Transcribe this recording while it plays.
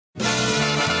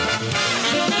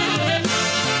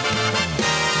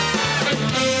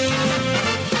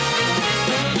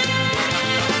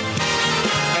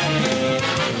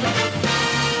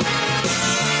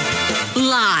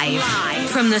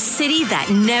from the city that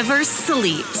never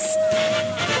sleeps.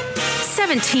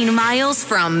 17 miles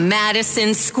from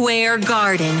Madison Square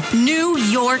Garden, New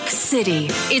York City.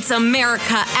 It's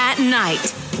America at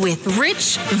Night with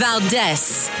Rich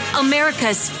Valdez,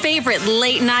 America's favorite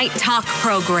late-night talk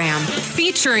program,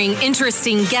 featuring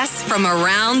interesting guests from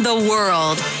around the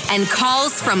world and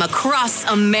calls from across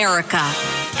America.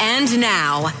 And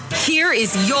now, here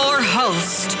is your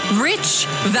host, Rich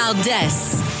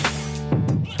Valdez.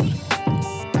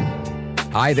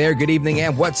 Hi there, good evening,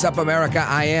 and what's up, America?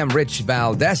 I am Rich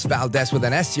Valdez, Valdez with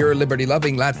an S, your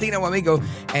liberty-loving Latino amigo,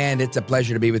 and it's a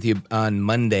pleasure to be with you on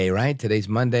Monday, right? Today's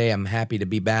Monday. I'm happy to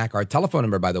be back. Our telephone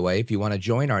number, by the way, if you want to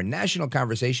join our national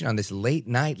conversation on this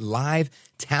late-night live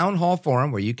town hall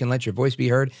forum where you can let your voice be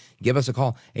heard, give us a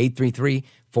call, 833-482-5337,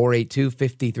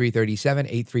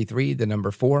 833, the number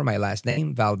 4, my last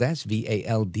name, Valdez,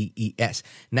 V-A-L-D-E-S.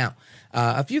 Now,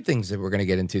 a few things that we're going to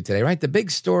get into today, right? The big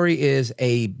story is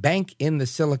a bank in the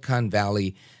Silicon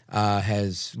Valley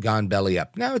has gone belly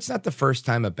up. Now, it's not the first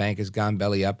time a bank has gone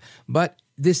belly up, but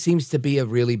this seems to be a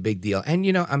really big deal. And,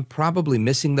 you know, I'm probably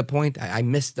missing the point. I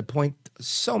missed the point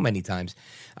so many times.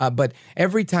 But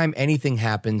every time anything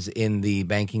happens in the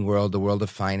banking world, the world of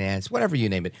finance, whatever you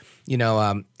name it, you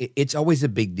know, it's always a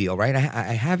big deal, right?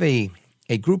 I have a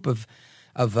group of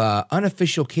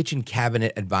unofficial kitchen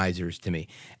cabinet advisors to me.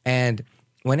 And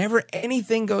whenever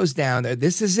anything goes down,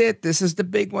 this is it. This is the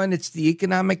big one. It's the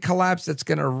economic collapse that's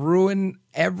going to ruin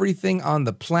everything on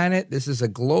the planet. This is a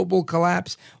global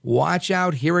collapse. Watch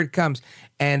out. Here it comes.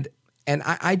 And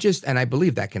I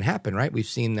believe that can happen, right? We've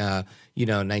seen,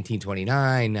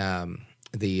 1929,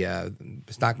 the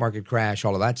stock market crash,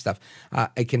 all of that stuff.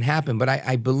 It can happen. But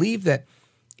I believe that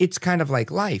it's kind of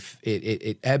like life.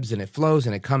 It ebbs and it flows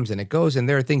and it comes and it goes. And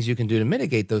there are things you can do to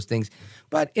mitigate those things.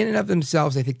 But in and of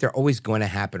themselves, I think they're always going to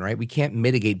happen, right? We can't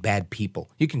mitigate bad people.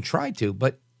 You can try to,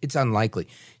 but it's unlikely.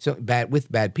 So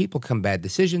with bad people come bad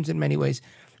decisions in many ways.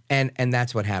 And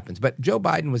that's what happens. But Joe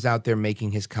Biden was out there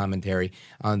making his commentary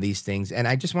on these things. And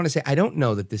I just want to say, I don't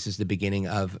know that this is the beginning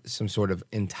of some sort of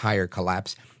entire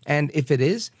collapse. And if it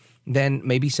is, then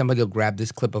maybe somebody will grab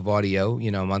this clip of audio,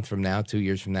 a month from now, 2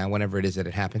 years from now, whenever it is that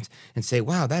it happens, and say,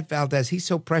 wow, that Valdez, he's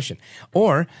so prescient.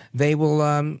 Or they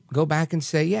will go back and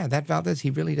say, yeah, that Valdez, he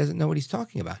really doesn't know what he's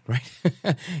talking about,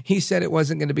 right? He said it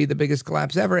wasn't going to be the biggest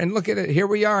collapse ever. And look at it. Here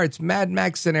we are. It's Mad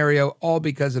Max scenario, all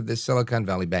because of this Silicon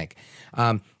Valley Bank.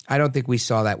 I don't think we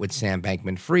saw that with Sam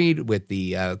Bankman-Fried, with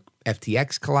the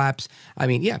FTX collapse. I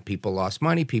mean, yeah, people lost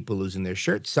money, people losing their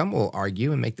shirts. Some will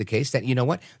argue and make the case that, you know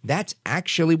what, that's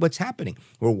actually what's happening.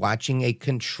 We're watching a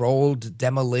controlled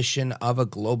demolition of a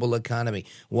global economy,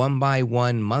 one by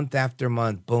one, month after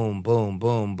month, boom, boom,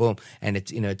 boom, boom. And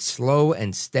it's slow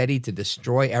and steady to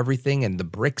destroy everything, and the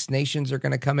BRICS nations are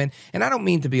going to come in. And I don't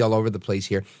mean to be all over the place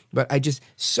here, but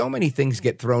so many things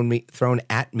get thrown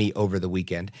at me over the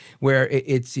weekend where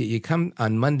you come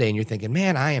on Monday and you're thinking,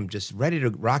 man, I am just ready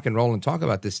to rock and roll and talk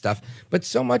about this stuff. But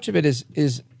so much of it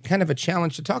is kind of a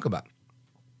challenge to talk about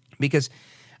because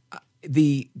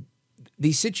the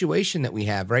situation that we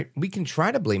have, right? We can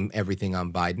try to blame everything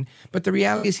on Biden, but the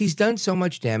reality is he's done so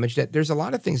much damage that there's a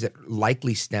lot of things that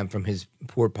likely stem from his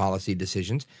poor policy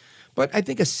decisions. But I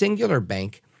think a singular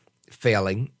bank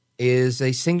failing is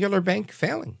a singular bank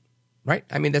failing, right?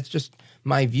 I mean, that's just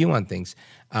my view on things.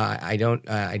 I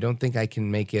don't think I can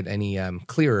make it any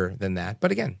clearer than that.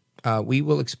 But again, we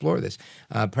will explore this.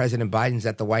 President Biden's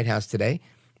at the White House today,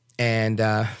 and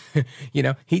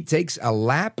he takes a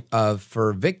lap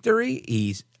for victory.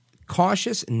 He's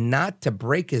cautious not to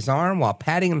break his arm while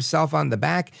patting himself on the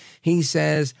back. He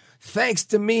says, "Thanks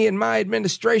to me and my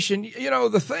administration,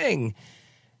 the thing,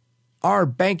 our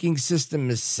banking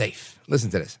system is safe." Listen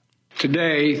to this.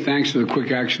 Today, thanks to the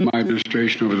quick action of my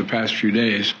administration over the past few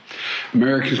days,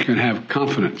 Americans can have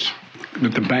confidence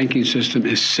that the banking system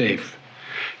is safe.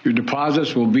 Your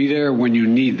deposits will be there when you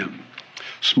need them.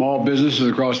 Small businesses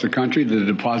across the country, the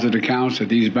deposit accounts at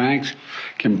these banks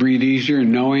can breathe easier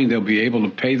knowing they'll be able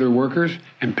to pay their workers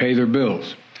and pay their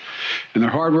bills. And their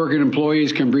hardworking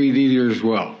employees can breathe easier as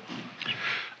well.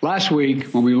 Last week,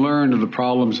 when we learned of the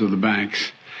problems of the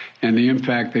banks and the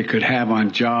impact they could have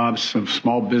on jobs of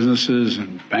small businesses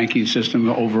and banking system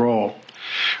overall,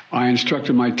 I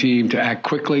instructed my team to act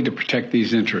quickly to protect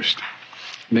these interests.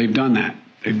 They've done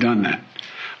that.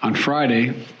 On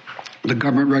Friday, the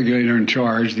government regulator in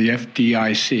charge, the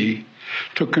FDIC,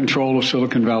 took control of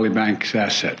Silicon Valley Bank's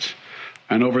assets.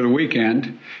 And over the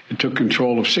weekend, it took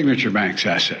control of Signature Bank's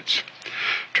assets.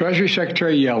 Treasury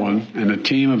Secretary Yellen and a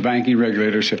team of banking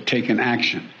regulators have taken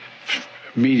action,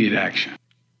 immediate action.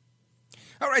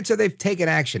 All right, so they've taken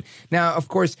action. Now, of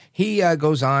course, he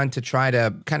goes on to try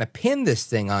to kind of pin this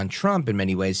thing on Trump in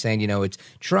many ways, saying, it's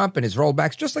Trump and his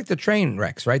rollbacks, just like the train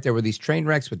wrecks, right? There were these train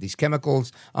wrecks with these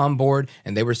chemicals on board,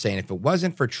 and they were saying if it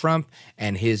wasn't for Trump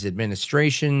and his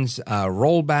administration's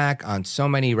rollback on so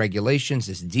many regulations,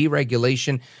 this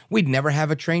deregulation, we'd never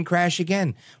have a train crash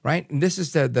again, right? And this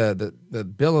is the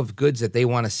bill of goods that they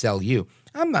want to sell you.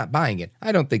 I'm not buying it.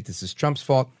 I don't think this is Trump's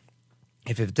fault.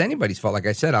 If it's anybody's fault, like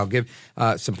I said, I'll give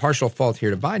some partial fault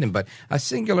here to Biden, but a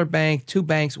singular bank, two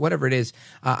banks, whatever it is,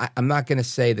 I'm not going to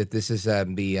say that this is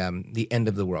the end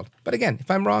of the world. But again, if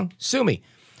I'm wrong, sue me.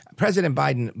 President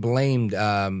Biden blamed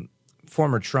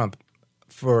former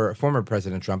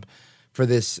President Trump for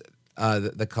this,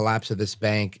 the collapse of this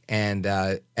bank and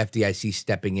FDIC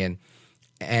stepping in.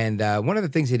 And one of the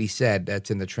things that he said that's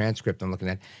in the transcript I'm looking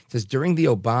at says, during the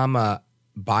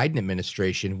Biden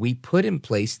administration, we put in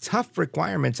place tough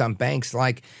requirements on banks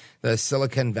like the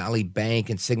Silicon Valley Bank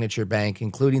and Signature Bank,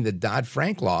 including the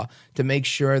Dodd-Frank law, to make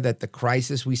sure that the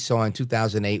crisis we saw in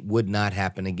 2008 would not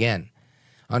happen again.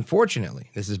 Unfortunately,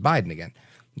 this is Biden again,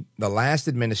 the last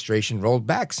administration rolled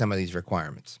back some of these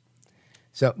requirements.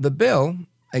 So the bill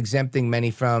exempting many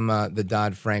from the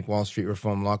Dodd-Frank Wall Street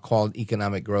reform law called the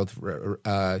Economic Growth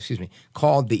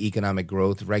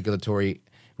Regulatory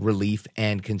Relief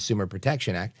and Consumer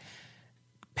Protection Act,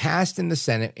 passed in the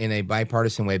Senate in a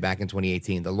bipartisan way back in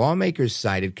 2018. The lawmakers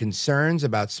cited concerns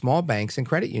about small banks and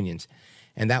credit unions,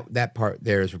 and that part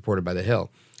there is reported by The Hill.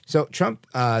 So Trump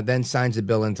then signs the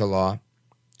bill into law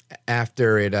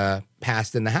after it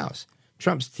passed in the House.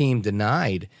 Trump's team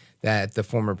denied that the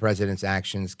former president's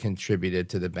actions contributed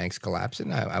to the bank's collapse,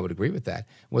 and I would agree with that.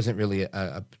 It wasn't really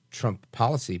a Trump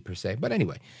policy per se, but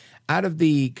anyway. Out of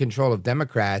the control of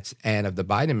Democrats and of the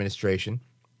Biden administration,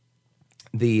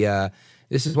 this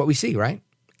is what we see, right?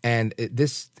 And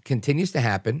this continues to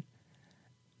happen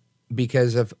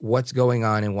because of what's going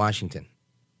on in Washington.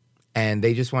 And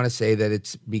they just want to say that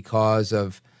it's because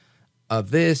of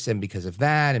this and because of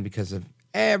that and because of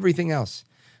everything else.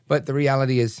 But the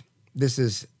reality is this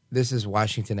is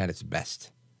Washington at its best,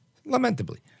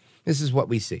 lamentably. This is what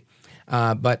we see.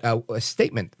 But a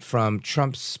statement from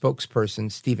Trump's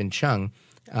spokesperson, Stephen Chung,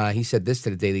 he said this to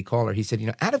the Daily Caller. He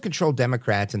said, out-of-control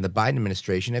Democrats and the Biden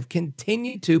administration have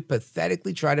continued to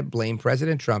pathetically try to blame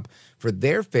President Trump for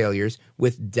their failures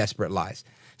with desperate lies,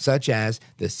 such as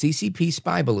the CCP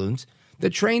spy balloons, the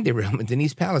train derailment in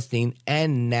East Palestine,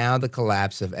 and now the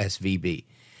collapse of SVB.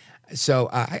 So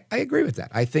I agree with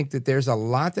that. I think that there's a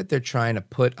lot that they're trying to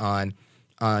put on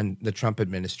the Trump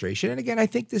administration. And again, I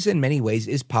think this in many ways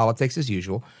is politics as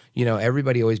usual.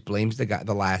 Everybody always blames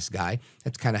the last guy.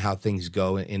 That's kind of how things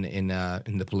go in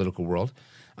the political world.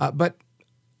 But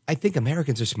I think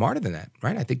Americans are smarter than that,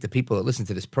 right? I think the people that listen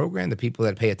to this program, the people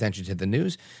that pay attention to the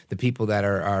news, the people that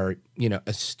are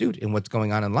astute in what's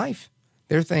going on in life,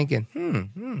 they're thinking,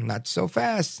 not so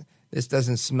fast. This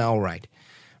doesn't smell right,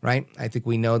 right? I think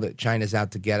we know that China's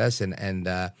out to get us, and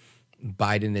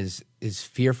Biden is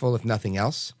fearful, if nothing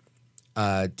else,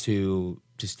 to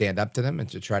stand up to them and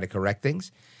to try to correct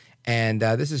things. And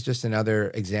this is just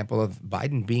another example of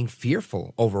Biden being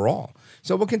fearful overall.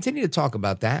 So we'll continue to talk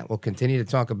about that. We'll continue to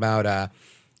talk about a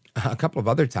couple of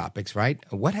other topics, right?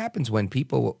 What happens when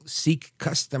people seek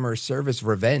customer service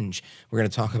revenge? We're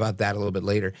going to talk about that a little bit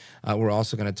later. We're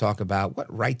also going to talk about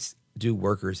what rights do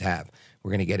workers have.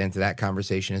 We're going to get into that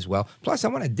conversation as well. Plus, I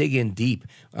want to dig in deep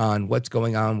on what's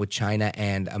going on with China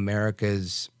and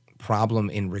America's problem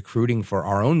in recruiting for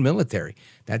our own military.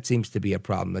 That seems to be a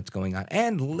problem that's going on.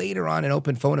 And later on in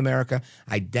Open Phone America,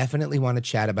 I definitely want to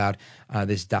chat about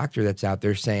this doctor that's out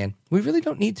there saying, we really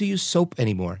don't need to use soap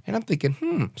anymore. And I'm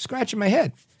thinking, scratching my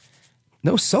head.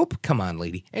 No soap? Come on,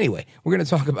 lady. Anyway, we're going to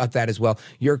talk about that as well.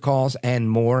 Your calls and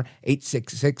more.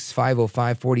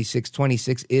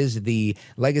 866-505-4626 is the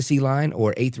legacy line,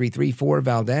 or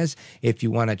 833-4-VALDEZ if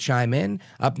you want to chime in.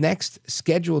 Up next,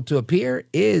 scheduled to appear,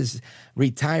 is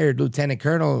retired Lieutenant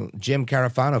Colonel Jim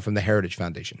Carafano from the Heritage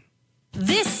Foundation.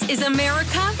 This is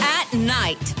America at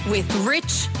Night with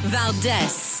Rich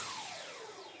Valdez.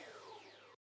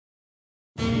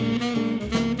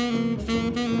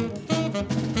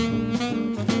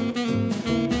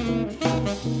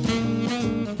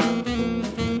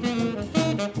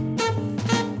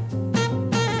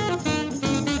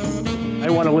 I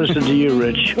want to listen to you,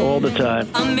 Rich, all the time.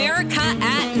 America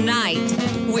at Night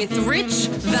with Rich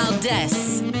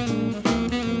Valdez.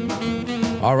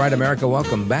 All right, America,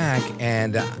 welcome back.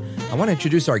 And I want to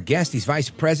introduce our guest. He's Vice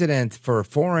President for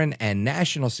Foreign and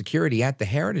National Security at the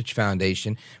Heritage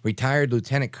Foundation, retired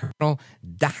Lieutenant Colonel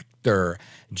Dr.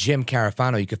 Jim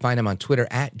Carafano. You can find him on Twitter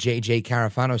at JJ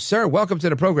Carafano. Sir, welcome to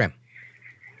the program.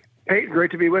 Hey,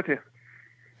 great to be with you.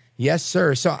 Yes,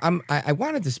 sir. So I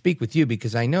wanted to speak with you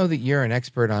because I know that you're an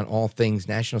expert on all things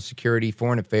national security,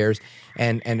 foreign affairs,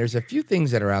 and there's a few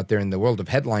things that are out there in the world of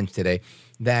headlines today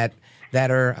that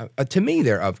are, to me,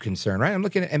 they're of concern, right? I'm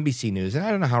looking at NBC News, and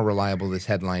I don't know how reliable this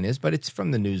headline is, but it's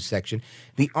from the news section.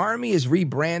 The Army is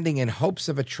rebranding in hopes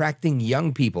of attracting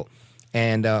young people.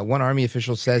 And one Army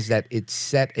official says that it's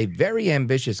set a very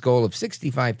ambitious goal of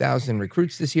 65,000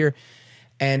 recruits this year.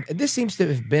 And this seems to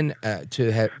have been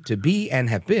to be and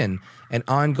have been an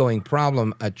ongoing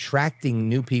problem attracting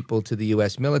new people to the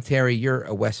U.S. military. You're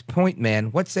a West Point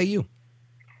man. What say you?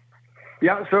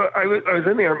 Yeah, so I was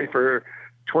in the Army for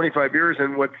 25 years,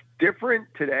 and what's different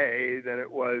today than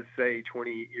it was, say,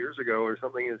 20 years ago or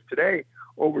something is today,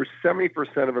 over 70%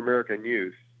 of American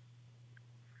youth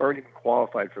aren't even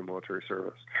qualified for military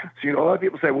service. So, a lot of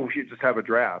people say, well, we should just have a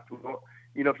draft. Well,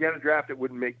 if you had a draft, it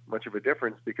wouldn't make much of a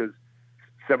difference because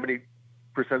 70%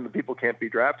 of the people can't be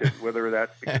drafted, whether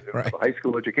that's because they have a high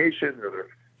school education or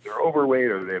they're overweight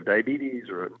or they have diabetes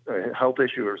or a health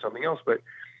issue or something else. But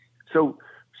so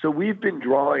we've been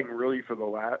drawing really for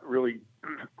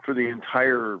the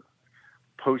entire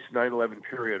post 9/11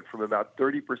 period from about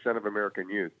 30% of American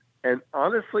youth. And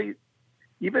honestly,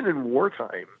 even in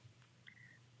wartime,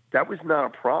 that was not a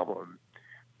problem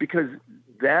because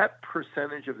that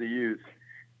percentage of the youth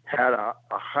had a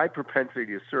high propensity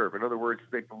to serve. In other words,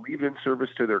 they believed in service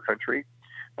to their country.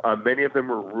 Many of them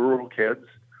were rural kids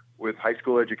with high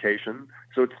school education.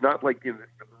 So it's not like the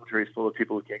military is full of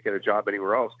people who can't get a job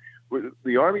anywhere else.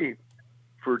 The Army,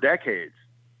 for decades,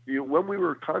 when we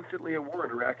were constantly at war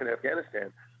in Iraq and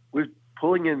Afghanistan, was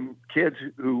pulling in kids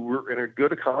who were in a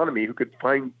good economy, who could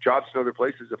find jobs in other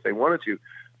places if they wanted to,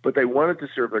 but they wanted to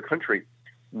serve their country.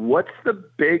 What's the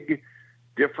big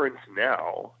difference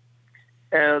now?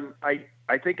 And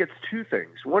I think it's two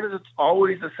things. One is it's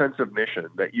always a sense of mission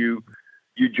that you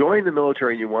join the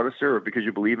military and you want to serve because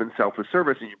you believe in selfless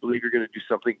service and you believe you're going to do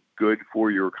something good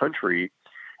for your country.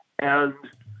 And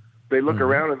they look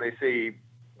around and they say,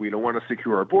 we don't want to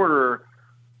secure our border.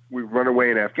 We run away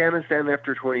in Afghanistan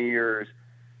after 20 years.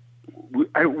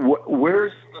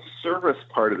 Where's the service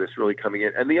part of this really coming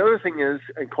in? And the other thing is,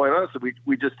 and quite honestly,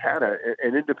 we just had an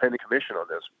independent commission on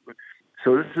this.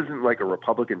 So this isn't like a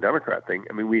Republican-Democrat thing.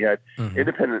 I mean, we had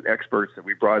independent experts that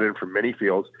we brought in from many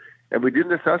fields, and we did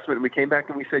an assessment, and we came back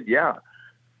and we said, yeah,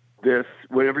 this,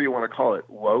 whatever you want to call it,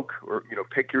 woke, or,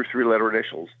 pick your three-letter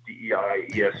initials, DEI,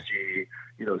 ESG,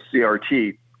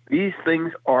 CRT, these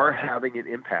things are having an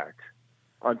impact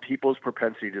on people's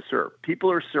propensity to serve.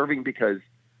 People are serving because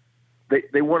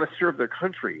they want to serve their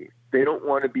country. They don't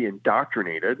want to be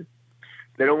indoctrinated.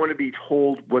 They don't want to be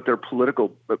told what their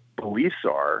political beliefs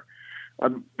are.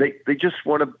 They just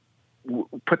want to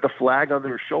put the flag on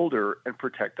their shoulder and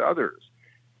protect others.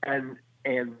 And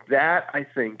that, I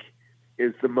think,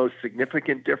 is the most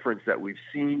significant difference that we've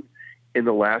seen in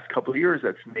the last couple of years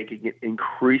that's making it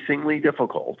increasingly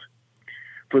difficult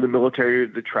for the military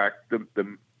to attract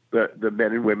the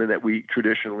men and women that we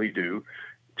traditionally do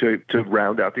to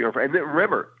round out the army. And then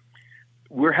remember,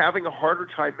 we're having a harder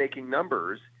time making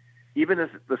numbers even as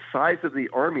the size of the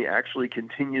Army actually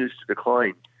continues to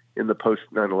decline in the post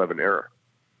 9/11 era.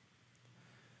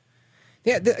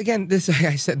 Yeah, again,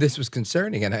 I said this was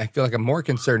concerning, and I feel like I'm more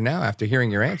concerned now after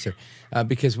hearing your answer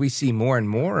because we see more and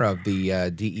more of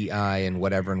the DEI and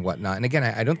whatever and whatnot. And again,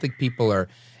 I don't think people are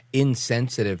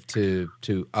insensitive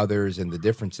to others and the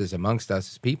differences amongst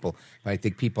us as people, but I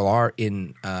think people are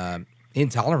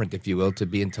intolerant, if you will, to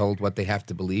being told what they have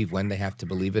to believe, when they have to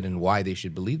believe it, and why they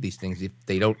should believe these things if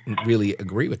they don't really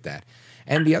agree with that.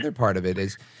 And the other part of it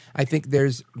is, I think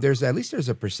there's at least there's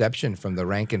a perception from the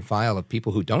rank and file of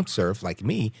people who don't serve, like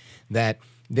me, that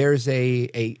there's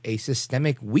a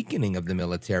systemic weakening of the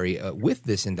military with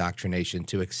this indoctrination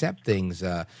to accept things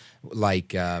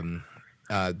like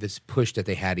this push that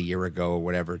they had a year ago or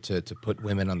whatever to put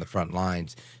women on the front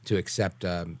lines, to accept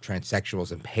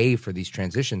transsexuals and pay for these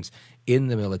transitions in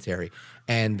the military.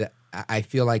 And I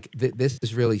feel like this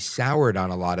is really soured on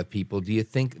a lot of people. Do you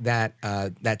think that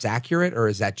that's accurate, or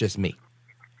is that just me?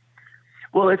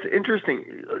 Well, it's interesting.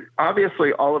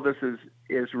 Obviously, all of this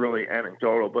is really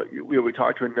anecdotal, but we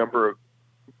talked to a number of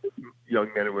young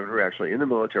men and women who are actually in the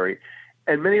military,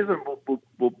 and many of them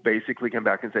will basically come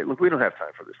back and say, look, we don't have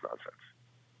time for this nonsense.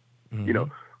 Mm-hmm. You know,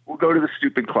 we'll go to the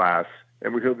stupid class,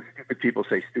 and we go to the stupid people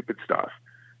say stupid stuff.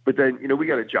 But then, we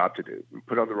got a job to do. We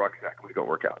put on the rucksack and we go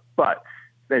work out. But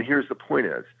then here's the point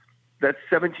is, that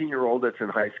 17-year-old that's in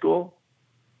high school,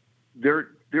 they're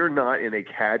not in a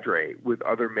cadre with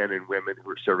other men and women who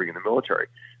are serving in the military.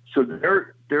 So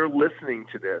they're listening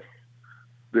to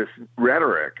this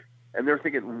rhetoric, and they're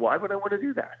thinking, why would I want to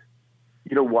do that?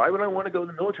 why would I want to go to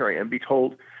the military and be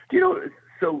told,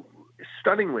 so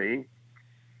stunningly,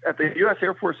 at the U.S.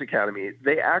 Air Force Academy,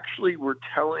 they actually were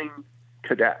telling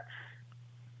cadets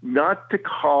not to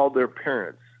call their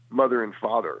parents mother and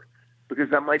father because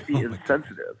that might be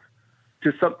insensitive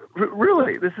to some.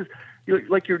 Really, this is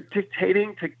like you're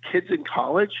dictating to kids in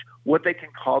college what they can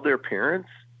call their parents.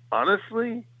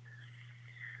 Honestly,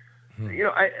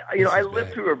 I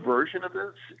lived through a version of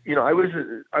this. I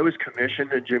was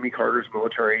commissioned in Jimmy Carter's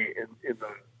military in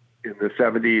the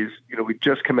 70s. We'd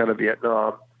just come out of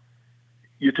Vietnam.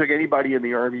 You took anybody in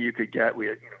the Army you could get. We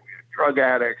had drug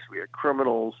addicts, we had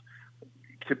criminals,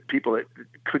 people that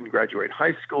couldn't graduate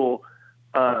high school.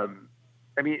 There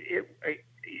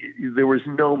was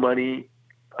no money,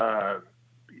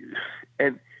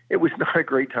 and it was not a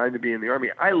great time to be in the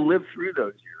Army. I lived through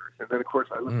those years, and then of course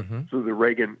I lived through the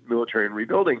Reagan military and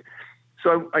rebuilding.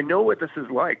 So I know what this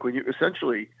is like when you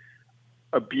essentially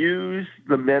abuse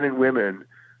the men and women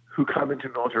who come into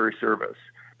military service,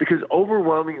 because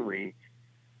overwhelmingly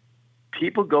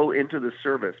people go into the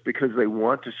service because they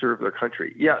want to serve their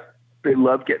country. Yeah, they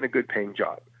love getting a good paying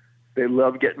job. They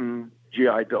love getting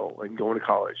GI Bill and going to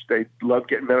college. They love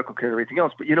getting medical care and everything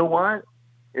else. But you know what?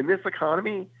 In this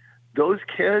economy, those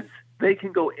kids, they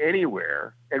can go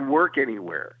anywhere and work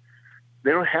anywhere.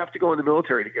 They don't have to go in the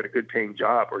military to get a good paying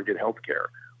job or to get health care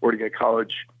or to get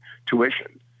college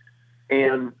tuition.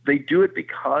 And they do it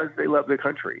because they love their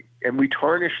country. And we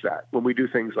tarnish that when we do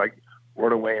things like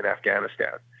run away in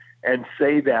Afghanistan and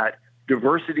say that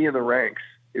diversity in the ranks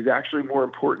is actually more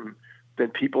important than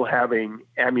people having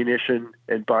ammunition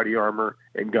and body armor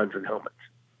and guns and helmets.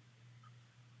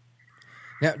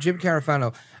 Now, Jim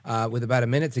Carafano, with about a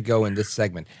minute to go in this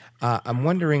segment, I'm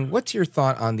wondering, what's your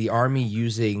thought on the Army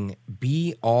using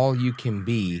 "Be All You Can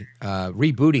Be,"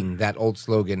 rebooting that old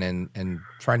slogan and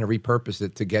trying to repurpose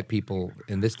it to get people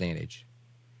in this day and age?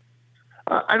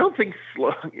 I don't think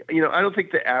I don't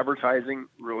think the advertising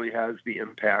really has the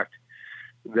impact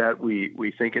that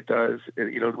we think it does.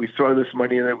 We throw this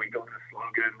money in it, we go into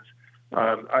slogans.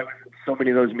 I was in so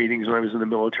many of those meetings when I was in the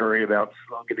military about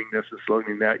sloganing this and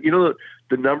sloganing that.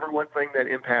 The number one thing that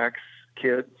impacts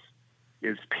kids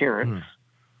is parents.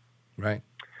 Right.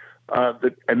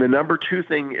 And the number two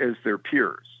thing is their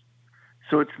peers.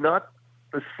 So it's not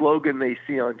the slogan they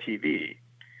see on TV.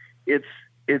 It's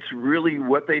really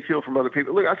what they feel from other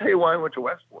people. Look, I'll tell you why I went to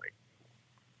West Point.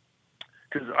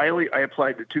 Because I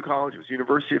applied to two colleges,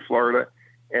 University of Florida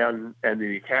and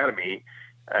the Academy,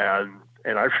 and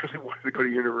I really wanted to go to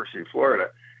University of Florida.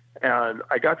 And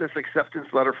I got this acceptance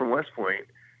letter from West Point,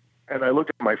 and I looked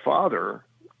at my father,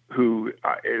 who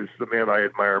is the man I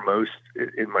admire most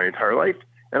in my entire life,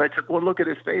 and I took one look at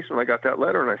his face when I got that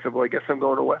letter, and I said, well, I guess I'm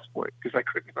going to West Point, because I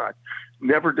could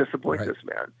never disappoint this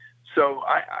man. So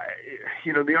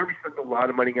the Army spends a lot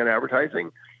of money on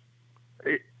advertising.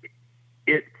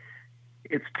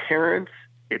 It's parents,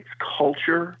 it's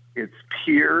culture, it's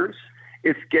peers,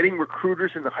 it's getting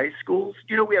recruiters in the high schools.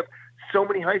 We have so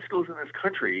many high schools in this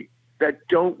country that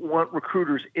don't want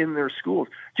recruiters in their schools.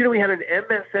 We had an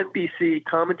MSNBC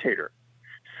commentator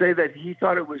say that he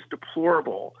thought it was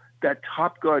deplorable that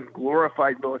Top Gun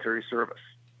glorified military service.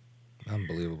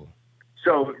 Unbelievable.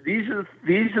 So these are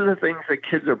the things that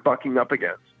kids are bucking up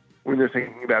against when they're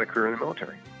thinking about a career in the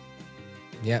military.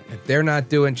 Yeah, if they're not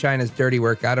doing China's dirty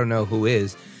work, I don't know who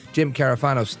is. Jim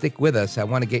Carafano, stick with us. I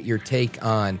want to get your take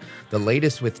on the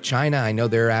latest with China. I know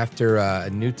they're after a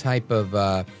new type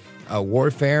of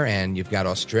warfare, and you've got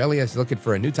Australia looking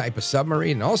for a new type of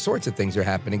submarine, and all sorts of things are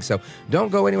happening. So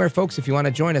don't go anywhere, folks. If you want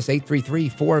to join us,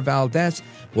 833-4-VALDEZ.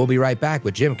 We'll be right back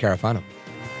with Jim Carafano.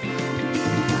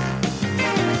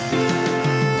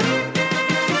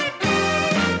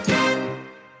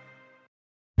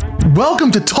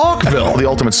 Welcome to Talkville, the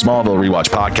ultimate Smallville rewatch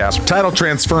podcast. Title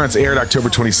Transference aired October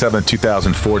 27,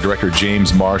 2004. Director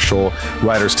James Marshall,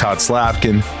 writers Todd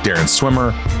Slavkin, Darren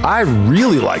Swimmer. I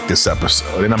really like this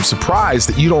episode, and I'm surprised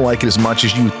that you don't like it as much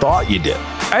as you thought you did.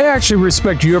 I actually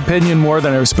respect your opinion more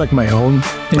than I respect my own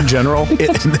in general.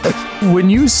 When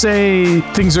you say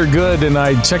things are good and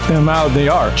I check them out, they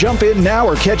are. Jump in now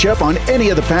or catch up on any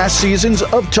of the past seasons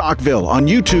of Talkville on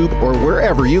YouTube or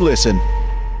wherever you listen.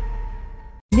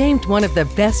 Named one of the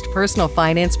best personal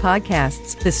finance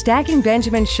podcasts, The Stacking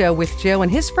Benjamin Show with Joe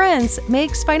and his friends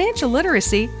makes financial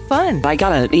literacy fun. I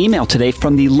got an email today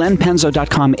from the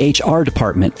lenpenzo.com HR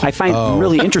department. I find it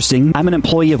really interesting. I'm an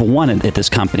employee of one at this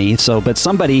company, but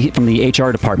somebody from the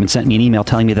HR department sent me an email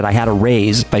telling me that I had a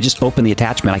raise. If I just opened the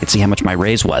attachment, I could see how much my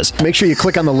raise was. Make sure you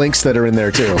click on the links that are in there,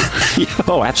 too.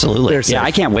 Oh, absolutely. Yeah,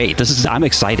 I can't wait. I'm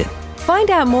excited.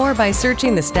 Find out more by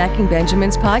searching the Stacking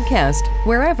Benjamins podcast,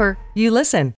 wherever you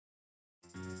listen.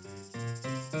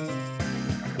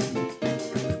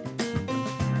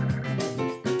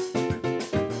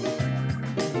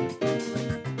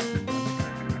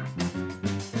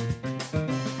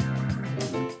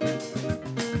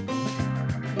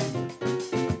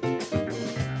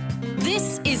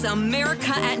 is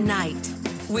America at Night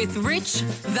with Rich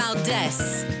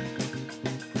Valdez.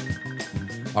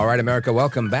 All right, America,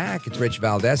 welcome back. It's Rich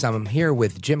Valdez. I'm here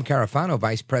with Jim Carafano,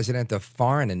 Vice President of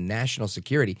Foreign and National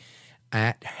Security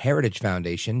at Heritage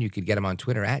Foundation. You could get him on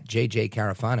Twitter at JJ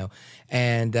Carafano.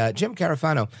 And Jim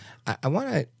Carafano, I want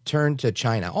to turn to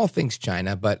China, all things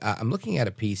China, but I'm looking at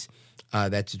a piece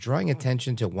that's drawing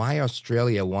attention to why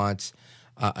Australia wants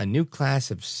a new class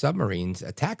of submarines,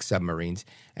 attack submarines,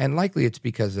 and likely it's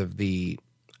because of the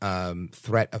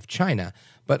threat of China.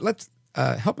 But let's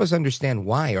help us understand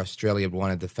why Australia would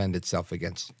want to defend itself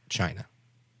against China.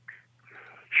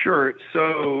 Sure.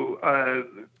 So,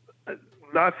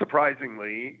 not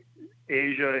surprisingly,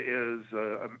 Asia is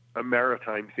a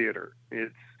maritime theater.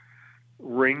 It's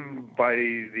ringed by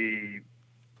the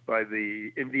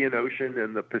Indian Ocean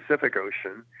and the Pacific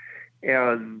Ocean,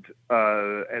 and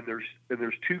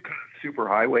there's two kind of super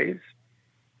highways.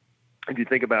 If you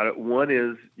think about it, one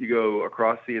is you go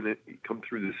across you come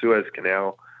through the Suez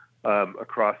Canal,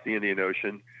 across the Indian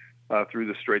Ocean, through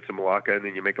the Straits of Malacca, and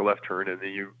then you make a left turn, and then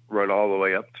you run all the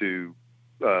way up to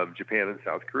Japan and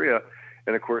South Korea.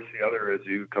 And of course, the other is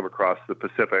you come across the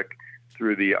Pacific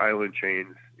through the island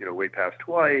chains, way past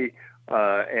Hawaii,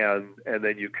 and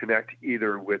then you connect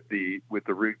either with the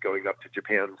route going up to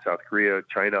Japan, South Korea,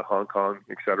 China, Hong Kong,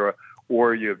 etc.,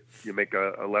 or you make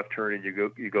a left turn and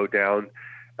you go down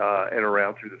and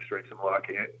around through the Straits of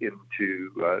Malacca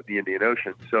into the Indian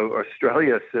Ocean. So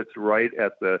Australia sits right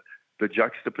at the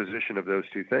juxtaposition of those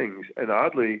two things. And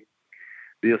oddly,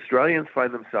 the Australians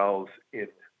find themselves in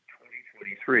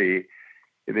 2023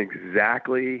 in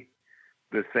exactly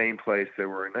the same place they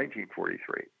were in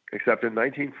 1943. Except in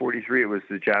 1943, it was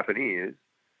the Japanese,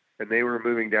 and they were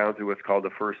moving down to what's called the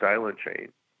first island chain.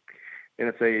 And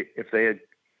if they had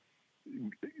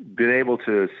been able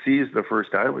to seize the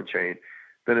first island chain,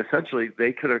 then essentially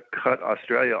they could have cut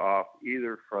Australia off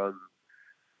either from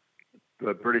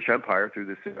the British Empire through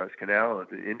the Suez Canal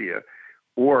into India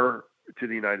or to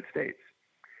the United States.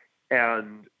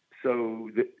 And so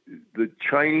the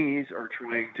Chinese are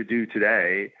trying to do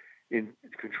today in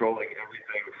controlling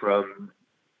everything from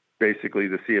basically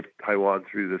the Sea of Taiwan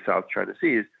through the South China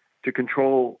Seas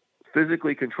to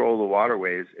physically control the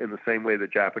waterways in the same way the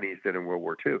Japanese did in World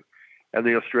War II. And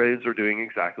the Australians are doing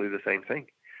exactly the same thing.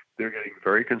 They're getting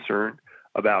very concerned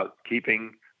about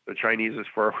keeping the Chinese as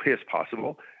far away as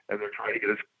possible, and they're trying to get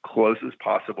as close as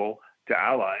possible to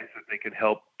allies that they can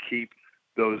help keep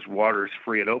those waters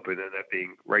free and open, and that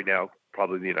being right now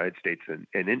probably the United States and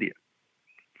India.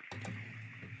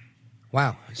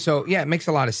 Wow. So, yeah, it makes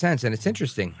a lot of sense. And it's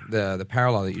interesting, the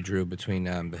parallel that you drew between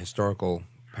the historical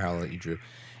parallel that you drew.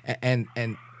 And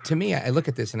to me, I look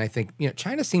at this and I think,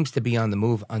 China seems to be on the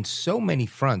move on so many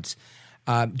fronts.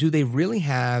 Do they really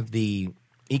have the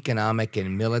economic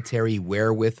and military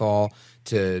wherewithal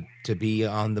to be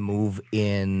on the move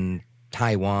in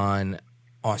Taiwan,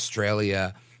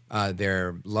 Australia,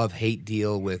 their love-hate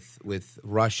deal with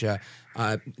Russia?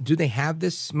 Do they have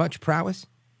this much prowess?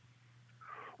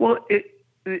 Well,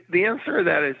 the answer to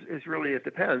that is really it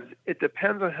depends. It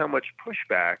depends on how much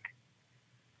pushback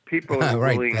people are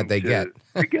willing that they to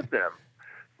give them.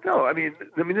 No, I mean,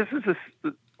 this is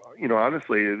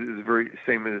honestly, it is very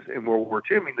same as in World War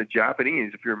II. I mean, the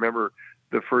Japanese, if you remember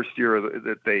the first year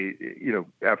that they,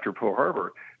 after Pearl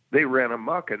Harbor, they ran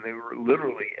amok and they were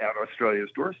literally at Australia's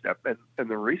doorstep. And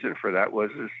the reason for that was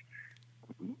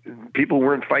people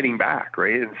weren't fighting back,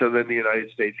 right? And so then the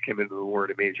United States came into the war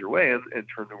in a major way and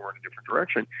turned the war in a different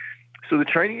direction. So the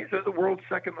Chinese are the world's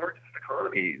second largest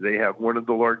economy. They have one of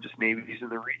the largest navies in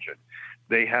the region.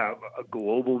 They have a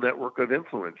global network of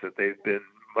influence that they've been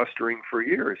mustering for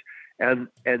years, and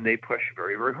they push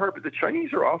very, very hard. But the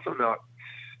Chinese are also not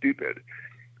stupid.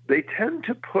 They tend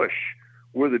to push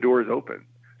where the door is open.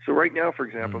 So right now, for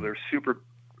example, they're super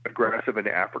aggressive in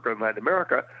Africa and Latin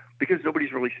America because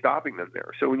nobody's really stopping them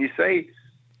there. So when you say,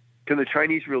 can the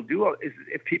Chinese really do all, is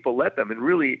if people let them, and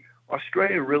really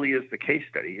Australia really is the case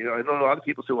study. I know a lot of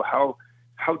people say, well,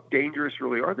 how dangerous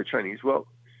really are the Chinese? Well,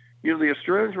 the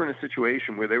Australians were in a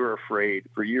situation where they were afraid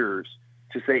for years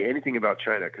to say anything about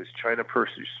China because China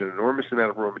purchased an enormous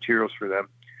amount of raw materials for them.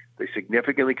 They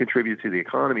significantly contributed to the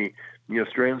economy. The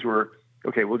Australians were,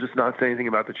 okay, we'll just not say anything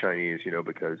about the Chinese,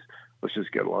 because let's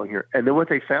just get along here. And then what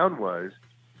they found was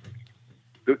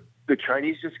the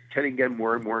Chinese just getting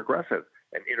more and more aggressive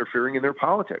and interfering in their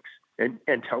politics and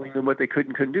telling them what they could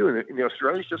and couldn't do. And the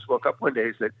Australians just woke up one day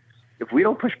and said, if we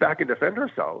don't push back and defend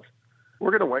ourselves, we're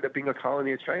going to wind up being a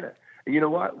colony of China. And you know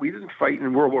what? We didn't fight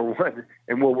in World War I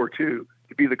and World War II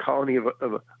to be the colony of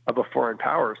a foreign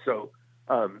power. So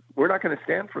we're not going to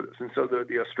stand for this. And so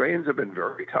the Australians have been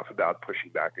very tough about pushing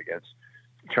back against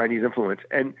Chinese influence.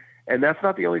 And that's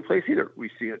not the only place either. We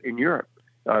see it in Europe.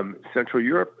 Central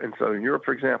Europe and Southern Europe,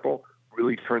 for example,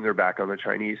 really turned their back on the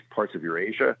Chinese, parts of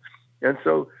Eurasia. And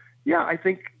so, yeah, I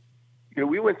think,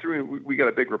 we went through, we got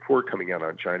a big report coming out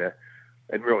on China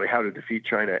and really how to defeat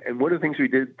China. And one of the things we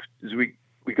did is we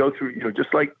go through,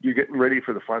 just like you're getting ready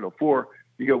for the Final Four,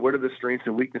 you go, what are the strengths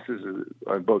and weaknesses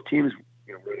on both teams?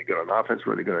 Really good on offense,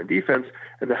 really good on defense.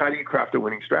 And then how do you craft a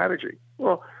winning strategy?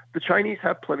 Well, the Chinese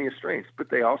have plenty of strengths, but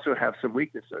they also have some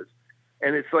weaknesses.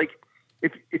 And it's like,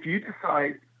 if you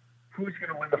decide who's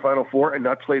going to win the Final Four and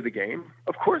not play the game,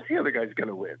 of course the other guy's going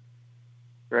to win,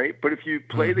 right? But if you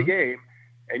play the game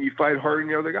and you fight harder than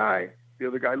the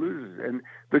other guy loses. And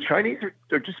the Chinese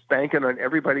they're just banking on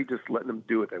everybody just letting them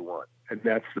do what they want. And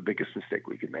that's the biggest mistake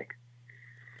we can make.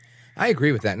 I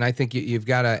agree with that, and I think you've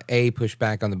got to A, push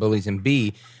back on the bullies, and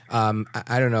B,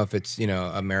 I don't know if it's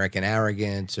American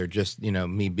arrogance or just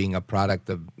me being a product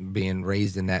of being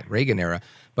raised in that Reagan era,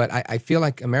 but I feel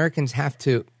like Americans have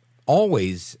to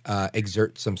always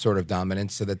exert some sort of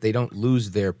dominance so that they don't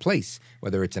lose their place,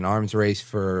 whether it's an arms race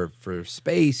for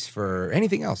space, for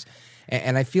anything else,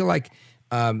 and I feel like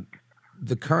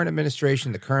the current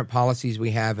administration, the current policies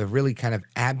we have really kind of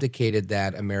abdicated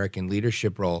that American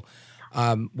leadership role.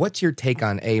 What's your take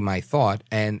on A, my thought,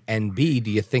 and B,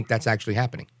 do you think that's actually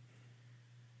happening?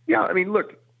 Yeah, I mean,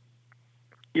 look,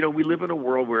 we live in a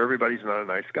world where everybody's not a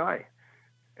nice guy.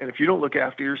 And if you don't look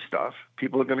after your stuff,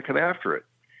 people are going to come after it.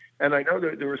 And I know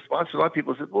that the response to a lot of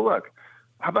people said, well, look,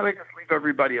 how about I just leave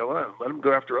everybody alone, let them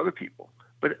go after other people?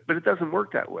 But it doesn't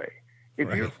work that way.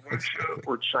 If you're Russia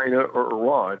or China or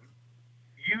Iran,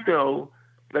 you know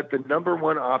that the number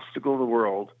one obstacle in the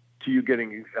world to you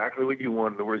getting exactly what you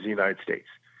want was the United States.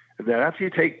 And then after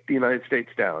you take the United States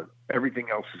down, everything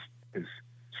else is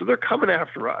so they're coming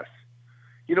after us.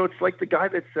 It's like the guy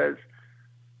that says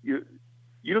you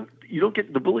don't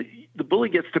get the bully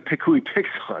gets to pick who he picks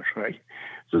on, right?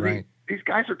 So these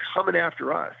guys are coming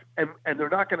after us, and they're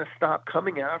not going to stop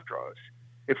coming after us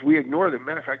if we ignore them.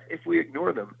 Matter of fact, if we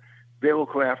ignore them, they will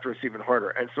go after us even harder.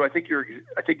 And so I think your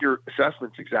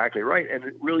assessment's exactly right. And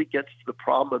it really gets to the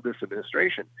problem of this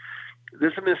administration.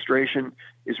 This administration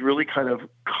is really kind of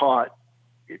caught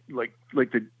like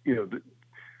the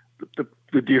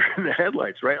deer in the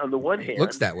headlights, right? On the one hand, it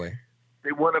looks that way.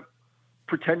 They want to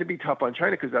pretend to be tough on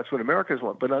China because that's what Americans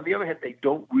want. But on the other hand, they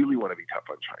don't really want to be tough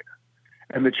on China.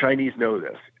 And the Chinese know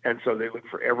this. And so they look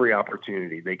for every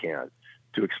opportunity they can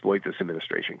to exploit this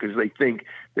administration because they think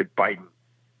that Biden,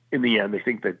 in the end, they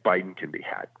think that Biden can be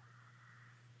had.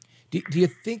 Do you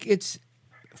think it's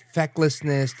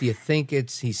fecklessness? Do you think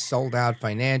he's sold out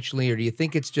financially? Or do you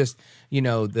think it's just,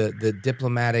 the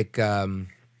diplomatic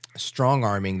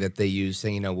strong-arming that they use,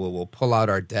 saying, we'll pull out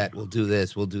our debt, we'll do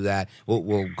this, we'll do that,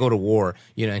 we'll go to war,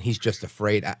 and he's just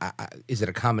afraid? Is it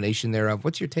a combination thereof?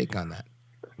 What's your take on that?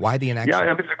 Why the inaction?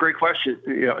 Yeah, it's a great question.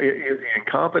 Is he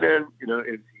incompetent?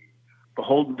 Is he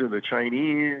beholden to the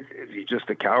Chinese? Is he just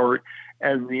a coward?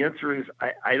 And the answer is,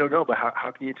 I don't know, but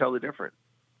how can you tell the difference?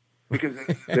 Because,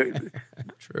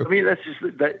 True. I mean, that's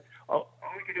just that. All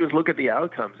we can do is look at the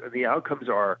outcomes, and the outcomes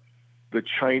are the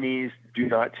Chinese do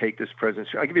not take this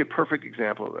presidency. I'll give you a perfect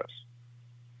example of this,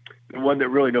 the one that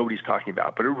really nobody's talking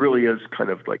about, but it really is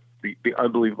kind of like the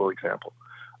unbelievable example.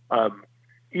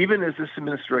 Even as this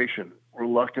administration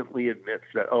reluctantly admits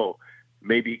that,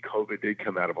 maybe COVID did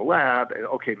come out of a lab, and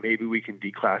maybe we can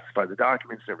declassify the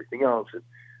documents and everything else, and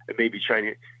maybe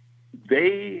China.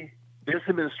 This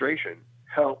administration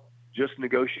helped just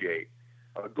negotiate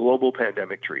a global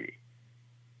pandemic treaty.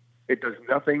 It does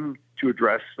nothing to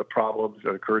address the problems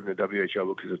that occurred in the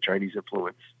WHO because of Chinese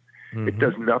influence. Mm-hmm. It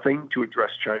does nothing to address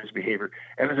China's behavior.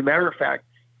 And as a matter of fact,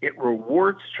 it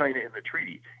rewards China in the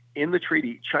treaty. In the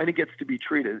treaty, China gets to be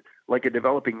treated like a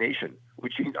developing nation,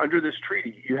 which means under this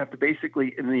treaty, you have to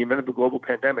basically, in the event of a global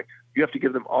pandemic, you have to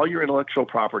give them all your intellectual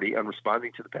property on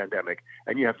responding to the pandemic,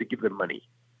 and you have to give them money.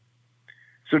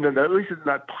 So no, at least it does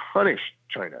not punish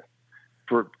China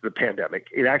for the pandemic.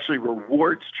 It actually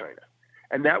rewards China.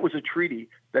 And that was a treaty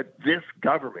that this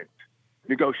government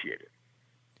negotiated.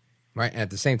 Right. And at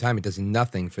the same time, it does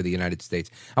nothing for the United States.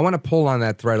 I want to pull on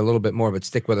that thread a little bit more, but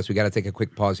stick with us. We got to take a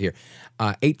quick pause here.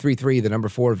 833, the number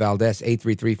 4 Valdez,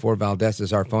 833-4 Valdez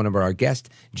is our phone number. Our guest,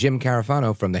 Jim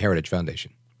Carafano from the Heritage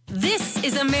Foundation. This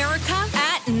is America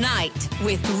at Night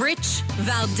with Rich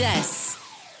Valdez.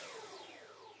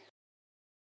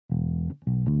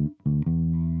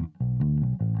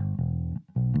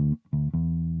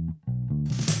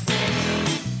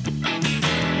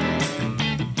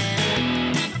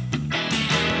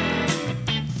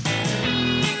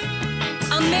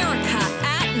 America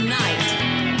at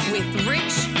Night with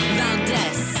Rich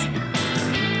Valdez.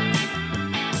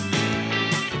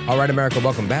 All right, America,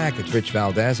 welcome back. It's Rich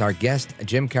Valdez. Our guest,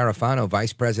 Jim Carafano,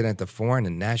 Vice President of Foreign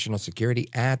and National Security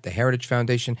at the Heritage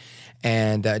Foundation.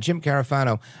 And Jim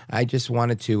Carafano, I just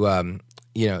wanted to,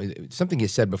 something you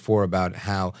said before about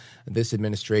how this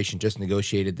administration just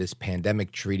negotiated this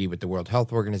pandemic treaty with the World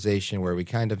Health Organization, where we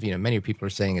kind of, many people are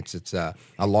saying it's a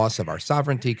loss of our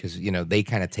sovereignty because, they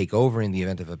kind of take over in the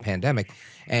event of a pandemic.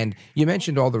 And you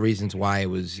mentioned all the reasons why it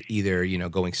was either,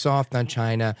 going soft on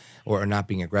China or not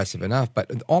being aggressive enough.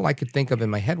 But all I could think of in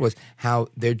my head was how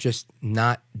they're just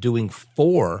not doing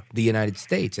for the United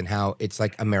States and how it's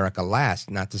like America last,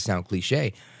 not to sound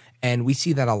cliche. And we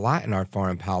see that a lot in our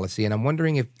foreign policy. And I'm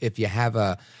wondering if you have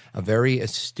a very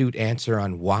astute answer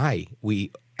on why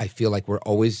I feel like we're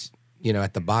always,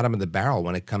 at the bottom of the barrel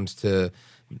when it comes to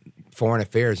foreign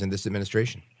affairs in this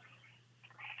administration.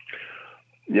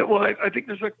 Yeah, well, I think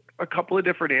there's a couple of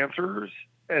different answers,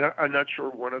 and I'm not sure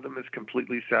one of them is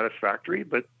completely satisfactory,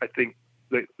 but I think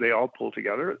they all pull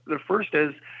together. The first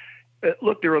is,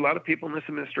 look, there are a lot of people in this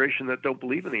administration that don't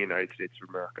believe in the United States of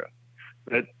America.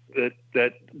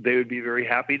 That they would be very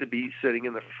happy to be sitting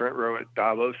in the front row at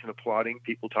Davos and applauding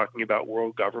people talking about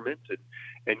world government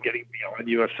and getting beyond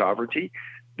U.S. sovereignty.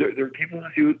 There are people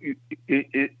who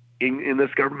in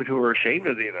this government who are ashamed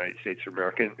of the United States of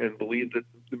America and believe that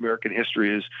American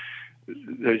history has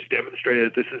demonstrated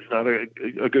that this is not a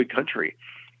good country.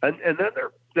 And then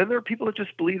there are people that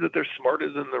just believe that they're smarter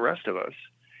than the rest of us.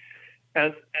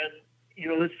 And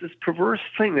it's this perverse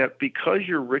thing that because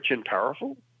you're rich and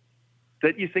powerful,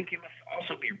 that you think you must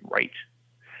also be right.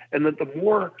 And that the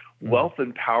more wealth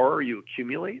and power you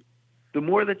accumulate, the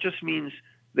more that just means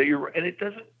that you're, and it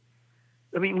doesn't,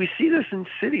 we see this in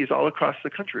cities all across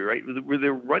the country, right? Where they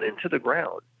run into the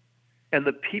ground and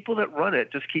the people that run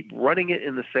it just keep running it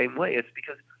in the same way. It's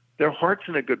because their heart's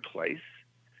in a good place.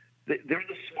 They're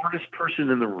the smartest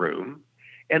person in the room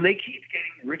and they keep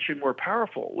getting rich and more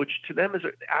powerful, which to them is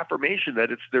an affirmation that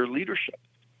it's their leadership.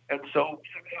 And so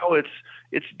somehow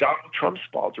it's Donald Trump's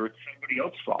fault, or it's somebody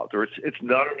else's fault, or it's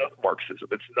not enough Marxism,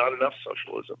 it's not enough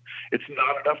socialism, it's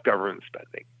not enough government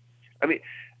spending.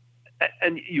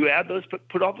 And you add those,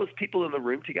 put all those people in the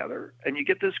room together, and you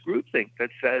get this groupthink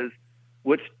that says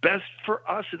what's best for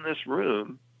us in this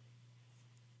room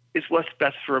is what's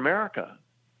best for America.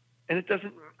 And it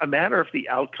doesn't matter if the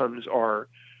outcomes are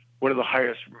one of the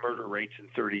highest murder rates in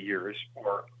 30 years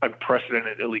or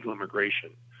unprecedented illegal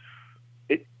immigration.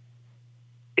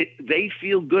 They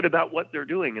feel good about what they're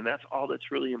doing, and that's all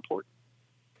that's really important.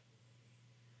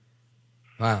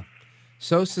 Wow.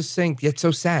 So succinct, yet so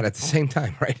sad at the same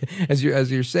time, right? As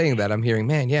you're saying that, I'm hearing,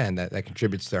 man, yeah, and that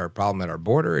contributes to our problem at our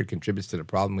border. It contributes to the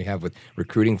problem we have with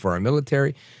recruiting for our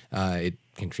military. It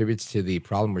contributes to the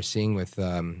problem we're seeing with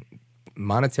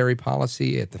monetary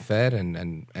policy at the Fed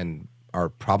and our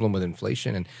problem with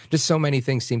inflation. And just so many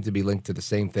things seem to be linked to the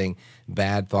same thing,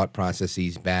 bad thought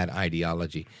processes, bad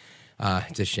ideology.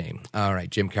 It's a shame. All right,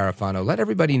 Jim Carafano, let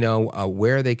everybody know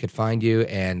where they could find you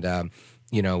and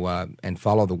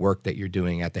follow the work that you're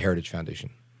doing at the Heritage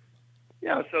Foundation.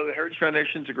 Yeah, so the Heritage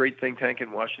Foundation is a great think tank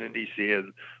in Washington, D.C.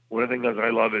 And one of the things I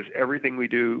love is everything we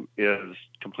do is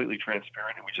completely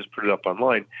transparent, and we just put it up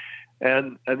online.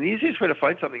 And the easiest way to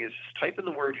find something is just type in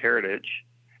the word heritage,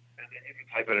 and then you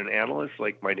can type in an analyst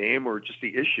like my name or just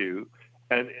the issue,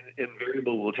 and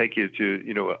invariably will take you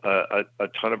to a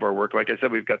ton of our work. Like I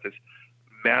said, we've got this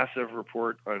massive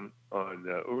report on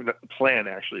plan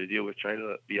actually to deal with China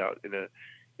that'll be out in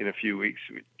a few weeks.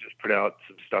 We just put out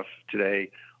some stuff today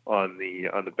on the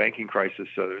banking crisis.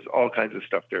 So there's all kinds of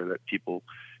stuff there that people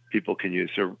can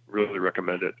use. So really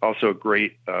recommend it. Also a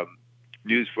great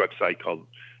news website called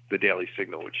The Daily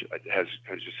Signal, which has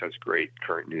great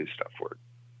current news stuff for it.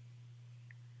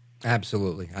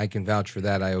 Absolutely. I can vouch for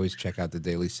that. I always check out the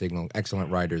Daily Signal.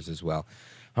 Excellent writers as well.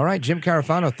 All right, Jim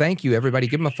Carafano, thank you, everybody.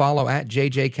 Give him a follow at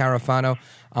JJ Carafano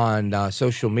on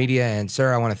social media. And,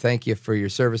 sir, I want to thank you for your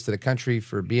service to the country,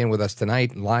 for being with us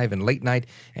tonight, live and late night,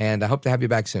 and I hope to have you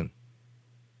back soon.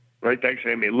 All right, thanks,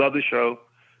 Amy. Love the show.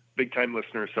 Big-time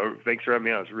listener, so thanks for having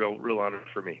me on. It's a real honor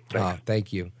for me. Thanks. Oh,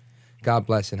 thank you. God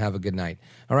bless and have a good night.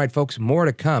 All right, folks, more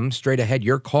to come straight ahead.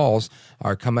 Your calls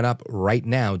are coming up right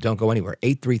now. Don't go anywhere.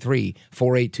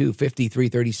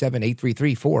 833-482-5337,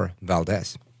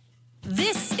 833-4-VALDEZ.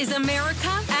 This is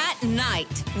America at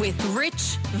Night with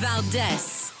Rich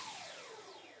Valdez.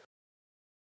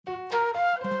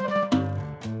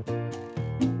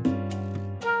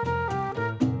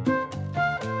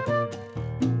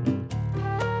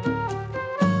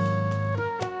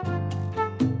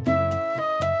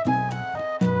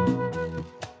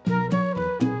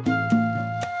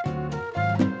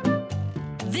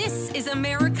 This is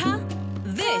America.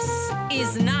 This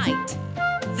is Night.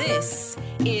 This This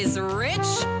is Rich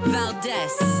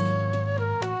Valdez.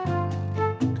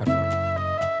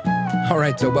 All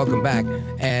right, so welcome back.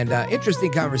 And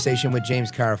interesting conversation with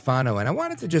James Carafano. And I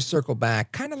wanted to just circle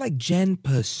back, kind of like Jen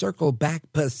Circle Back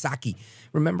Psaki.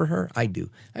 Remember her? I do.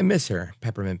 I miss her.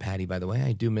 Peppermint Patty, by the way.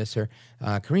 I do miss her.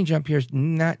 Karine Jean-Pierre's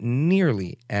not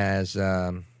nearly as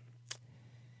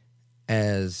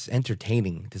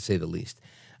entertaining, to say the least.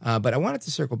 But I wanted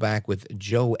to circle back with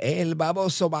Joel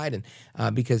Baboso Biden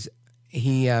because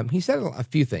he said a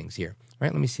few things here.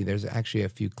 Right, let me see. There's actually a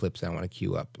few clips I want to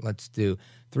queue up. Let's do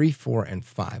 3, 4, and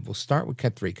 5. We'll start with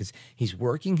cut 3 because he's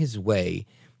working his way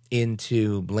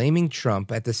into blaming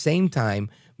Trump at the same time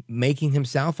making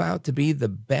himself out to be the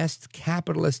best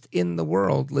capitalist in the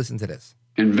world. Listen to this.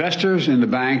 Investors in the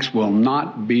banks will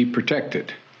not be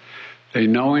protected. They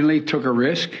knowingly took a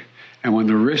risk, and when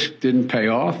the risk didn't pay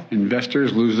off,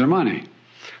 investors lose their money.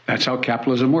 That's how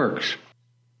capitalism works.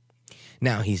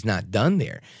 Now, he's not done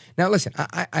there. Now, listen,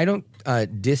 I don't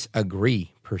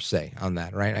disagree per se on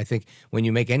that, right? I think when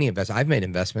you make any investment, I've made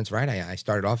investments, right? I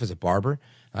started off as a barber,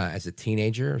 as a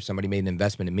teenager. Somebody made an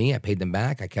investment in me. I paid them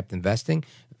back. I kept investing.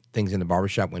 Things in the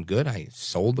barbershop went good. I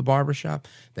sold the barbershop.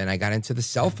 Then I got into the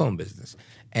cell phone business.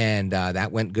 And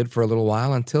that went good for a little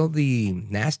while until the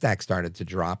NASDAQ started to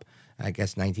drop. I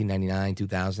guess 1999,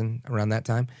 2000, around that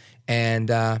time. And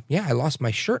yeah, I lost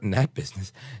my shirt in that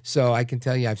business. So I can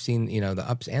tell you I've seen, the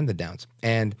ups and the downs.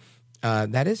 And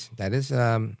that is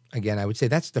again, I would say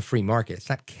that's the free market. It's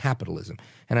not capitalism.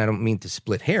 And I don't mean to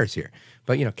split hairs here.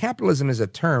 But, capitalism is a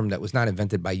term that was not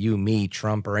invented by you, me,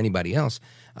 Trump, or anybody else.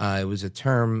 It was a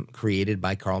term created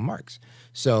by Karl Marx.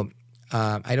 So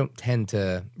I don't tend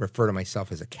to refer to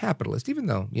myself as a capitalist, even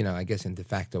though, I guess in de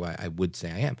facto I would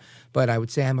say I am. But I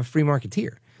would say I'm a free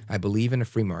marketeer. I believe in a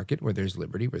free market where there's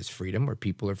liberty, where there's freedom, where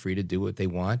people are free to do what they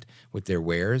want with their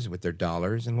wares, with their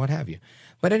dollars, and what have you.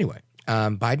 But anyway,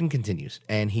 Biden continues,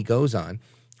 and he goes on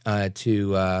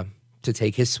to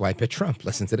take his swipe at Trump.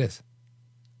 Listen to this.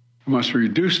 We must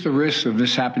reduce the risk of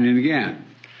this happening again.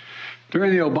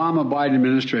 During the Obama-Biden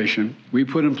administration, we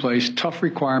put in place tough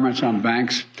requirements on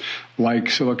banks like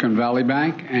Silicon Valley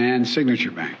Bank and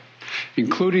Signature Bank,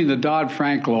 including the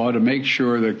Dodd-Frank law to make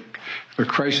sure that the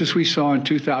crisis we saw in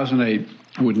 2008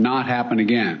 would not happen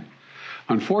again.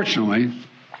 Unfortunately,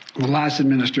 the last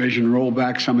administration rolled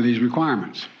back some of these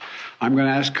requirements. I'm going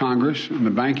to ask Congress and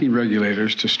the banking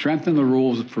regulators to strengthen the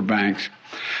rules for banks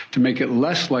to make it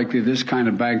less likely this kind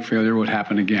of bank failure would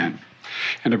happen again,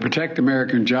 and to protect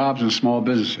American jobs and small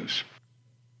businesses.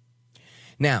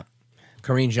 Now,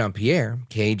 Karine Jean-Pierre,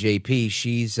 KJP,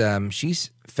 she's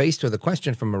faced with a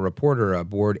question from a reporter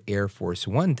aboard Air Force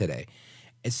One today,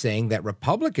 saying that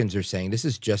Republicans are saying this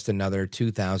is just another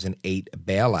 2008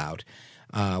 bailout,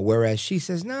 whereas she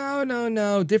says,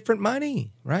 no, different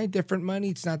money, right? Different money.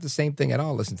 It's not the same thing at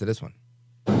all. Listen to this one.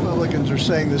 Republicans are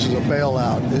saying this is a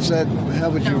bailout. How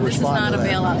would you respond to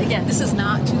that? No, this is not a bailout. Again, this is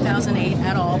not 2008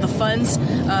 at all. The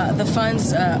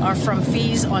funds are from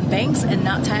fees on banks and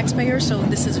not taxpayers, so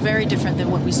this is very different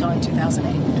than what we saw in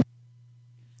 2008.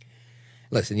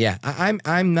 Listen, yeah,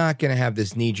 I'm not going to have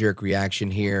this knee-jerk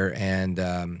reaction here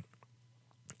and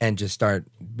just start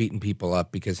beating people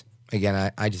up because,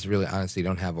 again, I just really honestly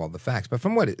don't have all the facts. But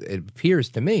from what it appears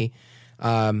to me,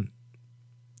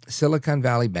 Silicon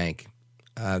Valley Bank,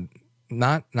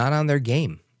 not on their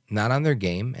game,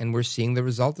 and we're seeing the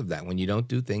result of that. When you don't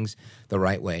do things the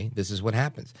right way, this is what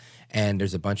happens. And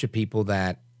there's a bunch of people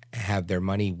that have their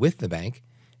money with the bank,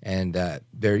 and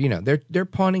they're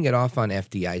pawning it off on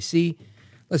FDIC.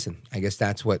 Listen, I guess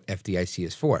that's what FDIC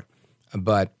is for.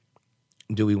 But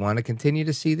do we want to continue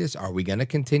to see this? Are we going to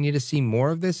continue to see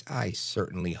more of this? I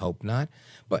certainly hope not.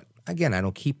 But again, I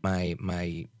don't keep my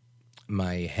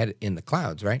head in the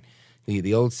clouds, right?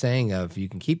 The old saying of you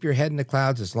can keep your head in the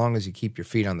clouds as long as you keep your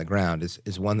feet on the ground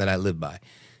is one that I live by.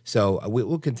 So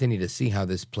we'll continue to see how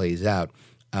this plays out.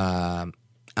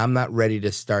 I'm not ready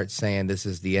to start saying this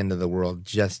is the end of the world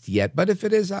just yet. But if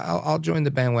it is, I'll join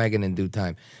the bandwagon in due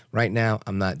time. Right now,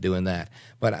 I'm not doing that.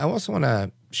 But I also want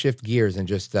to shift gears and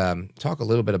just talk a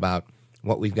little bit about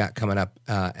what we've got coming up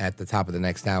at the top of the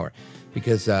next hour.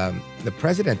 Because the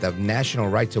president of National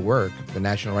Right to Work, the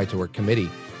National Right to Work Committee,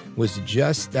 was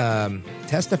just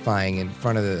testifying in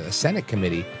front of the Senate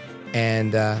committee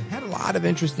and had a lot of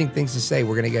interesting things to say.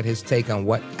 We're going to get his take on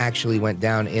what actually went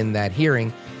down in that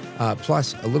hearing,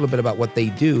 plus a little bit about what they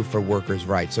do for workers'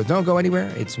 rights. So don't go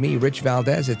anywhere. It's me, Rich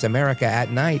Valdez. It's America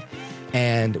at Night,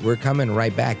 and we're coming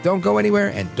right back. Don't go anywhere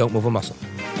and don't move a muscle.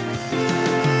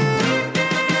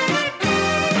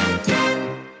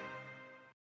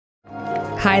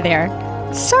 Hi there.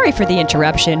 Sorry for the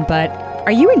interruption, but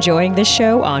Are you enjoying this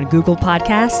show on Google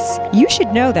Podcasts? You should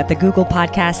know that the Google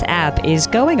Podcasts app is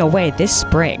going away this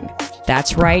spring.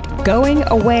 That's right, going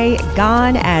away,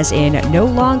 gone as in no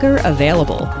longer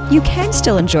available. You can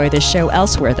still enjoy this show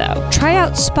elsewhere, though. Try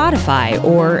out Spotify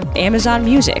or Amazon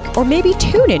Music, or maybe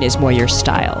TuneIn is more your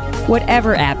style.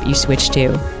 Whatever app you switch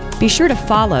to, be sure to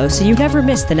follow so you never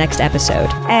miss the next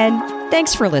episode. And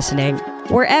thanks for listening,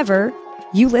 wherever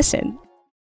you listen.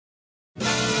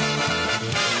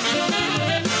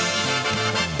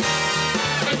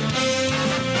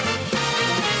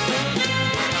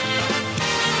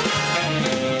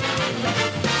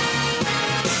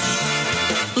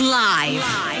 Live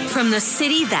from the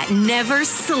city that never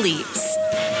sleeps.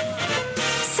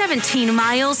 17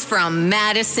 miles from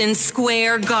Madison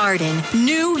Square Garden,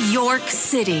 New York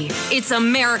City. It's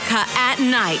America at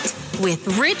Night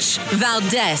with Rich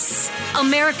Valdez,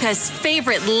 America's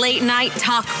favorite late night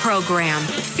talk program,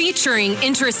 featuring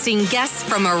interesting guests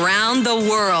from around the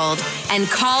world and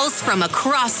calls from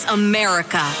across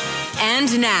America.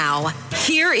 And now,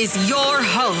 here is your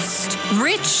host,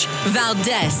 Rich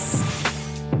Valdez.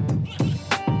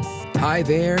 Hi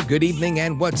there, good evening,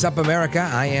 and what's up, America?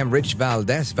 I am Rich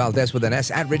Valdez, Valdez with an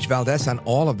S, at Rich Valdez on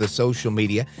all of the social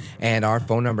media. And our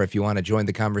phone number, if you want to join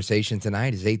the conversation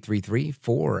tonight, is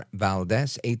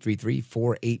 833-4-VALDEZ,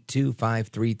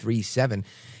 833-482-5337.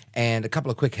 And a couple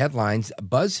of quick headlines.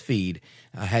 BuzzFeed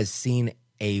has seen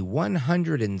a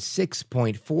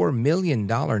 $106.4 million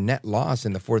net loss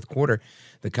in the fourth quarter.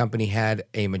 The company had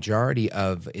a majority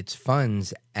of its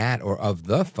funds at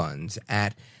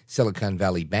Silicon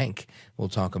Valley Bank. We'll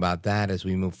talk about that as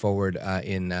we move forward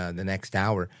in the next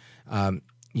hour.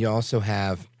 You also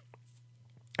have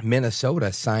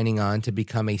Minnesota signing on to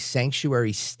become a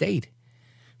sanctuary state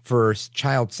for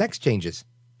child sex changes.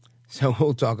 So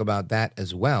we'll talk about that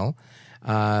as well.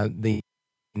 The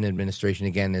administration,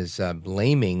 again, is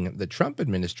blaming the Trump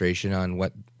administration on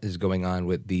what is going on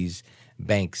with these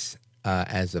banks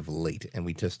as of late. And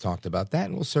we just talked about that,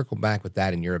 and we'll circle back with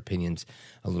that and your opinions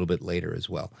a little bit later as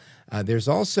well. There's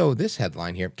also this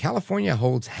headline here. California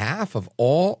holds half of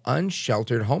all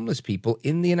unsheltered homeless people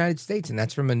in the United States, and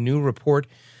that's from a new report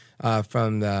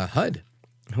from the HUD,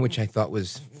 which I thought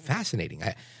was fascinating.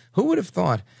 Who would have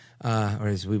thought, or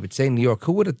as we would say in New York,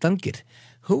 who would have thunk it?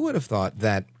 Who would have thought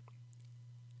that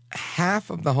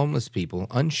half of the homeless people,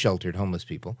 unsheltered homeless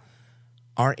people,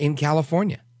 are in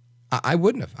California? I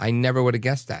wouldn't have. I never would have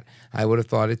guessed that. I would have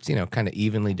thought it's, kind of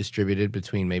evenly distributed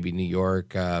between maybe New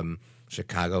York,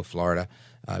 Chicago, Florida,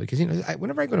 because,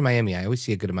 whenever I go to Miami, I always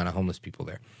see a good amount of homeless people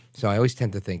there. So I always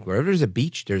tend to think wherever there's a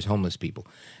beach, there's homeless people.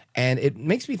 And it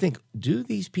makes me think, do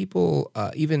these people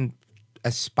even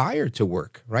aspire to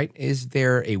work, right? Is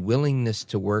there a willingness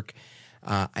to work?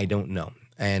 I don't know.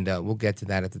 And we'll get to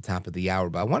that at the top of the hour.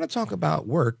 But I want to talk about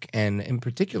work, and in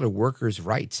particular workers'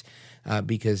 rights,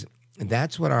 because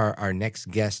that's what our next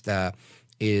guest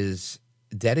is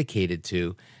dedicated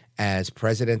to as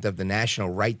president of the National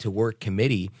Right to Work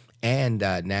Committee and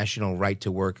National Right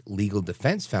to Work Legal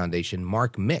Defense Foundation,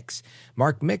 Mark Mix.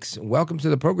 Mark Mix, welcome to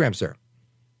the program, sir.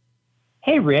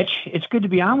 Hey, Rich. It's good to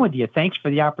be on with you. Thanks for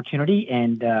the opportunity,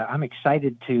 and I'm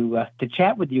excited to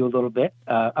chat with you a little bit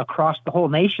across the whole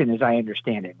nation, as I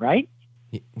understand it, right?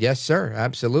 Yes, sir.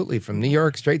 Absolutely. From New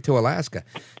York straight to Alaska.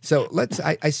 So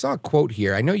I saw a quote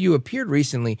here. I know you appeared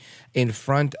recently in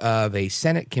front of a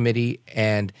Senate committee,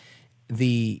 and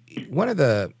one of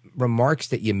the remarks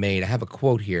that you made, I have a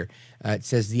quote here. It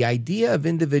says, "The idea of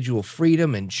individual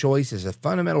freedom and choice is a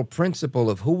fundamental principle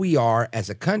of who we are as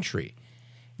a country.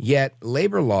 Yet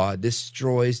labor law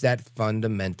destroys that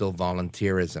fundamental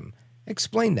volunteerism."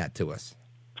 Explain that to us.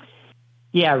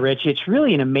 Yeah, Rich, it's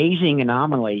really an amazing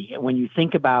anomaly when you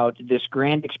think about this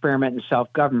grand experiment in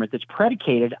self-government that's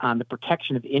predicated on the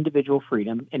protection of individual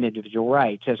freedom and individual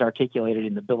rights as articulated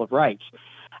in the Bill of Rights.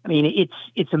 I mean,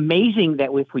 it's amazing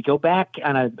that if we go back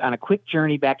on a quick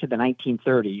journey back to the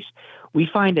 1930s, we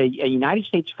find a United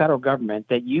States federal government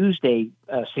that used a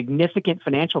significant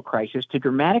financial crisis to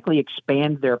dramatically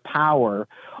expand their power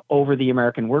over the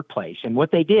American workplace. And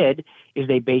what they did is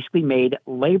they basically made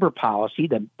labor policy,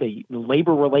 the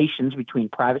labor relations between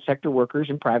private sector workers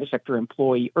and private sector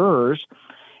employers,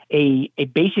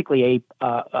 basically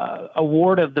a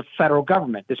award of the federal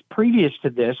government. Previous to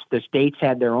this, the states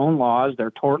had their own laws,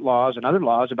 their tort laws and other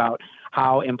laws about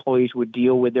how employees would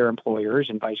deal with their employers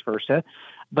and vice versa.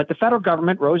 But the federal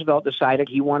government, Roosevelt decided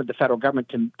he wanted the federal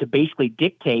government to basically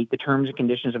dictate the terms and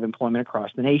conditions of employment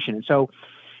across the nation. And so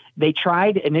They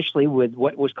tried initially with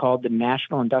what was called the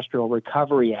National Industrial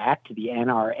Recovery Act, the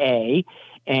NRA,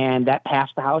 and that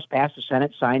passed the House, passed the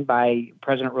Senate, signed by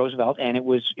President Roosevelt, and it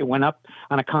went up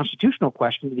on a constitutional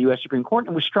question to the U.S. Supreme Court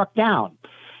and was struck down.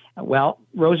 Well,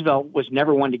 Roosevelt was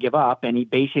never one to give up, and he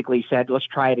basically said, let's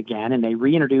try it again. And they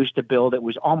reintroduced a bill that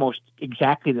was almost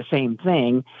exactly the same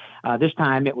thing. This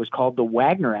time it was called the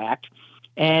Wagner Act,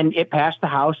 and it passed the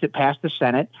House, it passed the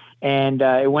Senate, and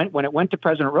when it went to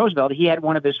President Roosevelt, he had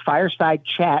one of his fireside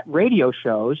chat radio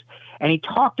shows, and he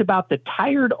talked about the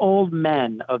tired old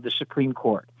men of the Supreme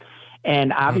Court.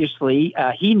 And obviously,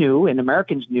 he knew, and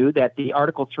Americans knew, that the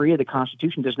Article 3 of the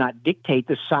Constitution does not dictate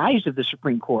the size of the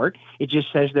Supreme Court. It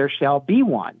just says there shall be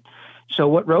one. So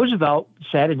what Roosevelt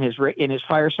said in his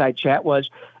fireside chat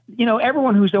was,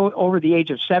 everyone who's over the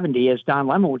age of 70, as Don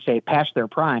Lemon would say, past their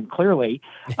prime, clearly,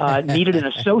 needed an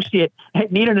associate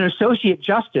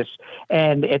justice.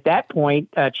 And at that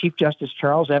point, Chief Justice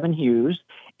Charles Evan Hughes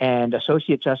and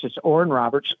Associate Justice Orrin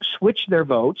Roberts switched their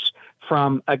votes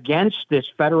from against this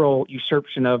federal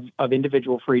usurpation of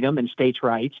individual freedom and states'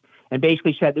 rights, and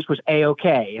basically said this was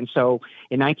A-OK. And so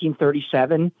in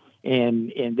 1937,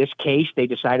 in this case, they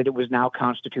decided it was now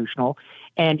constitutional.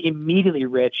 And immediately,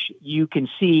 Rich, you can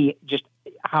see just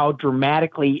how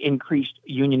dramatically increased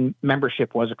union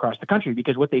membership was across the country,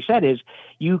 because what they said is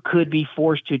you could be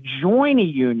forced to join a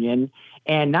union,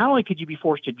 and not only could you be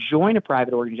forced to join a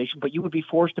private organization, but you would be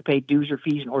forced to pay dues or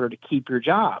fees in order to keep your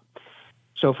job.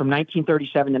 So from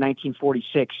 1937 to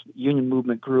 1946, the union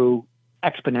movement grew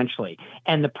exponentially.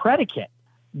 And the predicate,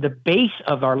 the base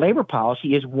of our labor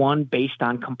policy, is one based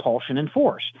on compulsion and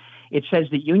force. It says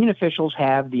that union officials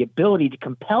have the ability to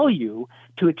compel you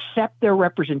to accept their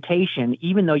representation,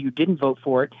 even though you didn't vote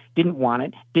for it, didn't want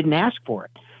it, didn't ask for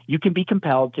it. You can be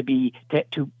compelled to be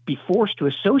forced to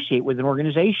associate with an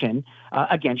organization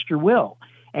against your will.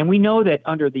 And we know that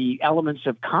under the elements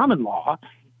of common law,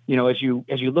 as you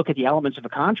look at the elements of a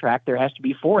contract, there has to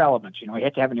be 4 elements. You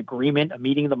have to have an agreement, a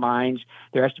meeting of the minds.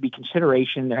 There has to be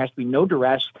consideration. There has to be no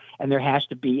duress, and it has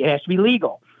to be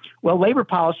legal. Well, labor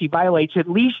policy violates at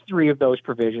least 3 of those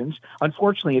provisions.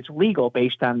 Unfortunately, it's legal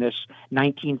based on this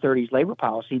 1930s labor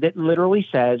policy that literally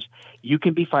says you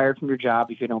can be fired from your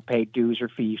job if you don't pay dues or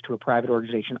fees to a private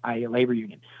organization, i.e. a labor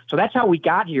union. So that's how we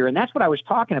got here, and that's what I was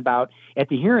talking about at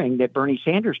the hearing that Bernie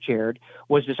Sanders chaired,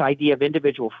 was this idea of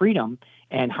individual freedom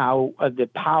and how the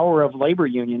power of labor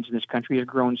unions in this country has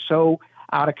grown so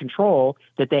out of control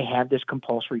that they have this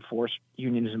compulsory force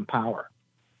unionism power.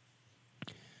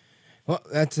 Well,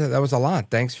 that was a lot.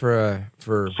 Thanks for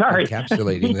Sorry.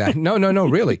 encapsulating that. No,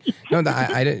 really. No,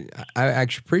 I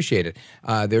actually appreciate it.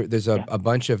 There's a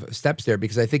bunch of steps there,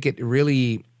 because I think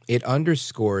it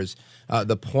underscores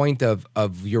the point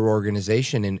of your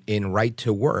organization in right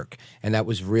to work. And that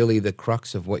was really the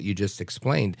crux of what you just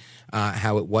explained,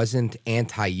 how it wasn't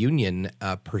anti-union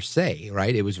per se,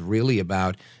 right? It was really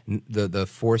about the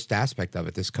forced aspect of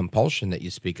it, this compulsion that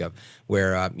you speak of,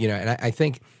 where, and I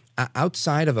think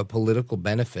outside of a political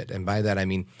benefit, and by that I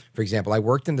mean, for example, I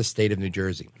worked in the state of New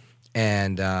Jersey,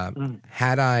 and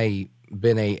had I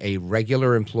been a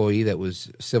regular employee that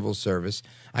was civil service,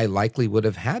 I likely would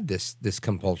have had this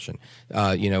compulsion,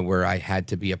 where I had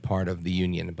to be a part of the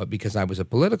union. But because I was a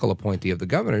political appointee of the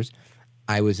governor's,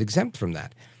 I was exempt from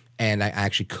that. And I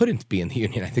actually couldn't be in the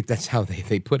union. I think that's how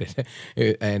they put it.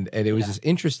 And it was just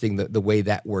interesting the way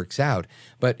that works out.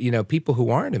 But, people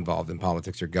who aren't involved in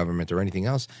politics or government or anything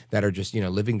else, that are just,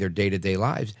 living their day-to-day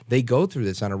lives, they go through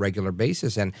this on a regular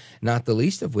basis, and not the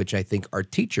least of which I think are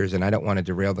teachers. And I don't want to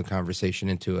derail the conversation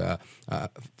into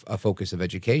a focus of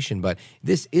education, but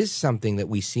this is something that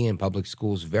we see in public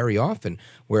schools very often,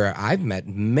 where I've met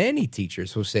many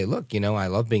teachers who say, look, I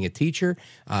love being a teacher.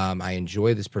 I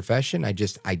enjoy this profession. I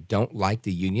don't like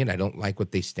the union. I don't like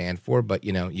what they stand for, but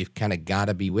you've kind of got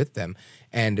to be with them.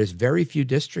 And there's very few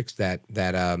districts that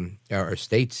or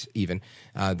states even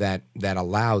that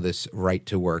allow this right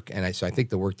to work. And so I think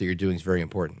the work that you're doing is very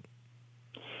important.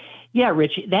 Yeah,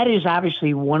 Rich, that is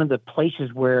obviously one of the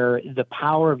places where the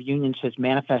power of unions has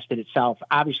manifested itself.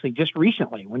 Obviously, just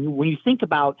recently, when you think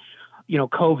about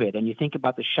COVID, and you think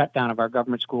about the shutdown of our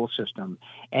government school system,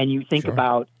 and you think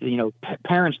about,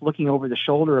 parents looking over the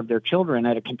shoulder of their children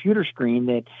at a computer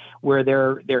screen where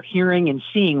they're hearing and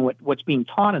seeing what's being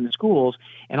taught in the schools,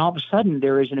 and all of a sudden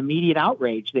there is an immediate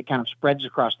outrage that kind of spreads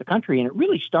across the country. And it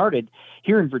really started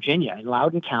here in Virginia, in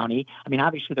Loudoun County. I mean,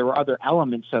 obviously there were other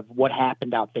elements of what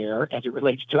happened out there as it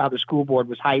relates to how the school board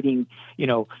was hiding,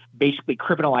 basically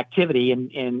criminal activity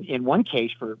in one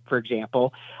case, for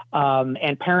example.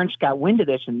 And parents got wind of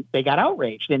this and they got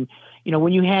outraged. And,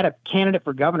 when you had a candidate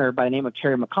for governor by the name of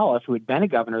Terry McAuliffe, who had been a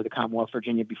governor of the Commonwealth of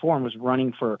Virginia before and was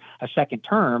running for a second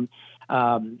term,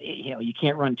 you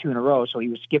can't run two in a row. So he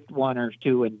was skipped one or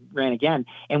two and ran again.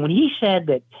 And when he said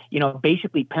that,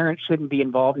 basically parents shouldn't be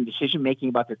involved in decision-making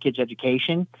about their kids'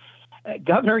 education,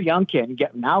 Governor Youngkin,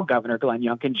 now Governor Glenn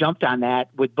Youngkin, jumped on that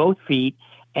with both feet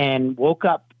and woke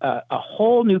up a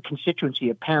whole new constituency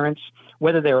of parents,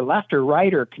 whether they were left or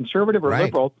right or conservative or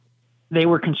liberal. They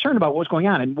were concerned about what was going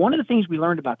on. And one of the things we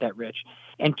learned about that, Rich,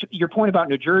 and to your point about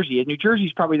New Jersey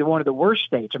is probably one of the worst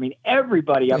states. I mean,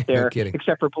 everybody up there,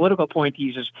 except for political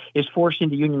appointees, is forced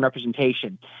into union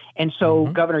representation. And so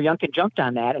Governor Youngkin jumped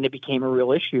on that, and it became a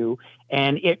real issue.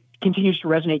 And it continues to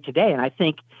resonate today. And I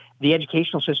think the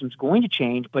educational system is going to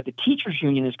change, but the teachers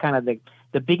union is kind of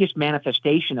the biggest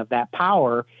manifestation of that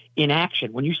power in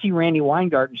action. When you see Randy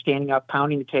Weingarten standing up,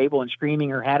 pounding the table and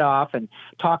screaming her head off and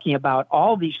talking about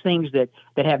all these things that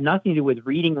have nothing to do with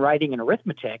reading, writing, and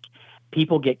arithmetic,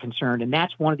 people get concerned. And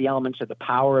that's one of the elements of the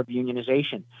power of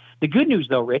unionization. The good news,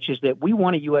 though, Rich, is that we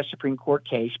won a U.S. Supreme Court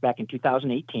case back in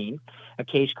 2018, a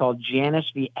case called Janus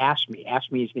v. AFSCME.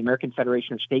 AFSCME is the American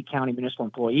Federation of State, County, Municipal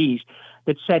Employees,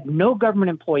 that said no government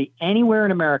employee anywhere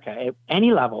in America at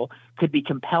any level could be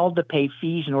compelled to pay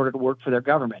fees in order to work for their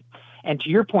government. And to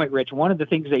your point, Rich, one of the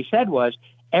things they said was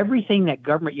everything that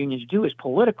government unions do is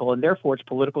political, and therefore it's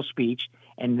political speech,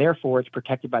 and therefore it's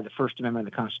protected by the First Amendment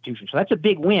of the Constitution. So that's a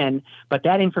big win, but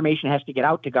that information has to get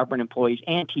out to government employees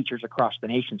and teachers across the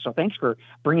nation. So thanks for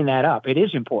bringing that up. It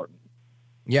is important.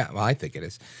 Yeah, well, I think it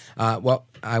is. Well,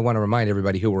 I want to remind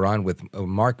everybody who we're on with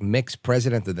Mark Mix,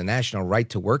 president of the National Right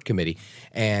to Work Committee.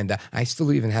 And I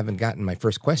still even haven't gotten my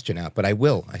first question out, but I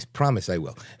will. I promise I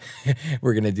will.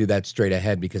 We're going to do that straight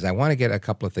ahead because I want to get a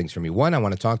couple of things from you. One, I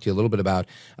want to talk to you a little bit about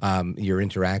your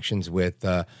interactions with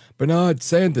Bernard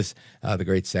Sanders, the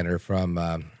great senator from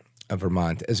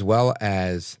Vermont, as well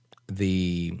as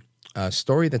the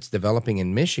story that's developing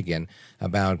in Michigan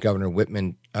about Governor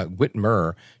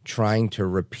Whitmer trying to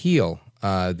repeal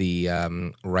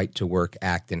the Right to Work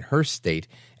Act in her state,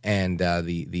 and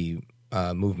the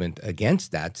movement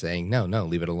against that saying, no,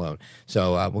 leave it alone.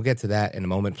 So we'll get to that in a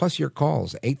moment. Plus your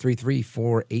calls,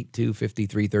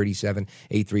 833-482-5337,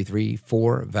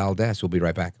 833-4-VALDEZ. We'll be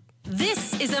right back.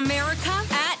 This is America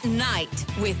at Night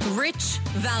with Rich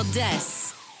Valdez.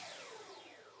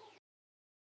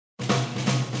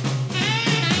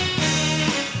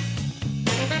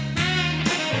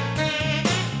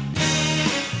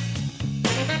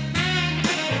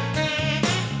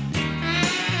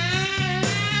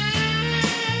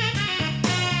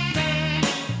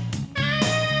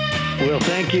 Well,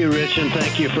 thank you, Rich, and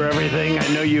thank you for everything. I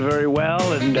know you very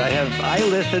well, and I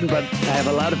listen, but I have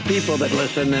a lot of people that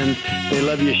listen, and they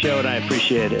love your show, and I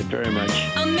appreciate it very much.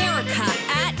 America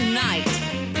at Night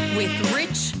with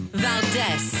Rich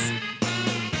Valdez.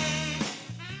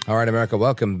 All right, America,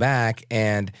 welcome back.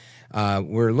 And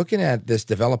we're looking at this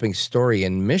developing story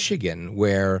in Michigan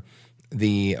where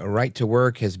the right to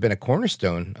work has been a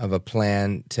cornerstone of a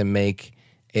plan to make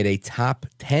it a top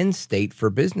 10 state for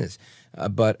business.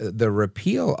 But the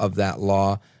repeal of that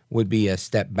law would be a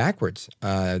step backwards.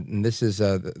 And this is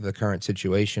the current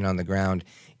situation on the ground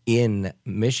in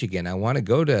Michigan. I want to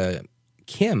go to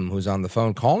Kim, who's on the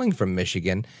phone calling from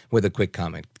Michigan, with a quick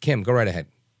comment. Kim, go right ahead.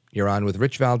 You're on with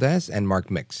Rich Valdez and Mark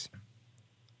Mix.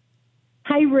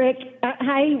 Hi, Rick.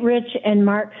 Hi, Rich and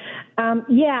Mark.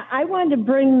 I wanted to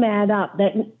bring that up,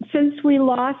 that since we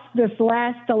lost this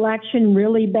last election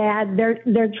really bad,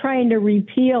 they're trying to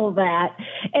repeal that.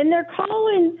 And they're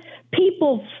calling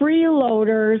people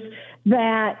freeloaders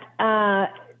that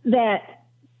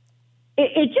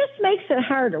it just makes it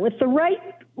harder. With the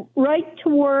right to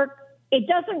work, it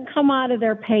doesn't come out of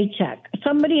their paycheck.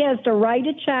 Somebody has to write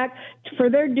a check for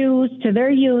their dues to their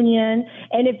union,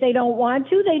 and if they don't want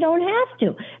to, they don't have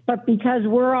to. But because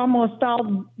we're almost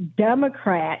all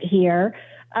Democrat here,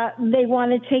 they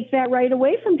want to take that right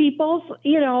away from people,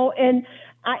 and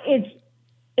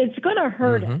it's going to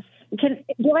hurt us. Do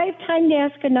I have time to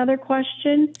ask another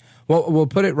question? Well, we'll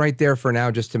put it right there for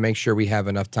now just to make sure we have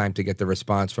enough time to get the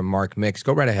response from Mark Mix.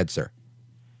 Go right ahead, sir.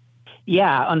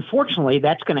 Yeah, unfortunately,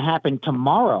 that's going to happen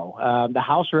tomorrow. The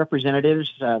House of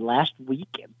Representatives last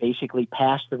week basically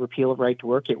passed the repeal of right to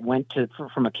work. It went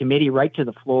from a committee right to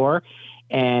the floor,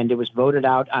 and it was voted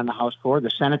out on the House floor.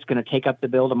 The Senate's going to take up the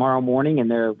bill tomorrow morning, and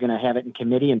they're going to have it in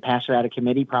committee and pass it out of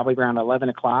committee probably around 11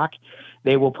 o'clock.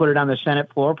 They will put it on the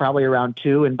Senate floor probably around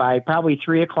 2, and by probably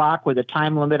 3 o'clock with a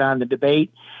time limit on the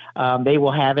debate, They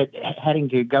will have it heading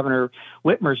to Governor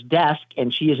Whitmer's desk,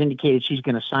 and she has indicated she's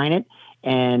going to sign it.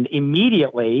 And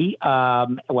immediately,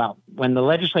 when the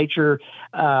legislature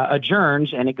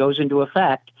adjourns and it goes into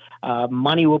effect,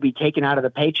 money will be taken out of the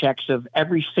paychecks of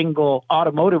every single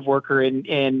automotive worker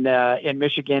in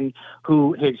Michigan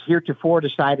who has heretofore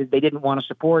decided they didn't want to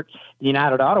support the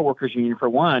United Auto Workers Union, for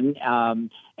one.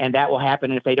 And that will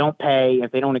happen. And if they don't pay,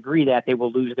 if they don't agree that, they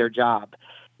will lose their job.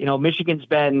 You know, Michigan's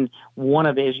been one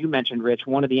of, as you mentioned, Rich,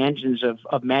 one of the engines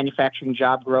of manufacturing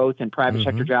job growth and private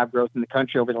sector job growth in the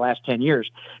country over the last 10 years.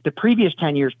 The previous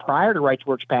 10 years prior to Right to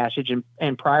Work's passage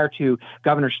and prior to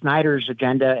Governor Snyder's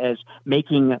agenda as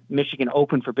making Michigan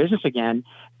open for business again,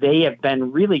 they have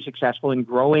been really successful in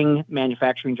growing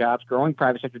manufacturing jobs, growing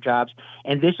private sector jobs,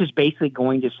 and this is basically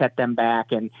going to set them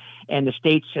back. And the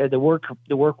states, the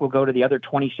work will go to the other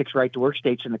 26 right to work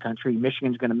states in the country.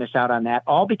 Michigan's going to miss out on that,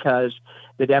 all because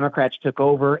the Democrats took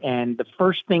over. And the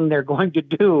first thing they're going to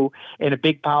do in a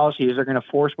big policy is they're going to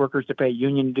force workers to pay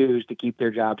union dues to keep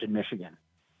their jobs in Michigan.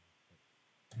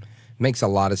 Makes a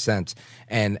lot of sense.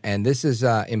 And this is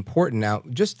important now,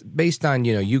 just based on,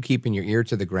 you keeping your ear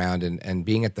to the ground and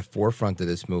being at the forefront of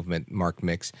this movement, Mark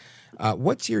Mix.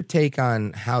 What's your take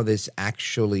on how this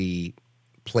actually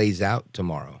plays out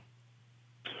tomorrow?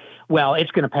 Well, it's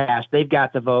going to pass. They've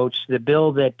got the votes. The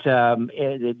bill that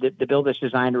the bill that's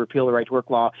designed to repeal the right to work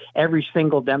law. Every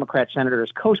single Democrat senator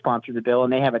has co-sponsored the bill,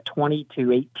 and they have a 20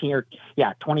 to 18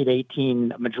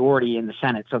 majority in the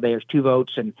Senate. So there's 2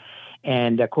 votes,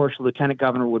 and of course, the lieutenant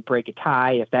governor would break a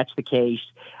tie if that's the case.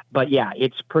 But yeah,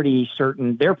 it's pretty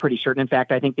certain. They're pretty certain. In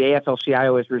fact, I think the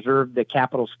AFL-CIO has reserved the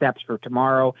Capitol steps for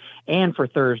tomorrow and for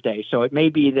Thursday. So it may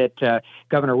be that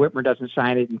Governor Whitmer doesn't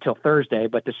sign it until Thursday,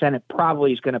 but the Senate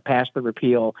probably is going to pass the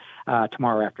repeal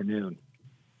tomorrow afternoon.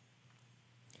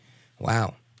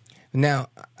 Wow. Now,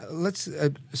 let's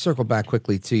circle back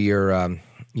quickly to your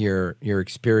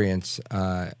experience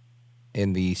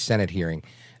in the Senate hearing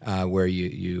where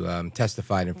you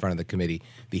testified in front of the committee,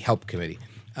 the HELP committee.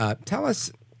 Tell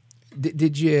us.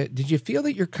 Did you feel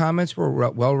that your comments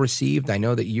were well received? I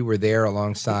know that you were there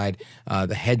alongside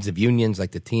the heads of unions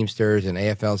like the Teamsters and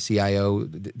AFL-CIO.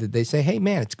 Did they say, "Hey,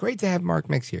 man, it's great to have Mark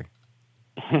Mix here"?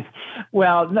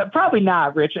 Well, no, probably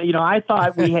not, Rich. I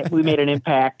thought we made an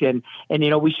impact, and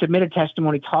we submitted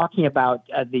testimony talking about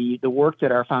the work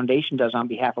that our foundation does on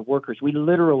behalf of workers. We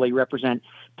literally represent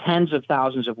tens of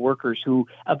thousands of workers who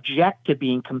object to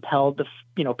being compelled to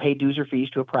pay dues or fees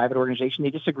to a private organization they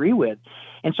disagree with.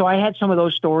 And so I had some of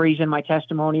those stories in my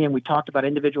testimony, and we talked about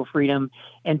individual freedom,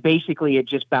 and basically it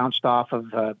just bounced off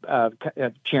of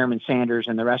Chairman Sanders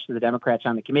and the rest of the Democrats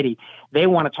on the committee. They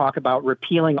want to talk about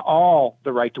repealing all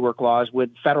the right to work laws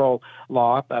with federal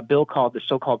law, a bill called the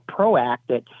so-called PRO Act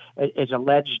that is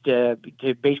alleged to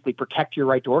basically protect your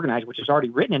right to organize, which is already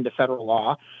written into federal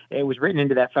law. It was written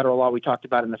into that federal law we talked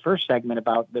about in the first segment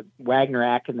about the Wagner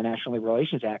Act and the National Labor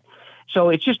Relations Act. So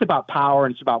it's just about power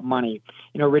and it's about money.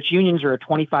 Rich, unions are a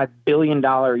 $25 billion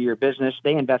a year business.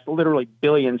 They invest literally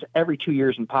billions every 2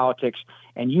 years in politics,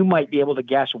 and you might be able to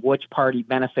guess which party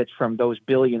benefits from those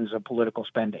billions of political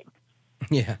spending.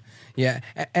 Yeah,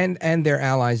 and their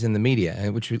allies in the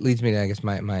media, which leads me to, I guess,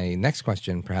 my next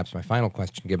question, perhaps my final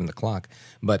question, given the clock.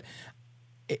 But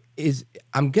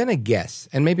I'm going to guess,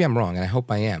 and maybe I'm wrong, and I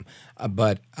hope I am,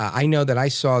 but I know that I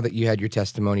saw that you had your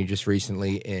testimony just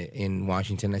recently in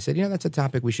Washington. I said, that's a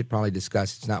topic we should probably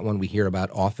discuss. It's not one we hear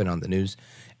about often on the news,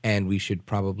 and we should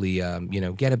probably,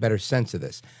 get a better sense of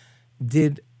this.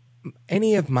 Did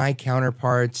any of my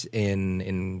counterparts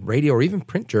in radio or even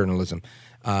print journalism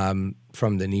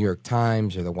from the New York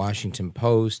Times or the Washington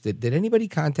Post, did anybody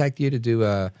contact you to do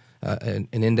an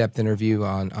in-depth interview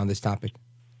on this topic?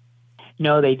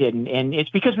 No, they didn't. And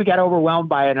it's because we got overwhelmed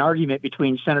by an argument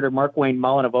between Senator Mark Wayne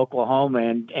Mullen of Oklahoma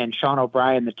and Sean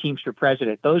O'Brien, the Teamster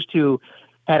president. Those two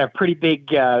had a pretty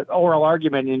big oral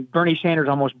argument, and Bernie Sanders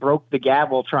almost broke the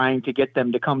gavel trying to get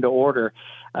them to come to order.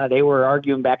 They were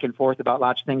arguing back and forth about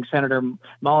lots of things. Senator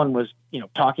Mullen was,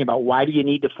 talking about, why do you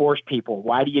need to force people?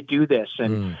 Why do you do this?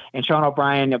 And Sean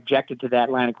O'Brien objected to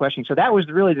that line of questioning. So that was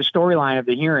really the storyline of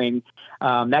the hearing.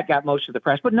 That got most of the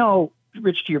press. But no,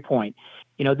 Rich, to your point,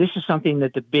 this is something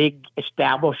that the big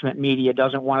establishment media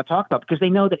doesn't want to talk about because they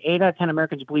know that 8 out of 10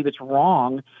 Americans believe it's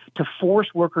wrong to force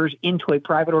workers into a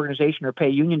private organization or pay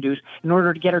union dues in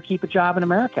order to get or keep a job in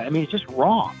America. I mean, it's just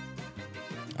wrong.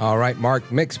 All right,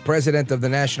 Mark Mix, president of the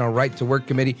National Right to Work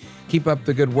Committee. Keep up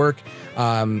the good work.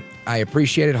 I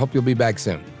appreciate it. Hope you'll be back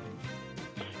soon.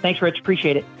 Thanks, Rich.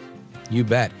 Appreciate it. You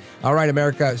bet. All right,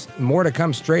 America, more to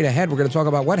come straight ahead. We're going to talk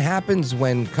about what happens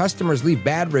when customers leave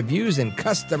bad reviews and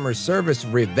customer service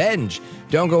revenge.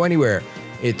 Don't go anywhere.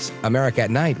 It's America at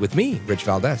Night with me, Rich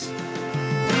Valdez.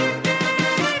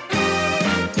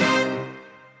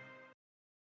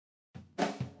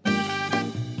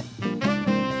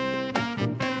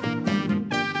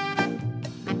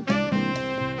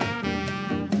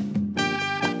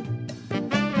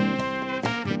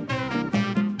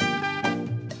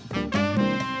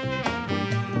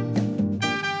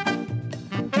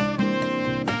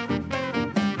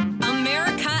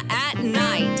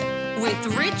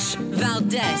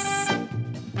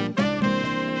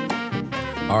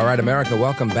 All right, America,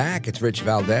 welcome back. It's Rich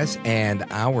Valdez, and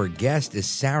our guest is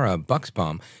Sarah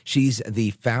Buxbaum. She's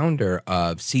the founder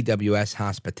of CWS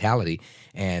Hospitality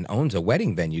and owns a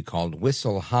wedding venue called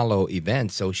Whistle Hollow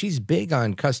Events. So she's big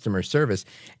on customer service.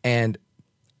 And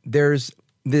there's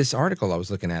this article I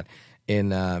was looking at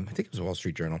in, I think it was Wall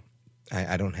Street Journal.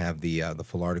 I don't have the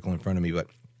full article in front of me, but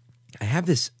I have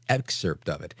this excerpt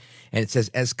of it. And it says,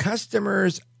 as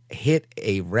customers hit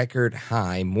a record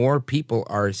high, more people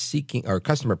are seeking, or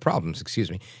customer problems,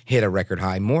 hit a record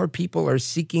high, more people are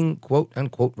seeking quote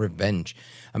unquote revenge.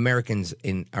 Americans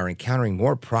are encountering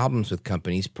more problems with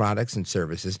companies, products, and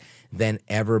services than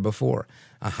ever before.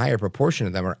 A higher proportion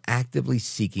of them are actively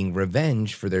seeking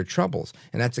revenge for their troubles,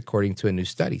 and that's according to a new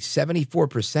study.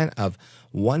 74% of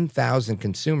 1,000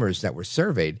 consumers that were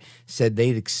surveyed said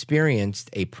they'd experienced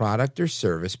a product or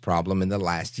service problem in the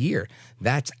last year.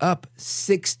 That's up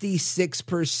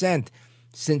 66%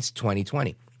 since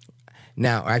 2020.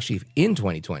 Now, actually, in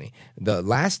 2020, the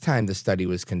last time the study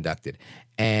was conducted,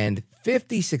 and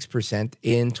 56%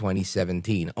 in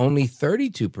 2017. Only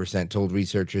 32% told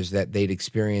researchers that they'd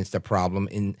experienced a problem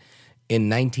in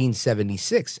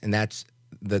 1976, and that's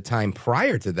the time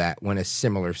prior to that when a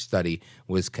similar study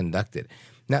was conducted.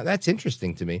 Now, that's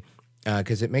interesting to me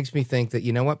because it makes me think that,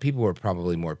 you know what, people were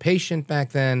probably more patient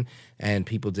back then, and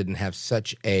people didn't have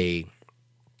such a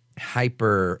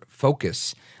hyper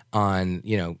focus on,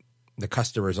 the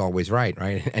customer is always right,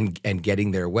 and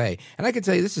getting their way. And I can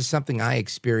tell you this is something I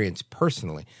experience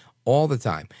personally all the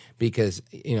time because,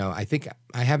 I think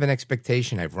I have an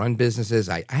expectation. I've run businesses.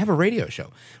 I have a radio show,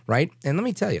 right? And let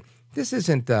me tell you, this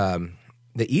isn't the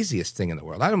easiest thing in the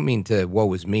world. I don't mean to,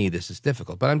 woe is me, this is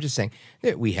difficult, but I'm just saying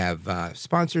that we have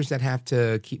sponsors that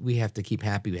we have to keep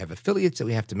happy. We have affiliates that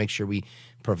we have to make sure we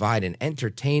provide an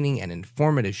entertaining and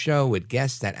informative show with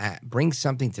guests that bring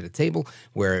something to the table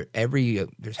where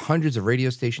there's hundreds of radio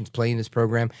stations playing this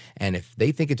program, and if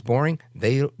they think it's boring,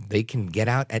 they can get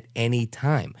out at any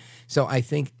time. So I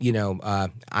think,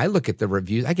 I look at the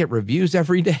reviews. I get reviews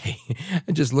every day.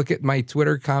 I just look at my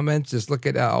Twitter comments, just look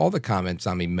at all the comments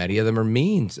on me. Many of them are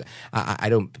means. I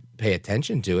don't pay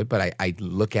attention to it, but I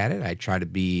look at it. I try to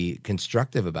be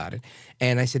constructive about it.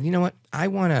 And I said, you know what? I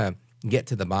want to get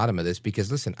to the bottom of this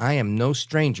because, listen, I am no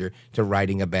stranger to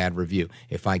writing a bad review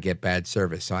if I get bad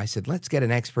service. So I said, let's get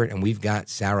an expert, and we've got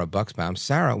Sarah Buxbaum.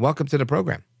 Sarah, welcome to the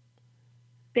program.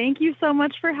 Thank you so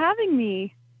much for having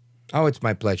me. Oh, it's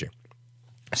my pleasure.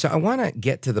 So I want to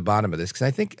get to the bottom of this because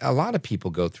I think a lot of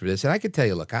people go through this. And I could tell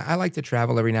you, look, I like to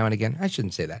travel every now and again. I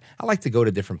shouldn't say that. I like to go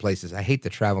to different places. I hate the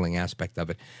traveling aspect of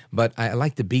it, but I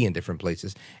like to be in different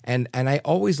places. And I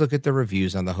always look at the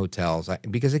reviews on the hotels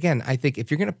because, again, I think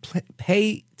if you're going to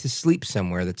pay to sleep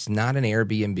somewhere that's not an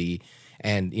Airbnb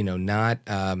and, not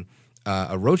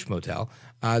a Roach Motel,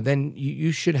 then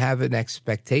you should have an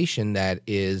expectation that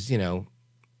is,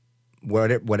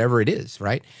 whatever it is,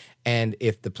 right? And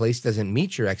if the place doesn't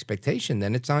meet your expectation,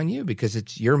 then it's on you because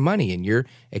it's your money and you're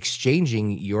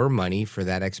exchanging your money for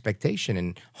that expectation.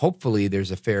 And hopefully there's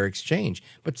a fair exchange,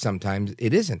 but sometimes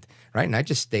it isn't, right? And I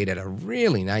just stayed at a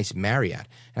really nice Marriott.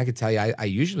 And I could tell you, I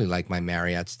usually like my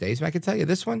Marriott stays, but I could tell you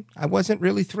this one, I wasn't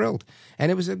really thrilled.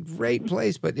 And it was a great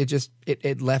place, but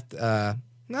it left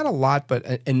not a lot, but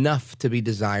enough to be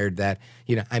desired that,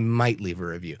 I might leave a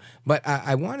review. But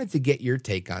I wanted to get your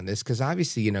take on this because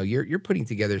obviously, you're putting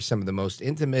together some of the most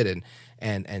intimate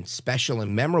and special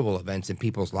and memorable events in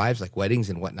people's lives, like weddings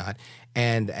and whatnot.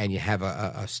 And you have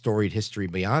a storied history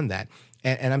beyond that.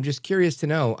 And I'm just curious to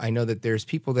know, I know that there's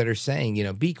people that are saying,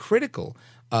 be critical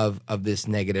of this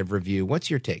negative review. What's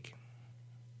your take?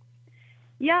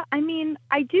 Yeah,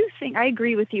 I do think I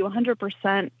agree with you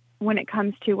 100%. When it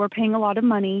comes to we're paying a lot of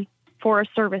money for a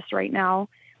service right now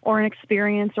or an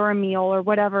experience or a meal or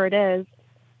whatever it is,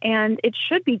 and it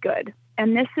should be good.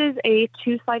 And this is a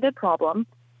two-sided problem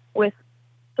with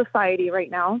society right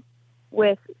now,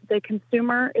 with the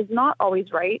consumer is not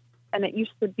always right, and it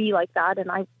used to be like that.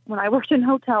 And when I worked in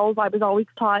hotels, I was always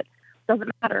taught, doesn't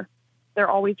matter, they're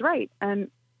always right. And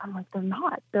I'm like, they're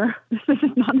not. This is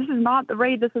not the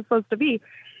way this is supposed to be.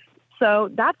 So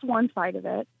that's one side of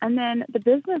it. And then the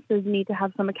businesses need to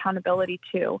have some accountability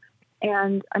too.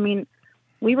 And I mean,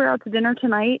 we were out to dinner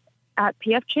tonight at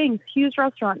P.F. Chang's, huge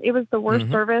restaurant. It was the worst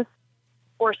service,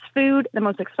 worst food, the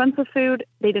most expensive food.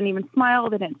 They didn't even smile.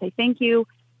 They didn't say thank you.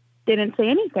 They didn't say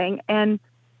anything. And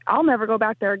I'll never go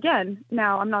back there again.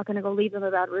 Now, I'm not going to go leave them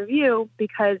a bad review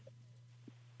because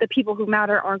the people who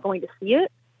matter aren't going to see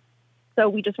it. So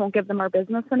we just won't give them our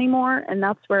business anymore. And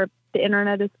that's where the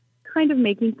internet is kind of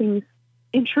making things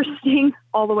interesting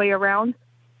all the way around,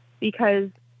 because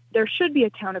there should be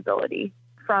accountability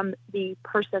from the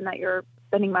person that you're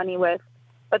spending money with,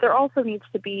 but there also needs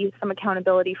to be some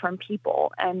accountability from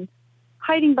people. And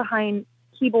hiding behind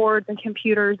keyboards and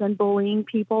computers and bullying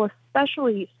people,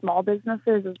 especially small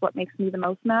businesses, is what makes me the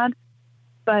most mad.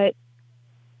 But,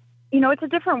 you know, it's a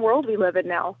different world we live in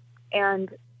now. And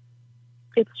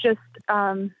it's just,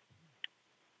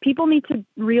 people need to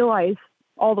realize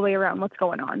all the way around what's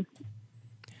going on.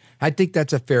 I think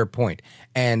that's a fair point.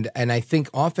 And I think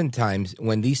oftentimes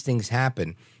when these things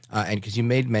happen, and because you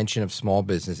made mention of small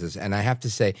businesses, and I have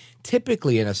to say,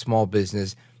 typically in a small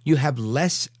business, you have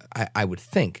less, I would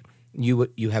think,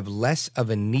 you have less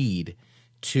of a need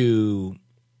to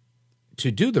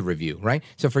do the review, right?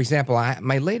 So, for example,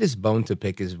 my latest bone to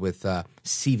pick is with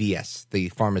CVS, the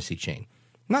pharmacy chain.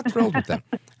 I'm not thrilled with them.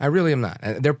 I really am not.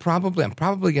 I'm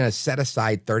probably going to set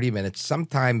aside 30 minutes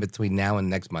sometime between now and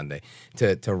next Monday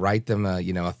to write them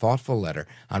a thoughtful letter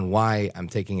on why I'm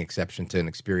taking exception to an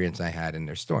experience I had in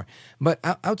their store. But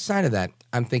outside of that,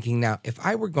 I'm thinking now, if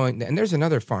I were going, and there's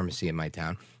another pharmacy in my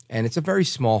town, and it's a very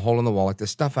small hole in the wall, like the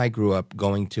stuff I grew up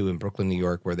going to in Brooklyn, New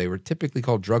York, where they were typically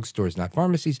called drugstores, not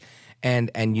pharmacies, and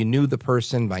you knew the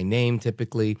person by name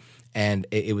typically, and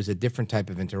it was a different type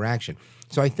of interaction.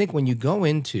 So I think when you go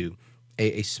into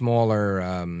a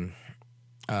smaller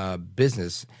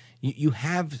business, you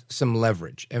have some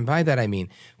leverage. And by that I mean,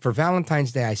 for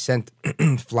Valentine's Day, I sent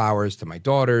flowers to my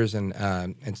daughters and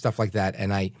stuff like that.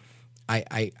 And I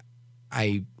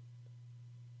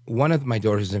one of my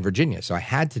daughters is in Virginia, so I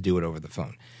had to do it over the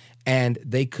phone. And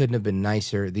they couldn't have been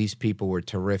nicer. These people were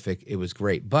terrific. It was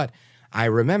great. But I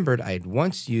remembered I had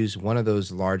once used one of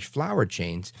those large flower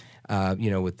chains,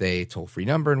 with a toll-free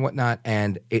number and whatnot,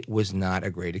 and it was not a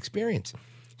great experience.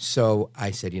 So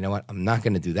I said, you know what, I'm not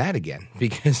going to do that again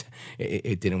because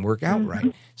it didn't work out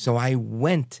right. So I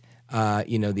went,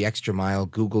 the extra mile,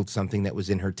 Googled something that was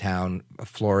in her town, a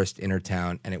florist in her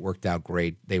town, and it worked out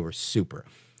great. They were super.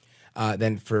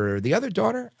 Then for the other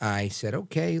daughter, I said,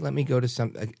 okay, let me go to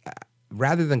some...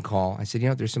 rather than call, I said,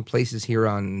 there's some places here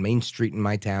on Main Street in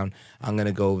my town. I'm going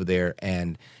to go over there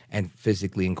and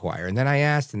physically inquire. And then I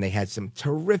asked, and they had some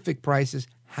terrific prices.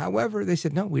 However, they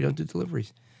said, no, we don't do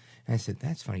deliveries. And I said,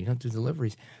 that's funny, you don't do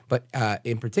deliveries. But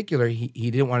in particular, he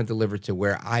didn't want to deliver to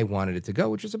where I wanted it to go,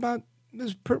 which was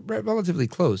relatively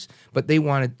close. But they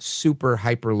wanted super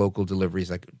hyper-local deliveries,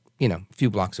 like, a few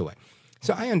blocks away.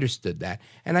 So I understood that,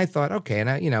 and I thought, okay, and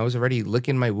I was already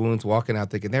licking my wounds, walking out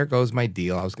thinking, there goes my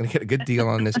deal. I was going to get a good deal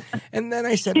on this. And then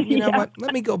I said, you know what,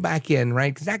 let me go back in,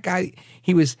 right? Because that guy,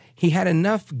 he had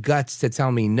enough guts to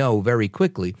tell me no very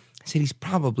quickly. I said, he's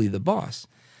probably the boss.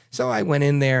 So I went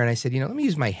in there and I said, let me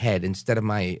use my head instead of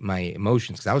my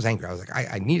emotions, because I was angry. I was like,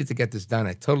 I needed to get this done.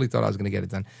 I totally thought I was going to get it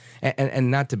done,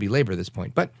 and not to belabor this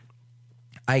point. But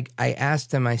I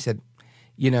asked him, I said,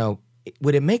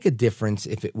 would it make a difference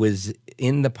if it was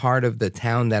in the part of the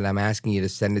town that I'm asking you to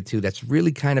send it to that's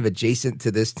really kind of adjacent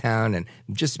to this town and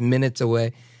just minutes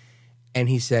away? And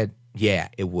he said, yeah,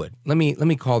 it would. Let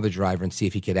me call the driver and see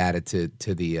if he could add it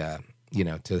to the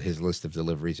to his list of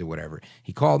deliveries or whatever.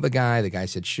 He called the guy. The guy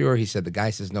said, sure. He said, the guy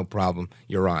says, no problem.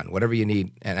 You're on. Whatever you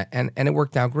need. And it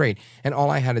worked out great. And all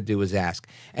I had to do was ask.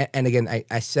 And again,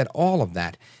 I said all of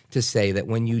that to say that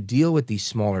when you deal with these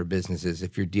smaller businesses,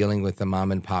 if you're dealing with a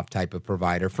mom and pop type of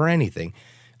provider for anything,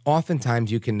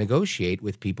 oftentimes you can negotiate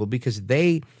with people because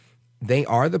they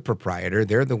are the proprietor.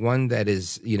 They're the one that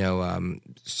is,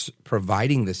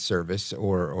 providing the service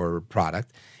or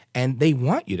product. And they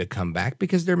want you to come back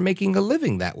because they're making a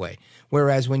living that way.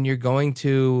 Whereas when you're going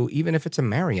to, even if it's a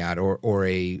Marriott or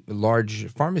a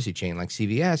large pharmacy chain like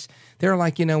CVS, they're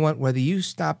like, you know what, whether you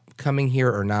stop coming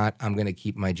here or not, I'm going to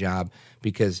keep my job,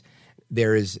 because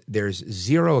there's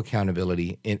zero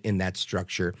accountability in that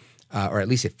structure, or at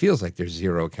least it feels like there's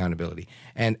zero accountability.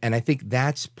 And I think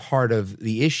that's part of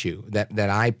the issue that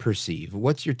I perceive.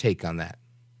 What's your take on that?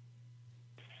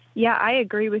 Yeah, I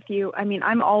agree with you. I mean,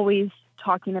 I'm always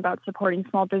talking about supporting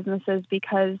small businesses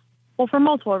because, well, for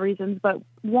multiple reasons, but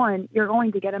one, you're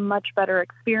going to get a much better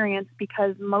experience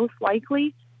because most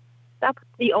likely that's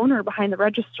the owner behind the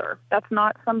register. That's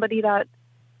not somebody that,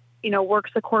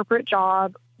 works a corporate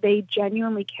job. They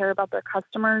genuinely care about their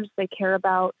customers. They care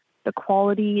about the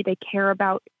quality. They care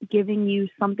about giving you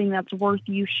something that's worth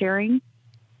you sharing.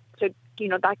 So,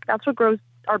 that's what grows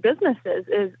our businesses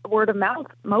is word of mouth.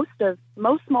 Most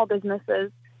small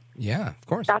businesses. Yeah, of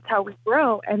course. That's how we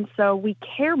grow. And so we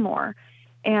care more.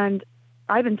 And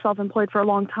I've been self-employed for a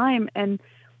long time. And,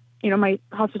 my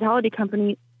hospitality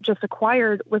company just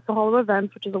acquired Whistle Hall of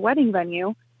Events, which is a wedding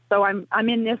venue. So I'm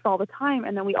in this all the time.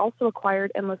 And then we also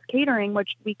acquired Endless Catering,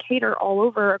 which we cater all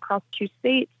over across 2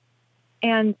 states.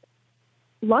 And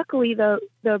luckily the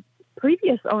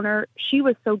previous owner, she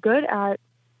was so good at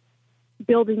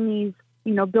building these,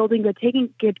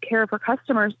 taking good care of her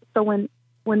customers. So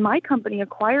when my company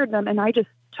acquired them and I just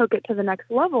took it to the next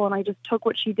level and I just took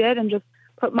what she did and just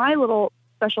put my little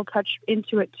special touch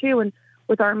into it too. And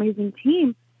with our amazing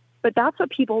team, but that's what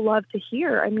people love to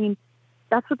hear. I mean,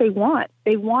 that's what they want.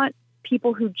 They want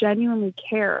people who genuinely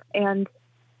care. And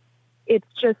it's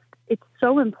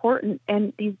so important.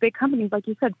 And these big companies, like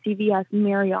you said, CVS,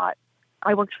 Marriott,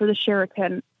 I worked for the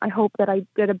Sheraton. I hope that I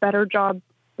did a better job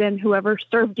than whoever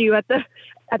served you at the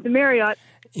Marriott.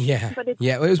 Yeah.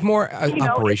 It was more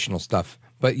operational stuff.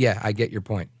 But yeah, I get your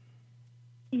point.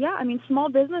 Yeah, I mean, small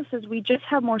businesses, we just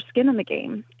have more skin in the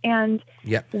game, and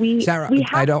Sarah,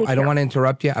 I don't want to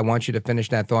interrupt you. I want you to finish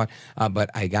that thought, but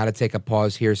I got to take a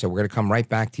pause here, so we're going to come right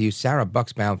back to you. Sarah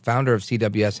Buxbaum, founder of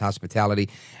CWS Hospitality,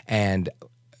 and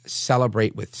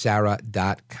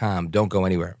CelebrateWithSarah.com. Don't go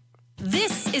anywhere.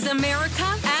 This is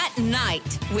America at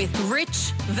Night with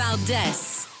Rich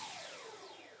Valdez.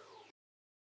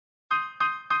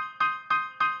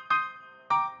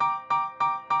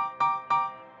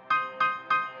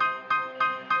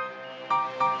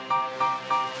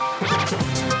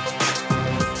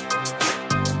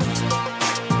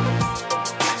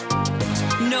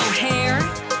 No hair,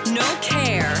 no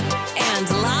care, and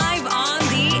live on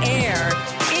the air,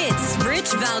 it's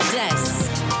Rich Valdez.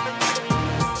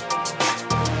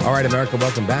 All right, America,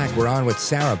 welcome back. We're on with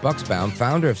Sarah Buxbaum,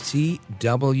 founder of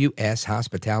CWS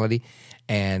Hospitality,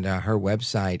 and her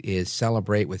website is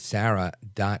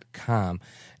CelebrateWithSarah.com.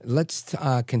 Let's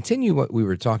continue what we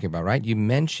were talking about, right? You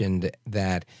mentioned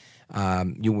that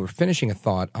you were finishing a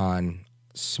thought on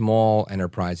small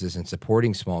enterprises and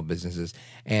supporting small businesses,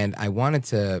 and I wanted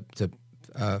to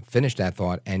finish that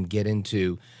thought and get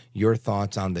into your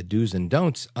thoughts on the do's and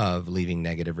don'ts of leaving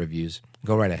negative reviews.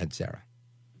 Go right ahead, Sarah.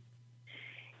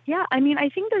 Yeah, I mean, I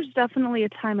think there's definitely a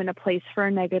time and a place for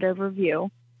a negative review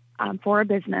for a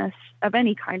business of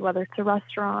any kind, whether it's a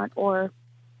restaurant or,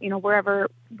 whatever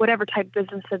type of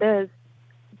business it is.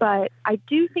 But I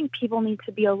do think people need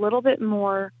to be give a little bit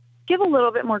more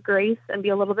grace and be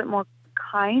a little bit more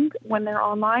kind when they're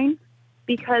online,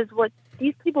 because what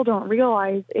these people don't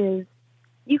realize is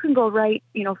you can go write,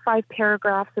 5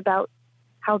 paragraphs about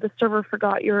how the server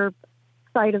forgot your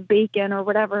side of bacon or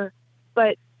whatever,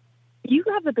 but you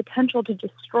have the potential to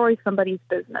destroy somebody's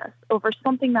business over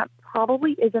something that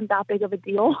probably isn't that big of a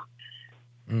deal.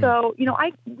 So, we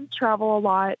travel a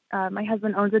lot. My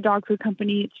husband owns a dog food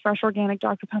company. It's fresh organic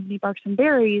dog food company, Barks and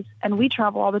Berries. And we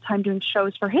travel all the time doing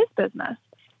shows for his business.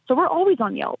 So we're always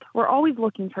on Yelp. We're always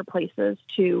looking for places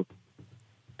to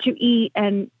eat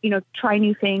and, try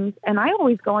new things. And I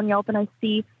always go on Yelp and I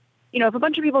see, if a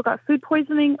bunch of people got food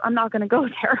poisoning, I'm not going to go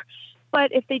there.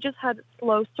 But if they just had a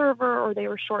slow server or they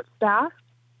were short-staffed,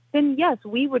 then yes,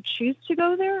 we would choose to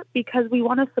go there because we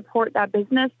want to support that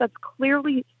business that's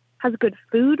clearly has good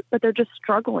food, but they're just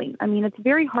struggling. I mean, it's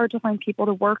very hard to find people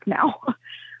to work now,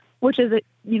 which is,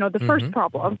 the first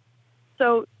problem.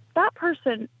 So that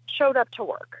person showed up to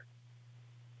work.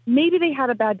 Maybe they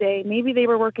had a bad day. Maybe they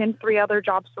were working 3 other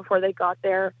jobs before they got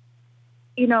there.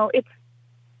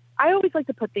 I always like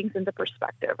to put things into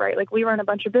perspective, right? Like, we run a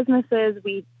bunch of businesses.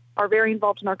 We are very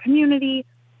involved in our community.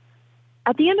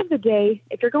 At the end of the day,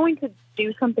 if you're going to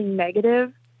do something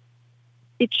negative,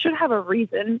 it should have a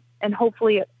reason and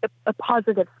hopefully a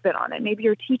positive spin on it. Maybe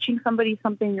you're teaching somebody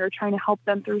something, you're trying to help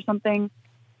them through something.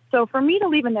 So for me to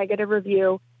leave a negative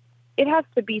review, it has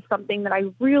to be something that I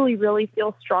really, really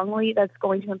feel strongly that's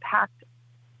going to impact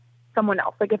someone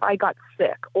else. Like if I got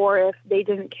sick or if they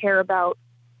didn't care about,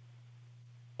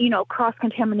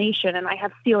 cross-contamination and I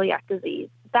have celiac disease.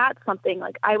 That's something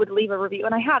like I would leave a review,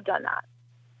 and I have done that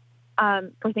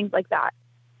for things like that.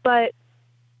 But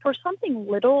for something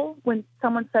little, when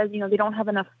someone says, they don't have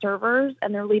enough servers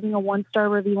and they're leaving a 1-star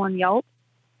review on Yelp,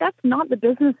 that's not the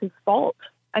business's fault.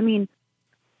 I mean,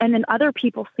 and then other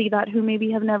people see that who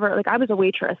maybe have never, like I was a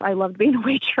waitress. I loved being a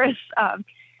waitress.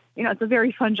 It's a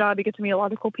very fun job. You get to meet a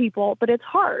lot of cool people, but it's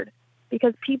hard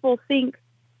because people think,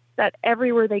 that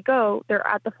everywhere they go, they're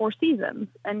at the Four Seasons,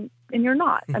 and you're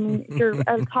not. I mean, if you're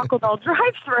at a Taco Bell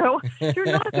drive-through, you're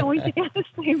not going to get the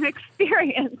same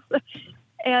experience.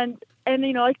 And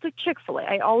you know, like the Chick-fil-A,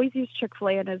 I always use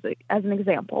Chick-fil-A as an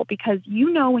example, because you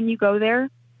know when you go there,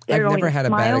 they're I've never going to had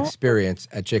smile. a bad experience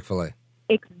at Chick-fil-A.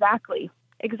 Exactly.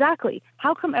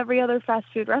 How come every other fast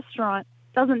food restaurant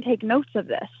doesn't take notes of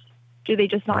this? Do they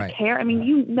just not care? I mean,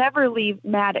 you never leave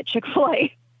mad at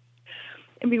Chick-fil-A.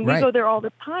 I mean, we go there all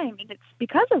the time, and it's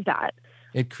because of that.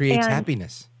 It creates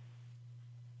happiness.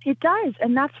 It does,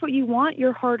 and that's what you want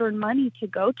your hard-earned money to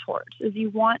go towards, is you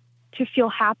want to feel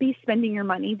happy spending your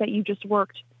money that you just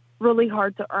worked really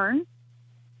hard to earn.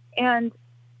 And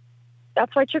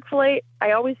that's why Chick-fil-A,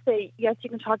 I always say, yes, you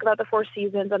can talk about the Four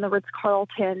Seasons and the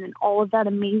Ritz-Carlton and all of that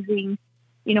amazing,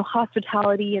 you know,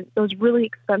 hospitality and those really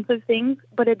expensive things,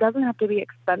 but it doesn't have to be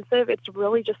expensive. It's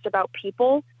really just about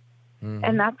people.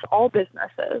 And that's all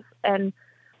businesses. And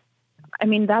I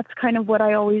mean, that's kind of what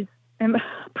I always am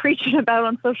preaching about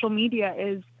on social media,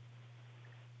 is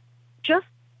just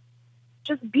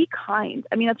be kind.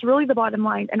 I mean, that's really the bottom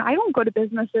line. And I don't go to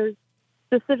businesses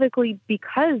specifically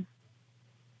because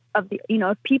of the, you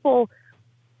know,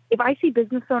 if I see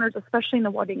business owners, especially in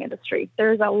the wedding industry,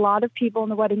 there's a lot of people in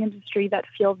the wedding industry that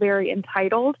feel very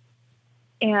entitled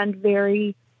and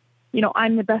very, you know,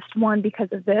 I'm the best one because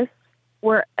of this.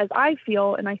 Whereas I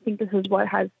feel, and I think this is what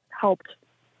has helped,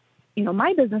 you know,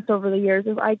 my business over the years,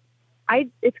 is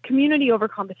it's community over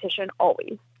competition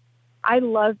always. I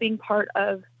love being part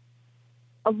of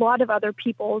a lot of other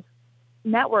people's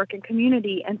network and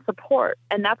community and support.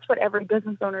 And that's what every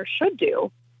business owner should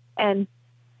do. And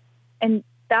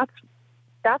that's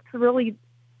really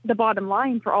the bottom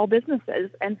line for all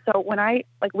businesses. And so when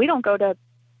we don't go to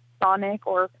Sonic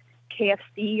or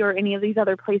KFC or any of these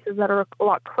other places that are a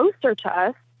lot closer to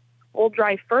us. We'll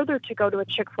drive further to go to a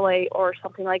Chick-fil-A or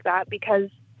something like that, because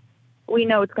we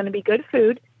know it's going to be good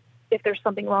food. If there's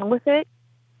something wrong with it,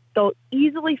 they'll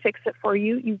easily fix it for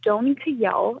you. You don't need to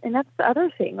yell. And that's the other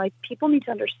thing. Like, people need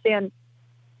to understand,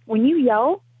 when you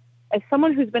yell, as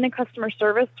someone who's been in customer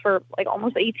service for like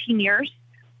almost 18 years,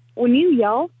 when you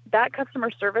yell, that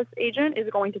customer service agent is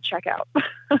going to check out.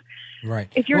 Right.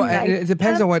 If you're nice, it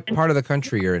depends on what part of the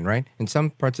country you're in, right? In some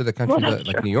parts of the country,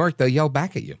 like New York, they'll yell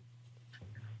back at you.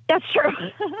 That's true.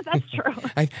 That's true.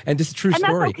 And this is a true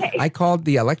story. Okay. I called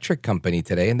the electric company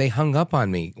today, and they hung up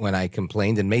on me when I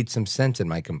complained and made some sense in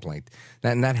my complaint.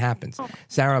 And that happens.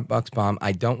 Sarah Buxbaum,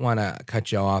 I don't want to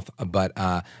cut you off, but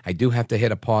I do have to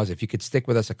hit a pause. If you could stick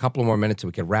with us a couple more minutes so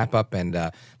we could wrap up and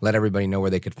let everybody know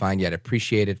where they could find you, I'd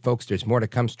appreciate it. Folks, there's more to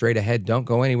come straight ahead. Don't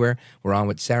go anywhere. We're on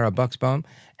with Sarah Buxbaum,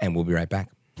 and we'll be right back.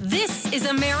 This is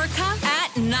America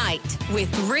at Night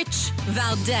with Rich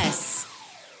Valdez.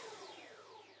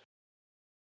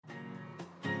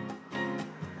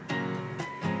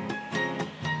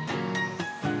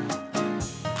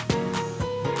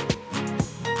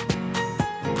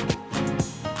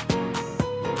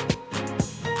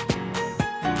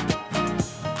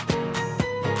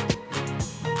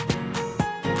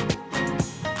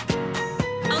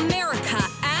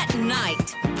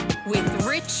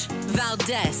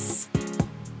 Valdez.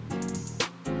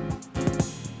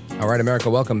 All right, America,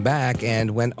 welcome back.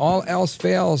 And when all else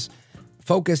fails,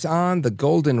 focus on the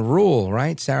golden rule,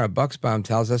 right? Sarah Buxbaum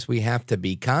tells us we have to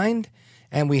be kind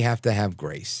and we have to have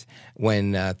grace.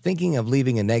 When thinking of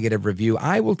leaving a negative review,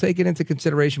 I will take it into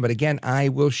consideration. But again, I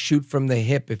will shoot from the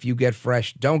hip if you get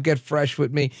fresh. Don't get fresh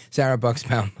with me. Sarah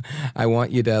Buxbaum, I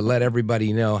want you to let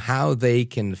everybody know how they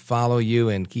can follow you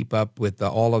and keep up with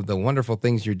all of the wonderful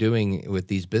things you're doing with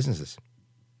these businesses.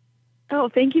 Oh,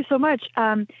 thank you so much.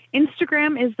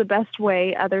 Instagram is the best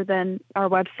way other than our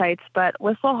websites, but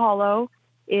Whistle Hollow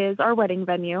is our wedding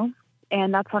venue,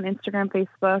 and that's on Instagram,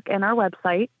 Facebook, and our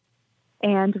website.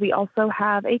 And we also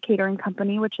have a catering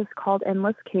company, which is called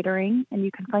Endless Catering, and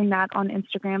you can find that on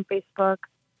Instagram, Facebook,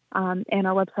 and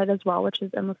our website as well, which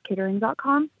is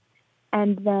endlesscatering.com.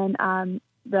 And then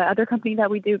the other company that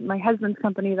we do, my husband's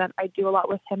company that I do a lot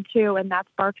with him too, and that's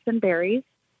Barks and Berries,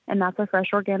 and that's a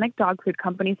fresh organic dog food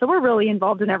company. So we're really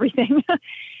involved in everything.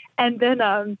 And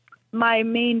then my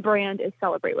main brand is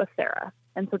Celebrate with Sarah.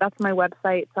 And so that's my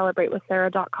website,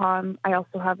 celebratewithsarah.com. I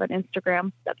also have an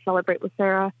Instagram that's Celebrate with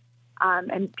Sarah.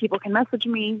 And people can message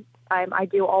me. I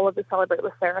do all of the Celebrate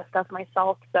with Sarah stuff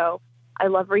myself. So I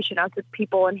love reaching out to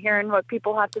people and hearing what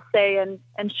people have to say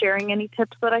and sharing any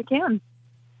tips that I can.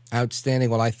 Outstanding.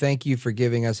 Well, I thank you for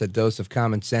giving us a dose of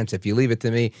common sense. If you leave it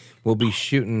to me, we'll be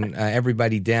shooting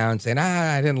everybody down, saying,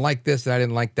 I didn't like this and I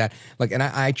didn't like that. And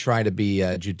I try to be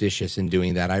judicious in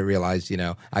doing that. I realize,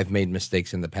 I've made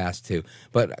mistakes in the past too.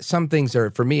 But some things are,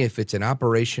 for me, if it's an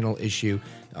operational issue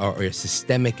or a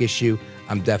systemic issue,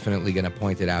 I'm definitely going to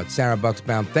point it out. Sarah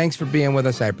Buxbaum, thanks for being with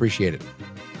us. I appreciate it.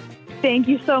 Thank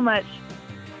you so much.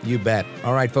 You bet.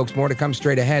 All right, folks, more to come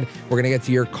straight ahead. We're going to get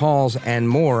to your calls and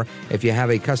more. If you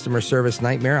have a customer service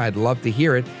nightmare, I'd love to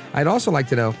hear it. I'd also like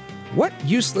to know, what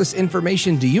useless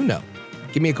information do you know?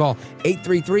 Give me a call,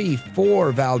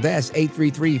 833-4-VALDEZ,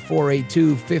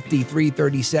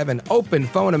 833-482-5337. Open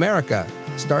Phone America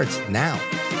starts now.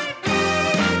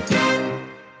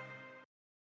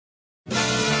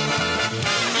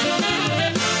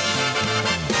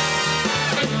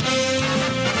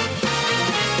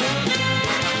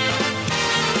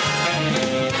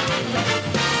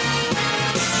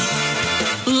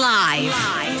 Live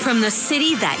from the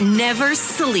city that never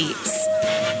sleeps.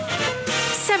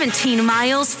 17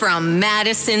 miles from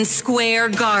Madison Square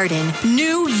Garden,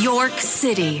 New York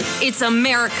City. It's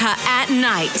America at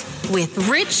Night with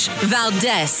Rich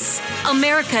Valdez,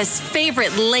 America's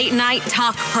favorite late night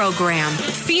talk program,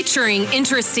 featuring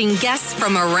interesting guests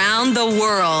from around the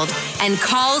world and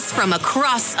calls from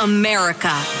across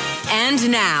America.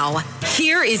 And now,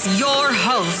 here is your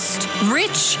host,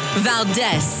 Rich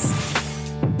Valdez.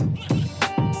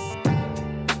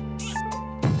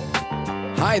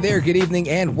 Hi there, good evening,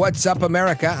 and what's up,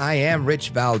 America? I am Rich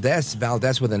Valdez,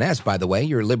 Valdez with an S, by the way,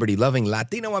 your liberty-loving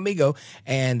Latino amigo,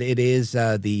 and it is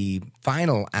the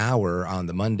final hour on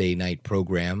the Monday night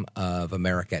program of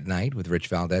America at Night with Rich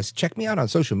Valdez. Check me out on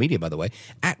social media, by the way,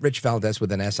 at Rich Valdez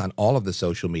with an S on all of the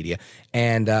social media,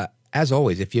 and as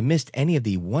always, if you missed any of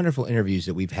the wonderful interviews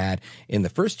that we've had in the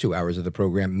first 2 hours of the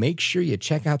program, make sure you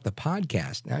check out the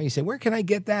podcast. Now you say, where can I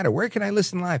get that, or where can I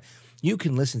listen live? You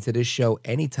can listen to this show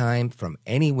anytime from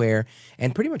anywhere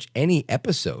and pretty much any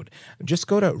episode. Just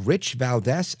go to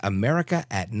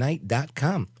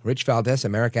richvaldezamericaatnight.com.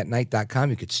 richvaldezamericaatnight.com.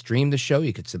 You could stream the show.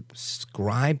 You could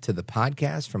subscribe to the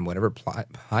podcast from whatever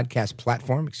podcast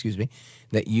platform,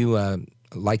 that you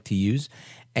like to use.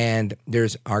 And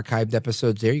there's archived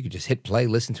episodes there. You can just hit play,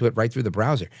 listen to it right through the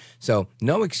browser. So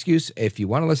no excuse. If you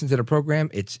want to listen to the program,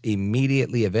 it's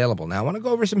immediately available. Now, I want to go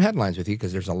over some headlines with you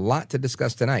because there's a lot to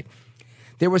discuss tonight.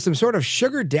 There was some sort of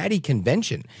sugar daddy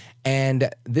convention, and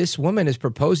this woman is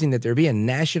proposing that there be a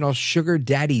National Sugar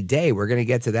Daddy Day. We're going to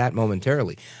get to that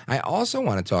momentarily. I also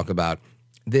want to talk about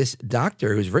this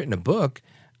doctor who's written a book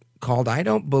called I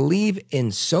Don't Believe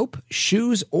in Soap,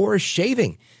 Shoes, or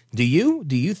Shaving. Do you?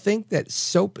 Do you think that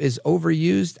soap is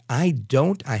overused? I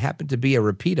don't. I happen to be a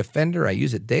repeat offender. I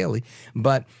use it daily.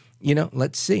 But,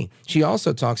 let's see. She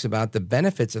also talks about the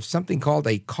benefits of something called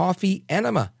a coffee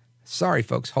enema. Sorry,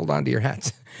 folks. Hold on to your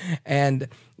hats. And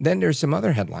then there's some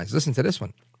other headlines. Listen to this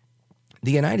one.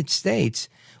 The United States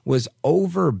was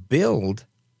overbilled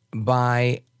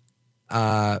by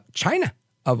China,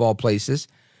 of all places,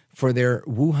 for their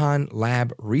Wuhan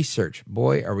lab research.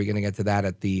 Boy, are we going to get to that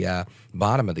at the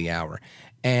bottom of the hour.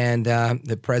 And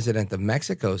the president of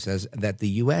Mexico says that the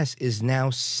U.S. is now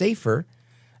safer,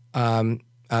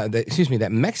 that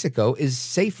Mexico is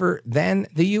safer than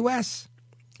the U.S.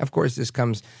 Of course, this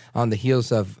comes on the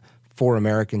heels of 4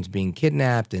 Americans being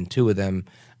kidnapped and 2 of them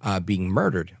being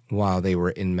murdered while they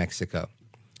were in Mexico.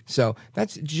 So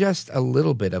that's just a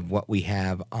little bit of what we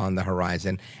have on the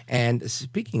horizon. And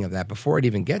speaking of that, before it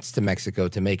even gets to Mexico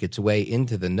to make its way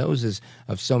into the noses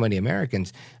of so many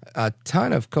Americans, a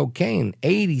ton of cocaine,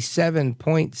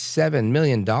 $87.7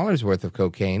 million worth of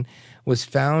cocaine, was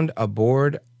found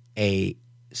aboard a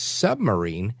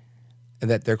submarine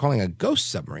that they're calling a ghost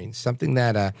submarine, something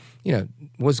that,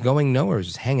 was going nowhere, was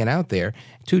just hanging out there.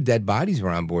 2 dead bodies were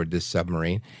on board this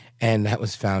submarine, and that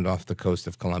was found off the coast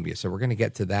of Colombia. So we're going to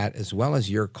get to that, as well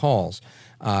as your calls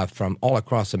from all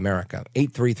across America.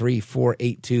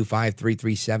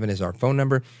 833-482-5337 is our phone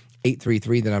number.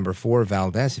 833, the number 4,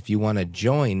 Valdez. If you want to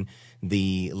join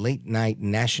the Late Night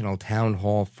National Town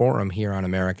Hall Forum here on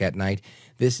America at Night,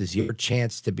 this is your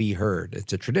chance to be heard.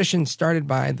 It's a tradition started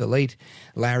by the late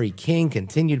Larry King,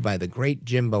 continued by the great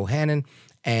Jim Bohannon,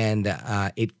 and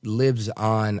it lives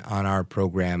on our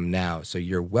program now. So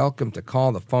you're welcome to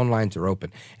call. The phone lines are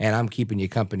open, and I'm keeping you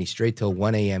company straight till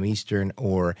 1 a.m. Eastern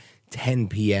or 10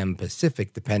 p.m.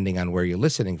 Pacific, depending on where you're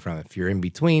listening from. If you're in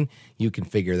between, you can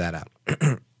figure that out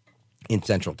in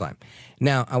Central Time.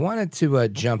 Now, I wanted to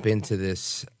jump into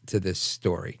this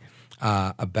story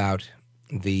about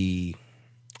the...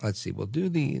 Let's see, we'll do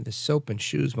the soap and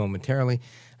shoes momentarily.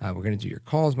 We're going to do your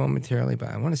calls momentarily, but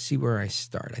I want to see where I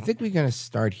start. I think we're going to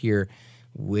start here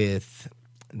with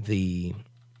the,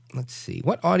 let's see,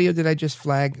 what audio did I just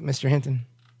flag, Mr. Hinton?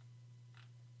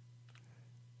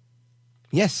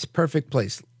 Yes, perfect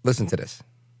place. Listen to this.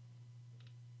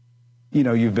 You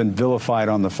know, you've been vilified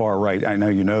on the far right. I know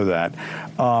you know that.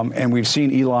 And we've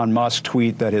seen Elon Musk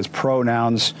tweet that his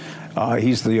pronouns,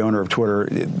 he's the owner of Twitter,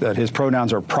 that his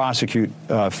pronouns are prosecute.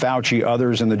 Fauci,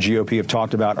 others in the GOP have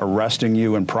talked about arresting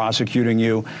you and prosecuting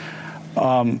you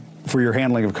for your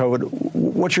handling of COVID.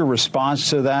 What's your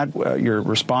response to that, your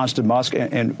response to Musk,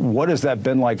 and what has that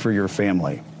been like for your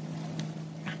family?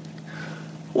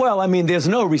 Well, I mean, there's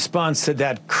no response to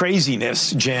that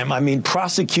craziness, Jim. I mean,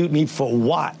 prosecute me for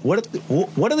what?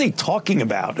 What are they talking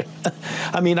about?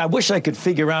 I mean, I wish I could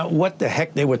figure out what the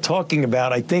heck they were talking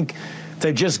about. I think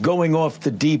they're just going off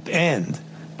the deep end.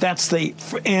 That's the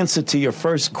answer to your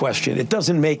first question. It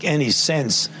doesn't make any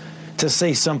sense to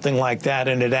say something like that,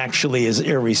 and it actually is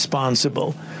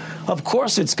irresponsible. Of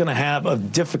course, it's going to have a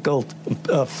difficult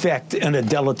effect and a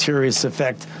deleterious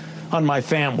effect on my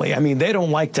family. I mean, they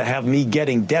don't like to have me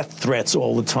getting death threats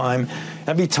all the time.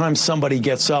 Every time somebody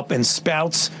gets up and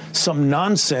spouts some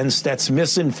nonsense that's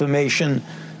misinformation,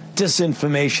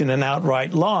 disinformation, and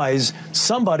outright lies,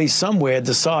 somebody somewhere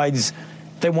decides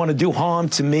they want to do harm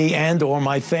to me and or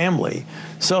my family.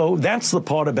 So that's the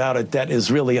part about it that is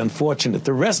really unfortunate.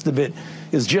 The rest of it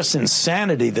is just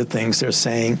insanity, the things they're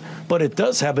saying, but it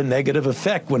does have a negative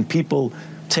effect when people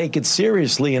take it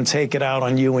seriously and take it out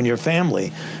on you and your family,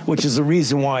 which is the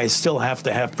reason why I still have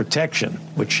to have protection,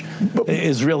 which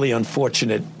is really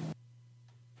unfortunate.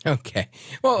 Okay.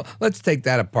 Well, let's take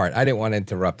that apart. I didn't want to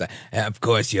interrupt that. Of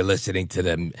course, you're listening to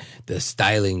the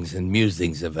stylings and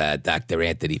musings of Dr.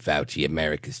 Anthony Fauci,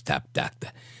 America's top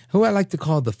doctor, who I like to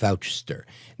call the Fauchster.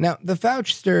 Now, the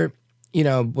Fauchster, you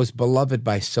know, was beloved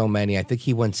by so many. I think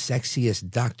he won Sexiest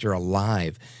Doctor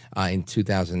Alive in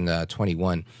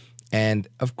 2021. And,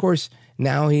 of course,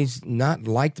 now he's not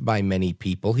liked by many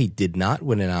people. He did not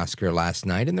win an Oscar last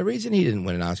night. And the reason he didn't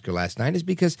win an Oscar last night is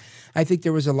because I think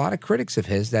there was a lot of critics of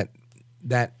his that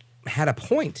had a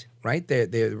point, right?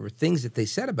 There were things that they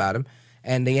said about him,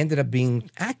 and they ended up being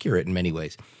accurate in many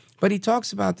ways. But he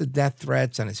talks about the death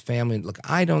threats on his family. Look,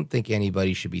 I don't think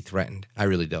anybody should be threatened. I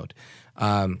really don't.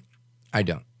 I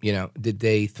don't. You know, did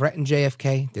they threaten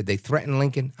JFK? Did they threaten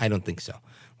Lincoln? I don't think so,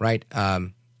 right?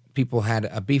 People had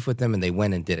a beef with them and they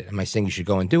went and did it. Am I saying you should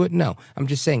go and do it? No. I'm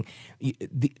just saying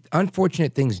the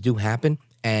unfortunate things do happen,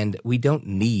 and we don't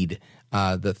need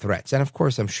the threats. And, of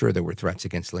course, I'm sure there were threats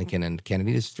against Lincoln and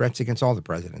Kennedy. There's threats against all the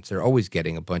presidents. They're always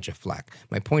getting a bunch of flack.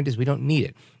 My point is we don't need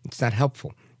it. It's not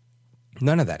helpful.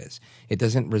 None of that is. It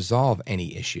doesn't resolve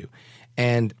any issue.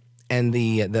 And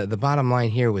the bottom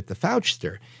line here with the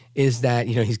Fauchster is that,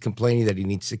 you know, he's complaining that he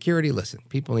needs security. Listen,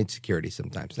 people need security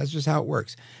sometimes. That's just how it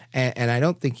works. And I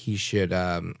don't think he should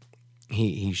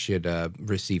he should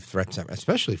receive threats,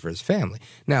 especially for his family.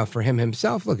 Now, for him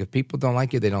himself, look, if people don't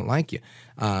like you, they don't like you.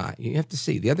 You have to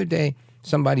see. The other day,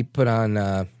 somebody put on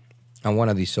one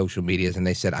of these social medias, and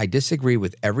they said, I disagree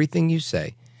with everything you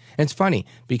say. And it's funny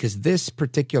because this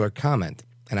particular comment,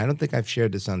 and I don't think I've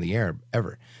shared this on the air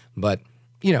ever, but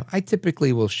you know, I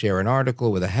typically will share an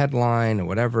article with a headline or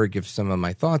whatever, give some of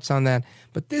my thoughts on that.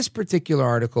 But this particular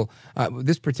article,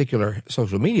 this particular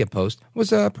social media post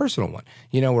was a personal one,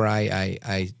 you know, where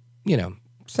I you know,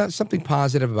 something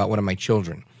positive about one of my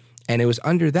children. And it was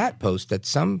under that post that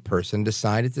some person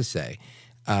decided to say,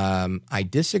 I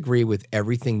disagree with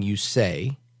everything you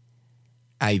say.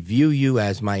 I view you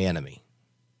as my enemy.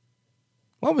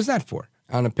 What was that for?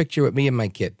 On a picture with me and my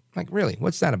kid. Like, really,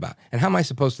 what's that about? And how am I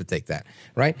supposed to take that,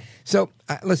 right? So,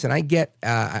 listen, I get,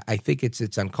 I think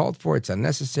it's uncalled for, it's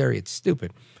unnecessary, it's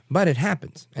stupid, but it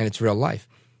happens, and it's real life.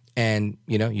 And,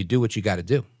 you know, you do what you got to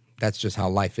do. That's just how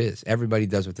life is. Everybody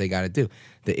does what they got to do.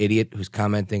 The idiot who's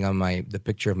commenting on the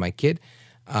picture of my kid,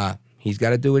 he's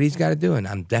got to do what he's got to do, and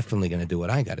I'm definitely going to do what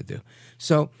I got to do.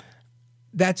 So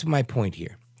that's my point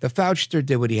here. The Fauchster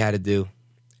did what he had to do,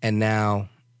 and now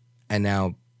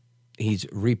he's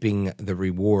reaping the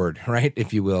reward, right,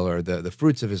 if you will, or the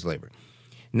fruits of his labor.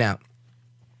 Now,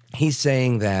 he's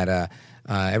saying that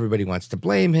everybody wants to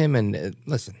blame him, and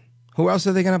listen, who else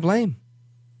are they going to blame?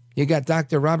 You got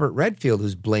Dr. Robert Redfield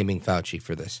who's blaming Fauci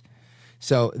for this.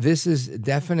 So this is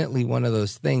definitely one of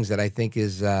those things that I think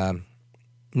is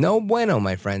no bueno,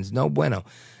 my friends, no bueno.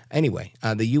 Anyway,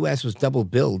 the U.S. was double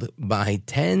billed by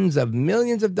tens of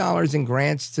millions of dollars in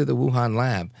grants to the Wuhan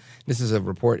lab. This is a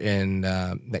report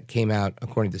that came out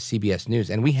according to CBS News,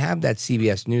 and we have that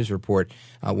CBS News report.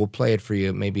 We'll play it for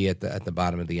you maybe at the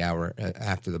bottom of the hour,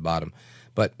 after the bottom.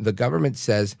 but the government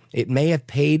says it may have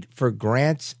paid for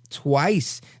grants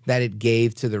twice that it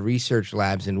gave to the research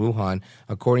labs in Wuhan,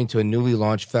 according to a newly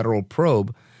launched federal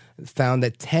probe. Found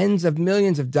that tens of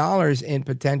millions of dollars in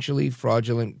potentially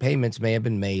fraudulent payments may have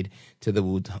been made to the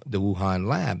Wuhan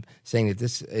lab, saying that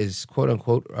this is, quote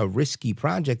unquote, a risky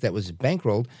project that was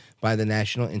bankrolled by the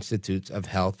National Institutes of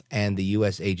Health and the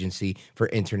U.S. Agency for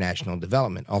International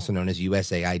Development, also known as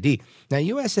USAID. Now,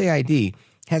 USAID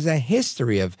has a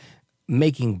history of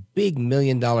making big $1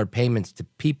 million payments to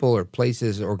people or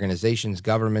places, organizations,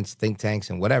 governments, think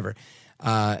tanks, and whatever,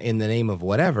 in the name of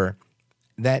whatever,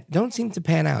 that don't seem to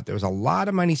pan out. There was a lot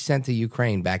of money sent to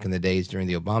Ukraine back in the days during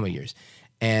the Obama years,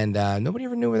 and nobody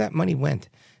ever knew where that money went,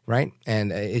 right?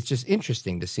 And it's just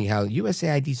interesting to see how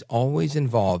USAID is always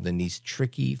involved in these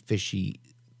tricky, fishy,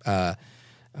 I'm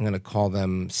going to call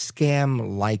them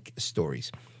scam-like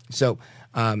stories. So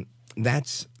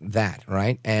that's that,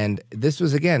 right? And this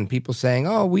was, again, people saying,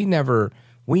 oh, we never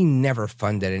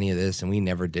funded any of this, and we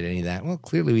never did any of that. Well,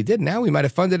 clearly we did. Now we might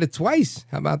have funded it twice.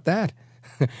 How about that?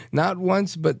 Not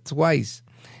once, but twice.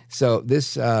 So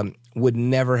this would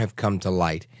never have come to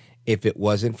light if it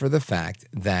wasn't for the fact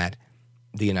that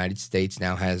the United States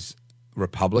now has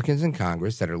Republicans in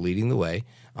Congress that are leading the way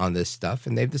on this stuff,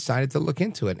 and they've decided to look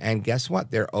into it. And guess what?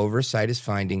 Their oversight is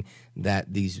finding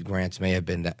that these grants may have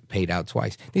been paid out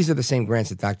twice. These are the same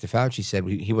grants that Dr. Fauci said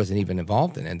he wasn't even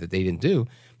involved in and that they didn't do.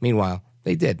 Meanwhile,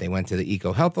 they did. They went to the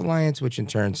EcoHealth Alliance, which in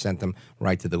turn sent them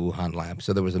right to the Wuhan lab.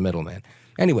 So there was a middleman.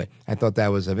 Anyway, I thought that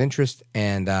was of interest,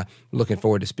 and looking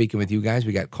forward to speaking with you guys.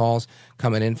 We got calls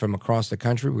coming in from across the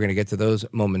country. We're going to get to those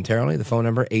momentarily. The phone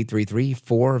number,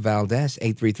 833-4-VALDEZ,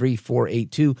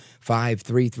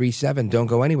 833-482-5337. Don't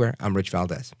go anywhere. I'm Rich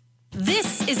Valdez.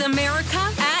 This is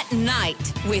America at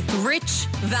Night with Rich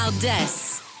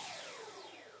Valdez.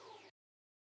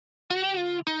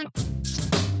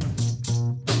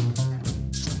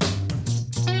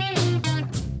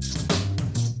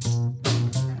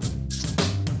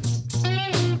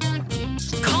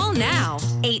 Now,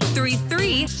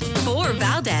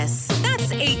 833-4-VALDEZ.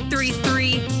 That's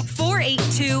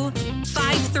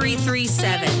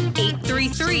 833-482-5337.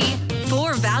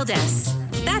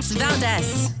 833-4-VALDEZ. That's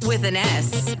Valdez with an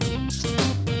S.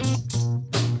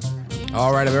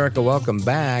 All right, America, welcome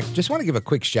back. Just want to give a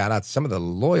quick shout out to some of the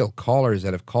loyal callers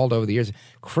that have called over the years.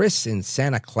 Chris in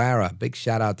Santa Clara, big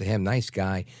shout out to him. Nice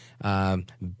guy.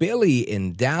 Billy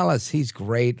in Dallas, he's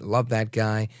great. Love that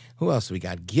guy. Who else we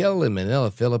got? Gil in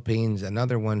Manila, Philippines.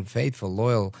 Another one, faithful,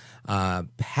 loyal.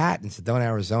 Pat in Sedona,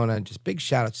 Arizona. Just big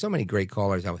shout out. So many great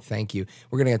callers. I would thank you.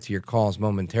 We're going to get to your calls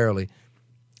momentarily.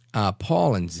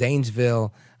 Paul in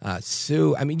Zanesville.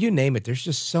 Sue. I mean, you name it. There's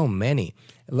just so many.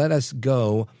 Let us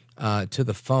go to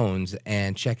the phones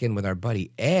and check in with our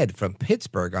buddy Ed from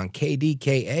Pittsburgh on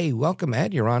KDKA. Welcome,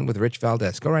 Ed. You're on with Rich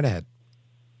Valdez. Go right ahead.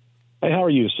 Hey, how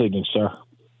are you this evening, sir?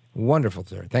 Wonderful,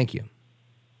 sir. Thank you.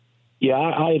 Yeah,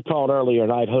 I had called earlier,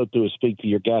 and I'd hoped to speak to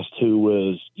your guest who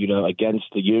was, against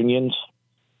the unions.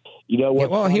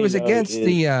 Well, he was against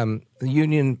the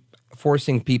union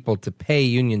forcing people to pay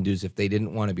union dues if they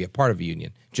didn't want to be a part of a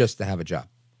union, just to have a job.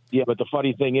 Yeah, but the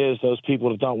funny thing is, those people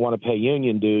that don't want to pay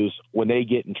union dues, when they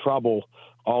get in trouble,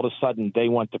 all of a sudden they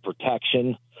want the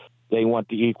protection, they want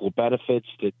the equal benefits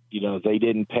that they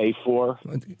didn't pay for.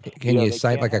 Can you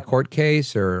cite like a court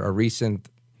case or a recent?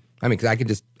 I mean,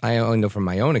 because I only know from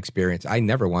my own experience. I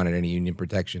never wanted any union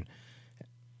protection.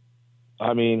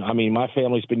 I mean, my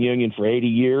family's been union for 80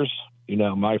 years.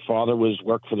 My father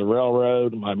worked for the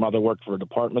railroad. My mother worked for a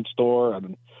department store.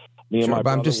 Sure,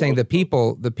 but I'm just saying the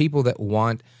people that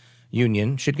want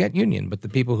union should get union, but the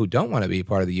people who don't want to be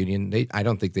part of the union, I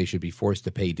don't think they should be forced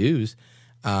to pay dues.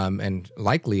 And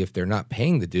likely, if they're not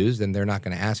paying the dues, then they're not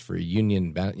going to ask for a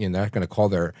union. They're not going to call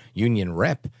their union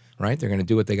rep, right? They're going to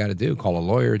do what they got to do, call a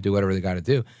lawyer, do whatever they got to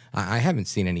do. I haven't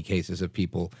seen any cases of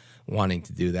people wanting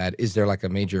to do that. Is there like a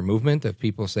major movement of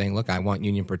people saying, "Look, I want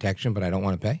union protection, but I don't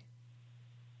want to pay"?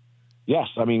 Yes,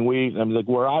 like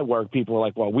where I work, people are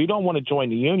like, "Well, we don't want to join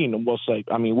the union," and we'll say,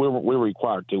 we're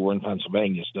required to. We're in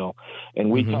Pennsylvania still,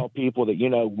 and we tell people that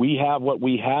we have what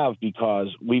we have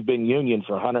because we've been union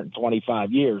for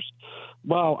 125 years.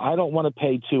 Well, I don't want to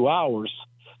pay 2 hours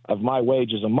of my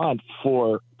wages a month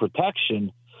for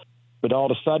protection, but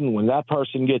all of a sudden, when that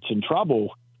person gets in trouble,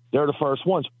 they're the first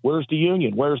ones. Where's the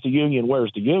union? Where's the union?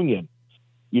 Where's the union?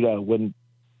 When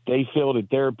they feel that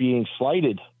they're being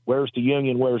slighted Where's the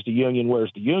union? Where's the union?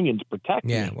 Where's the union to protect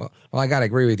me? Yeah, well, I got to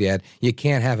agree with you, Ed. You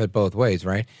can't have it both ways,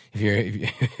 right?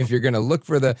 If you're going to look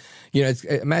for the,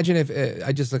 imagine if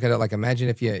I just look at it like, imagine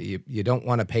if you don't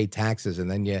want to pay taxes, and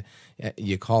then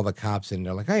you call the cops and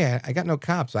they're like, hey, I got no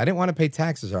cops. I didn't want to pay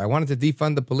taxes, or I wanted to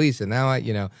defund the police, and now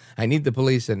I need the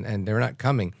police, and they're not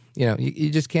coming. You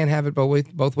just can't have it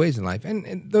both ways in life.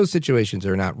 And those situations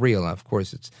are not real. Of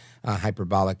course, it's a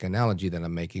hyperbolic analogy that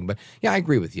I'm making. But yeah, I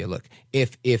agree with you. Look,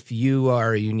 if you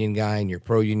are a union guy and you're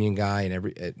pro-union guy,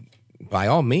 and by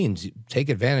all means, take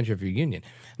advantage of your union.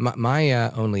 My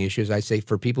only issue is, I say,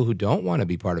 for people who don't want to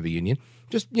be part of a union,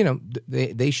 just,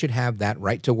 they should have that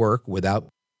right to work without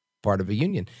part of a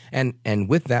union. And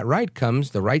with that right comes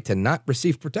the right to not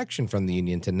receive protection from the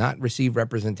union, to not receive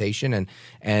representation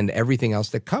and everything else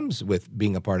that comes with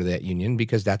being a part of that union,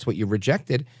 because that's what you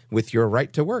rejected with your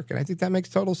right to work. And I think that makes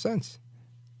total sense.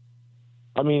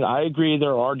 I mean, I agree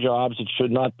there are jobs that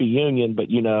should not be union, but,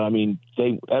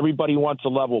 everybody wants a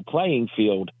level playing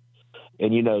field.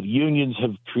 And, unions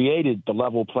have created the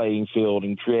level playing field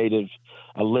and created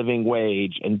a living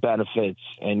wage and benefits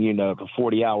and, the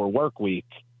 40-hour work week.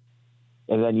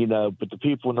 And then, but the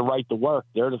people in the right to work,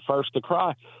 they're the first to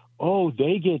cry, oh,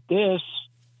 they get this,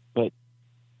 but,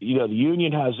 the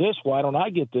union has this. Why don't I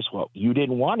get this? Well, you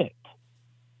didn't want it.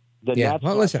 Then yeah,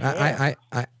 well, listen,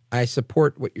 I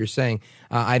support what you're saying.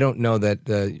 I don't know that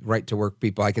the right to work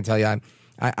people, I can tell you,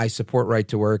 I support right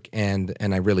to work, and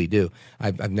I really do.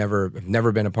 I've never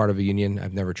been a part of a union.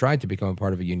 I've never tried to become a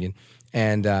part of a union.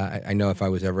 And I know if I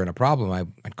was ever in a problem,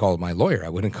 I'd call my lawyer. I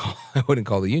wouldn't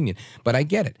call the union. But I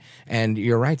get it. And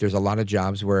you're right. There's a lot of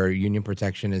jobs where union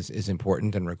protection is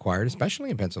important and required, especially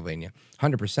in Pennsylvania.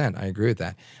 100%. I agree with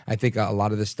that. I think a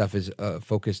lot of this stuff is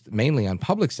focused mainly on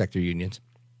public sector unions,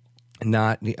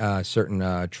 not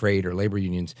certain trade or labor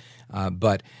unions.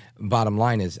 But bottom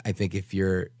line is, I think if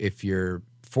you're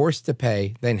forced to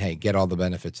pay, then hey, get all the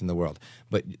benefits in the world.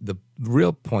 But the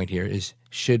real point here is,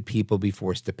 should people be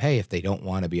forced to pay if they don't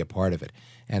want to be a part of it?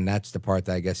 And that's the part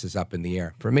that I guess is up in the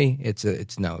air. For me, it's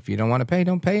no. If you don't want to pay,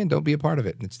 don't pay, and don't be a part of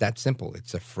it. It's that simple.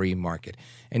 It's a free market.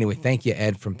 Anyway, thank you,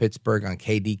 Ed, from Pittsburgh on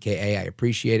KDKA. I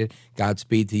appreciate it.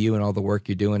 Godspeed to you and all the work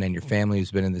you're doing, and your family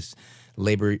who's been in this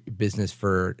labor business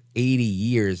for 80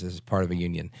 years as part of a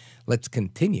union. Let's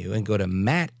continue and go to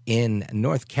Matt in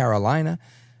North Carolina,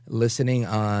 listening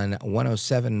on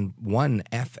 107.1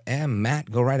 FM.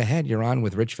 Matt, go right ahead. You're on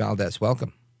with Rich Valdez.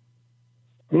 Welcome.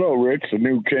 Hello, Rich, the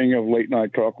new king of late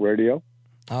night talk radio.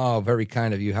 Oh, very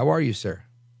kind of you. How are you, sir?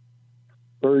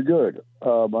 Very good.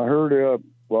 I heard,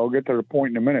 I'll get to the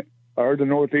point in a minute. I heard the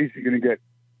Northeast is going to get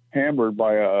hammered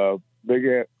by a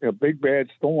big bad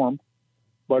storm.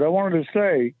 But I wanted to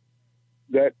say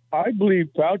that I believe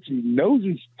Fauci knows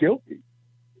he's guilty,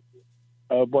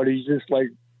 but he's just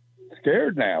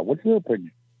scared now. What's your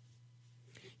opinion?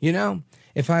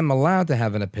 If I'm allowed to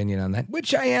have an opinion on that,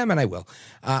 which I am and I will,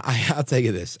 I'll tell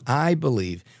you this. I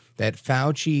believe that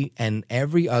Fauci and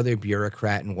every other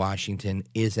bureaucrat in Washington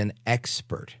is an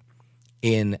expert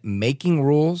in making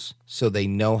rules so they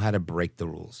know how to break the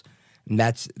rules. And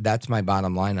that's my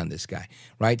bottom line on this guy,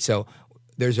 right? So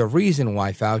there's a reason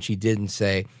why Fauci didn't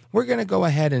say, we're going to go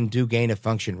ahead and do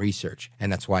gain-of-function research. And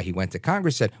that's why he went to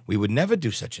Congress, said, we would never do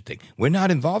such a thing. We're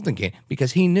not involved in gain,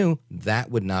 because he knew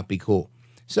that would not be cool.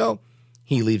 So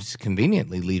he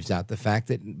conveniently leaves out the fact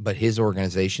that, but his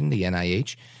organization, the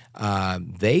NIH,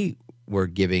 they were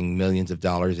giving millions of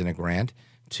dollars in a grant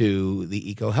to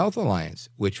the EcoHealth Alliance,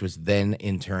 which was then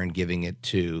in turn giving it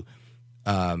to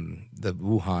the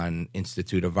Wuhan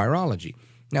Institute of Virology.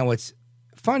 Now, what's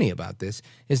funny about this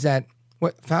is that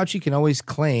what Fauci can always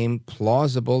claim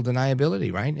plausible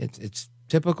deniability, right? It's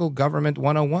typical government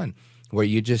 101, where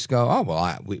you just go, oh,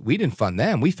 well, we didn't fund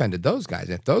them. We funded those guys.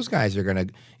 If those guys are going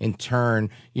to, in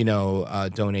turn,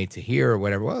 donate to here or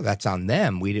whatever, well, that's on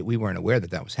them. We weren't aware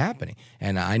that was happening.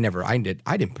 And I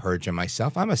didn't purge on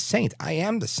myself. I'm a saint. I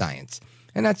am the science.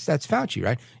 And that's Fauci,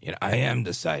 right? I am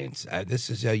the science.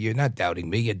 This is you're not doubting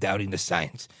me. You're doubting the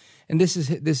science. And this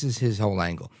is his whole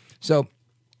angle. So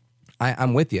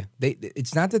I'm with you.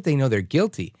 It's not that they know they're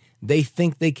guilty. They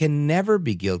think they can never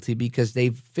be guilty because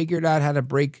they've figured out how to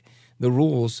break the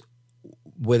rules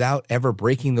without ever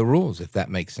breaking the rules, if that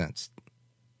makes sense.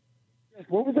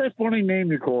 What was that funny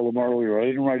name you called him earlier? I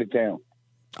didn't write it down.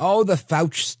 Oh, the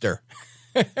Fauchster.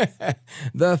 The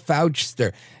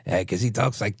Fauchster. Because he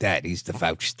talks like that. He's the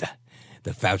Fauchster.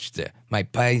 The Fauchster. My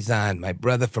paisan, my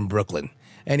brother from Brooklyn.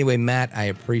 Anyway, Matt, I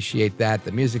appreciate that.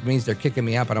 The music means they're kicking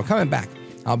me out, but I'm coming back.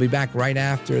 I'll be back right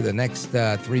after the next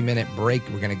 3-minute break.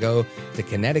 We're going to go to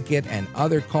Connecticut and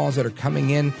other calls that are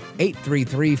coming in.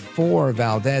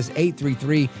 833-4-VALDEZ,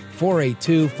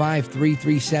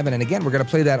 833-482-5337. And again, we're going to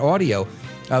play that audio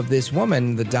of this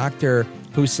woman, the doctor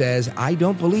who says, I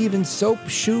don't believe in soap,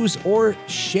 shoes, or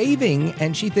shaving,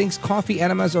 and she thinks coffee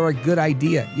enemas are a good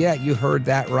idea. Yeah, you heard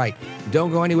that right.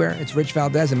 Don't go anywhere. It's Rich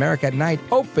Valdez, America at Night.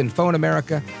 Open Phone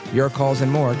America. Your calls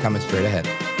and more coming straight ahead.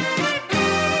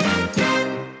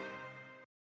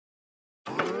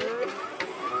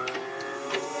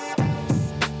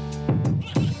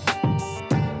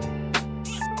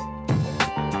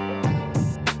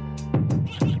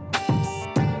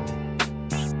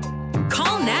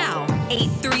 Call now,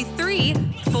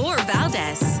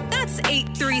 833-4-VALDEZ. That's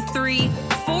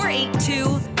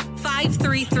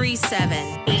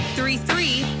 833-482-5337.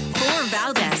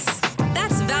 833-4-VALDEZ.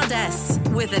 That's Valdez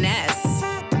with an S.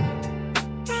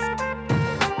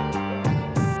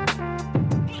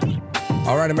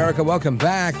 All right, America, welcome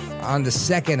back on the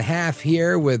second half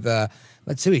here with,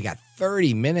 let's see, we got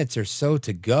 30 minutes or so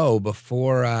to go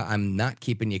before I'm not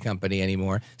keeping you company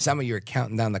anymore. Some of you are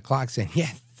counting down the clock saying,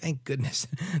 yeah, thank goodness.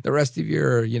 The rest of you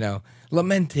are,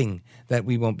 lamenting that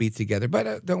we won't be together.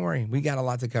 But don't worry, we got a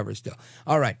lot to cover still.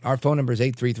 All right, our phone number is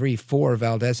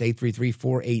 833-4-VALDEZ,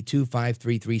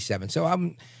 833-482-5337. So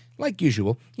I'm, like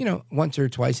usual, once or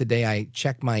twice a day I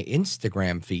check my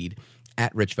Instagram feed,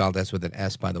 at Rich Valdez with an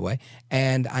S, by the way,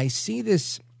 and I see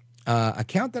this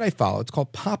account that I follow. It's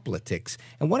called Poplitics,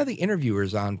 and one of the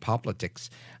interviewers on Poplitics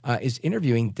is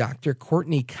interviewing Dr.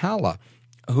 Courtney Kalla,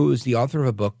 who is the author of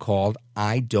a book called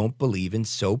I Don't Believe in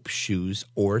Soap, Shoes,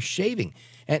 or Shaving.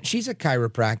 And she's a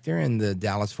chiropractor in the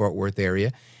Dallas-Fort Worth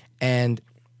area, and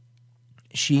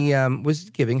she was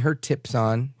giving her tips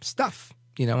on stuff,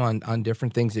 on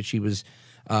different things that she was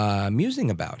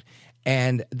musing about.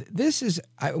 And this is,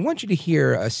 I want you to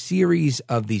hear a series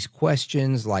of these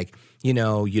questions like, you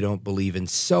don't believe in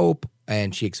soap,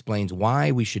 and she explains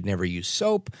why we should never use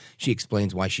soap. She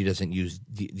explains why she doesn't use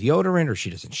deodorant or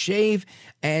she doesn't shave.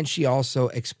 And she also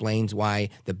explains why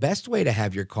the best way to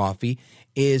have your coffee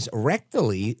is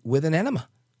rectally with an enema.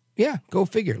 Yeah, go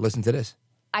figure. Listen to this.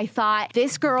 I thought,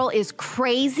 this girl is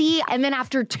crazy. And then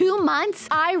after 2 months,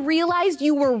 I realized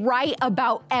you were right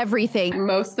about everything.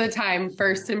 Most of the time,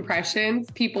 first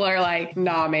impressions, people are like,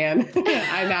 nah, man,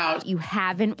 I'm out. You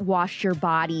haven't washed your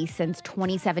body since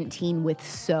 2017 with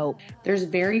soap. There's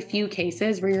very few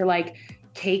cases where you're like,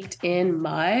 caked in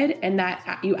mud and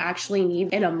that you actually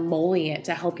need an emollient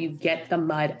to help you get the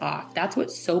mud off. That's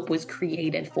what soap was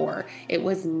created for. It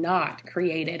was not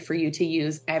created for you to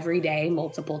use every day,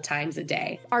 multiple times a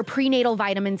day. Are prenatal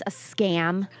vitamins a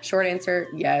scam? Short answer,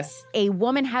 yes. A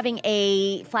woman having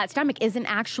a flat stomach isn't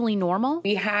actually normal?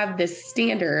 We have this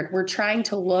standard. We're trying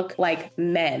to look like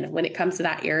men when it comes to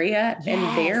that area,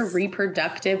 and their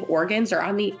reproductive organs are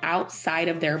on the outside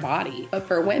of their body. But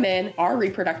for women, our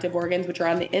reproductive organs, which are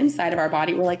on the inside of our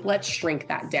body, we're like, let's shrink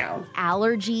that down.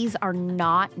 Allergies are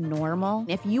not normal.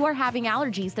 If you are having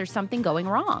allergies, there's something going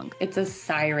wrong. It's a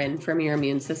siren from your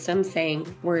immune system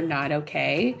saying we're not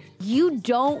okay. You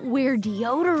don't wear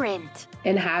deodorant.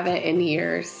 And haven't in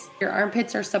years. Your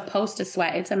armpits are supposed to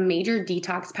sweat. It's a major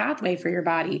detox pathway for your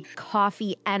body.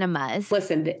 Coffee enemas.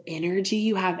 Listen, the energy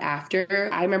you have after.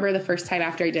 I remember the first time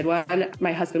after I did one,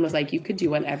 my husband was like, you could do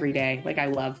one every day. Like, I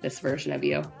love this version of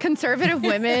you. Conservative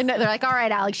women, they're like, all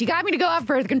right, Alex, you got me to go off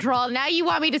birth control. Now you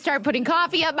want me to start putting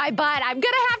coffee up my butt. I'm going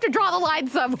to have to draw the line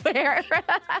somewhere.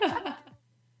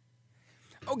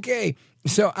 Okay.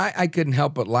 So I couldn't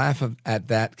help but laugh at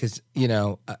that because,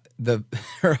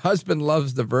 her husband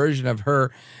loves the version of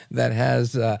her that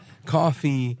has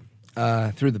coffee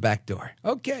through the back door.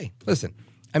 Okay, listen.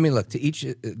 I mean, look, to each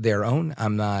their own.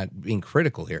 I'm not being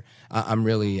critical here. I'm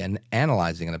really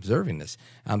analyzing and observing this.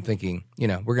 I'm thinking,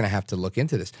 we're going to have to look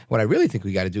into this. What I really think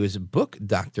we got to do is book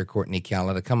Dr. Courtney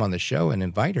Kalla to come on the show and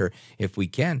invite her if we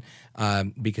can,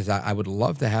 because I would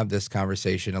love to have this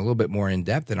conversation a little bit more in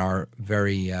depth in our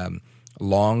very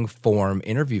long form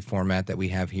interview format that we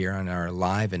have here on our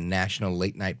live and national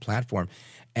late night platform.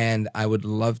 And I would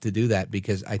love to do that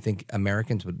because I think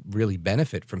Americans would really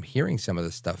benefit from hearing some of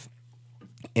this stuff,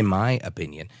 in my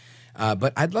opinion.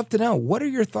 But I'd love to know, what are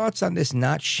your thoughts on this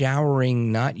not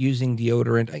showering, not using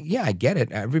deodorant? Yeah, I get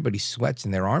it. Everybody sweats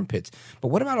in their armpits. But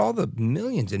what about all the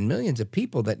millions and millions of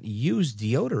people that use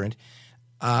deodorant?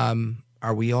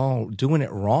 Are we all doing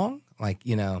it wrong? Like,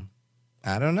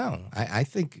 I don't know. I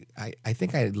think I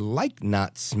like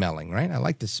not smelling, right? I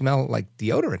like to smell like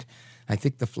deodorant. I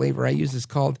think the flavor I use is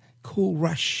called Cool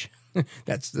Rush.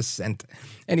 That's the scent.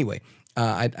 Anyway,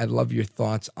 I'd love your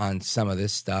thoughts on some of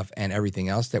this stuff and everything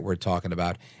else that we're talking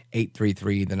about.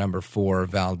 833, the number 4,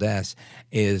 Valdez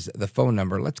is the phone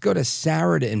number. Let's go to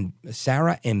Sarah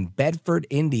in Bedford,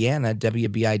 Indiana,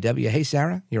 WBIW. Hey,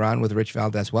 Sarah, you're on with Rich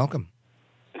Valdez. Welcome.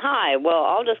 Hi. Well,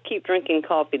 I'll just keep drinking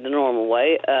coffee the normal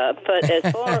way. But as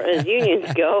far as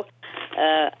unions go,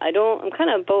 I'm kind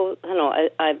of both.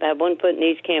 I have one foot in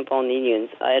each camp on the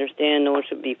unions. I understand no one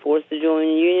should be forced to join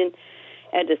a union.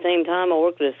 At the same time, I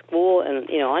work at a school, and,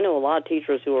 I know a lot of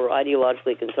teachers who are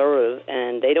ideologically conservative,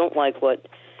 and they don't like what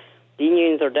the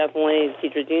unions are definitely,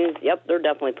 teachers' unions, yep, they're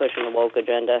definitely pushing the woke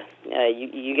agenda.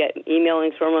 You get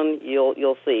emailings from them,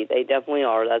 you'll see. They definitely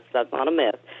are. That's not a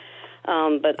myth.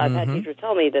 But I've had teachers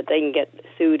tell me that they can get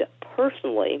sued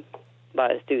personally by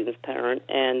a student's parent,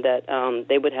 and that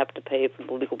they would have to pay for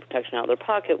the legal protection out of their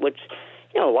pocket, which,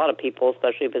 a lot of people,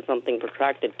 especially if it's something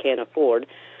protracted, can't afford.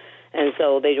 And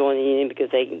so they join the union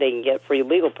because they can get free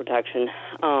legal protection.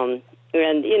 I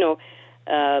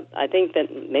think that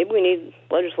maybe we need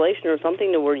legislation or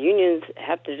something to where unions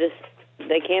have to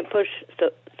they can't push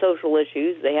social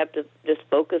issues. They have to just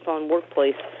focus on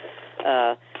workplace,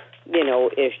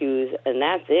 issues, and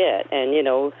that's it. And,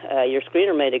 your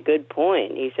screener made a good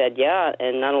point. He said, yeah,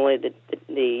 and not only the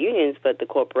unions, but the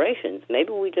corporations.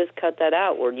 Maybe we just cut that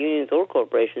out where unions or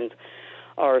corporations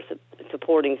are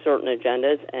supporting certain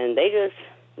agendas, and they just,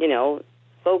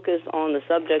 focus on the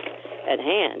subject at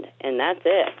hand, and that's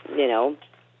it,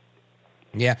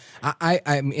 Yeah,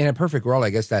 I'm in a perfect world, I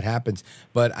guess that happens,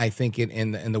 but I think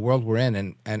in the world we're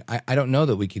in, and I don't know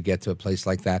that we could get to a place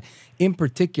like that. In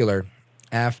particular,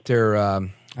 after,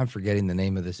 I'm forgetting the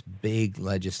name of this big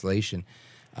legislation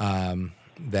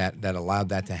that allowed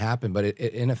that to happen, but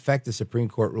in effect, the Supreme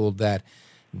Court ruled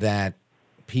that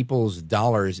people's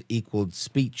dollars equaled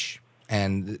speech.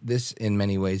 And this, in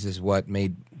many ways, is what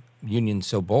made unions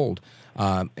so bold,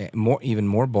 even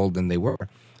more bold than they were,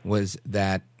 was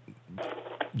that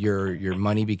your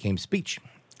money became speech.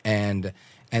 And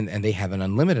they have an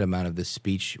unlimited amount of this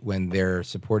speech when they're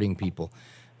supporting people.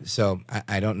 So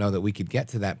I don't know that we could get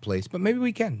to that place, but maybe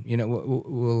we can.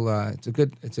 We'll it's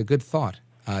a good thought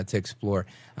to explore.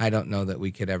 I don't know that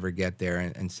we could ever get there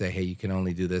and say, hey, you can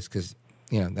only do this because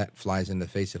that flies in the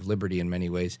face of liberty in many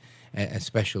ways,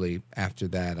 especially after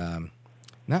that.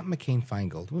 Not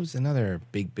McCain-Feingold. What was another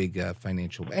big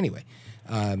financial? Anyway,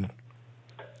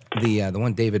 the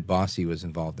one David Bossie was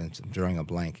involved in. So I'm drawing a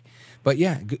blank. But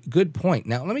yeah, good point.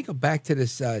 Now let me go back to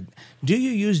this. Do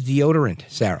you use deodorant,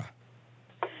 Sarah?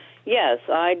 Yes,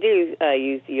 I do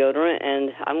use deodorant,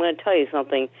 and I'm going to tell you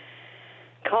something.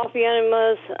 Coffee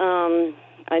enemas.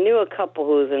 I knew a couple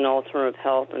who was in alternative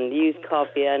health and used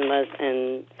coffee enemas,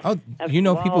 and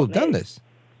people have done this.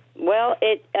 Well,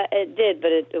 it did,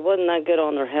 but it wasn't that good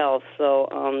on their health. So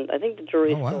I think the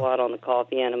jury's still out on the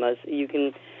coffee enemas. You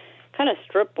can kind of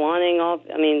strip lining off.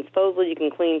 I mean, supposedly you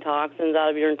can clean toxins out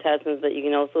of your intestines, but you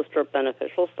can also strip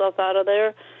beneficial stuff out of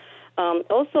there.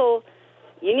 Also,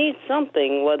 you need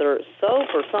something, whether it's soap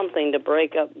or something, to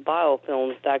break up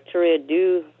biofilms. Bacteria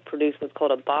do produce what's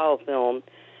called a biofilm.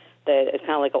 That it's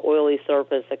kind of like an oily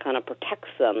surface that kind of protects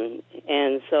them.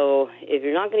 And so if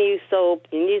you're not going to use soap,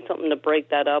 you need something to break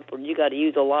that up, or you got to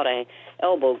use a lot of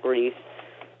elbow grease.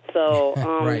 So,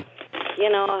 right.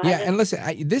 And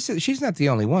listen, she's not the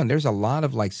only one. There's a lot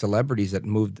of celebrities that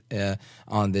moved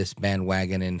on this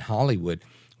bandwagon in Hollywood,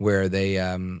 where they,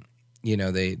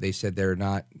 they said they're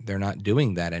not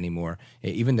doing that anymore.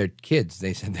 Even their kids,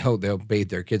 they said they'll bathe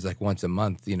their kids once a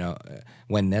month,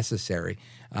 when necessary.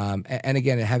 And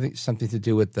again, it having something to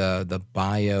do with the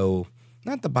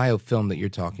not the biofilm that you're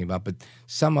talking about, but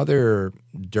some other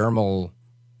dermal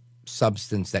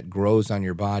substance that grows on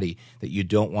your body that you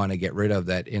don't want to get rid of,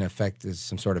 that in effect is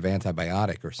some sort of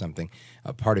antibiotic or something,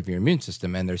 a part of your immune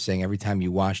system. And they're saying every time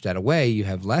you wash that away, you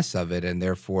have less of it, and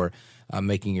therefore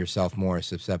making yourself more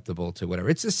susceptible to whatever.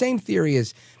 It's the same theory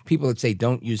as people that say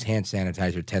don't use hand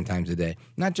sanitizer 10 times a day,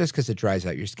 not just because it dries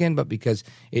out your skin, but because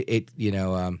it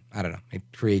I don't know, it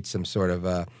creates some sort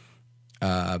of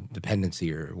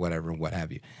dependency or whatever, what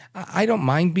have you. I don't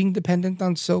mind being dependent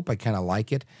on soap. I kind of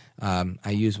like it.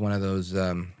 I use one of those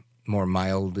more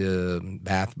mild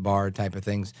bath bar type of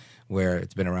things where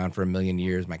it's been around for 1,000,000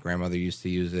 years. My grandmother used to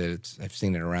use it. I've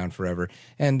seen it around forever.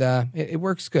 And it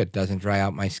works good. Doesn't dry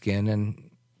out my skin, and,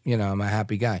 I'm a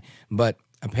happy guy. But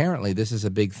apparently this is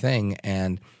a big thing,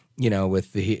 and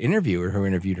with the interviewer who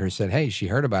interviewed her said, hey, she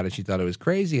heard about it, she thought it was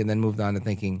crazy, and then moved on to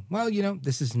thinking, well,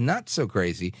 this is not so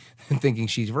crazy, and thinking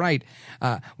she's right.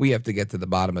 We have to get to the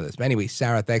bottom of this. But anyway,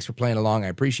 Sarah, thanks for playing along. I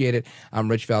appreciate it. I'm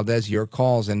Rich Valdez. Your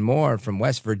calls and more from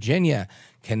West Virginia,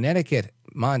 Connecticut,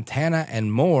 Montana,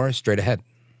 and more straight ahead.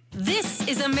 This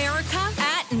is America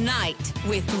Night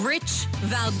with Rich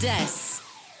Valdez.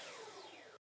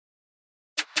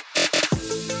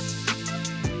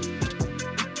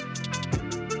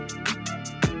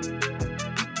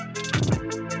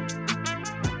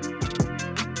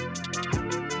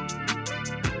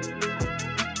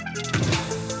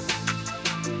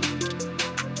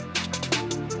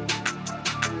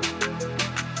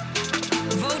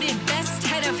 Voted best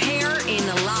head of hair in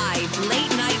live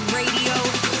late night radio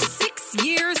 6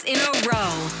 years in a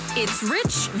row. It's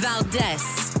Rich Valdez.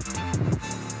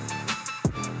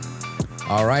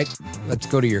 All right, let's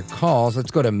go to your calls. Let's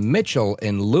go to Mitchell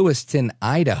in Lewiston,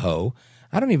 Idaho.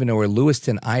 I don't even know where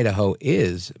Lewiston, Idaho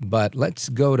is, but let's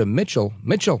go to Mitchell.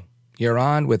 Mitchell, you're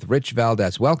on with Rich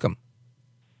Valdez. Welcome.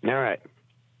 All right.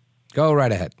 Go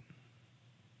right ahead.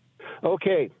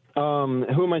 Okay. Who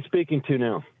am I speaking to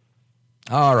now?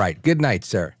 All right. Good night,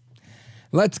 sir.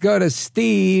 Let's go to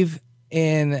Steve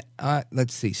in,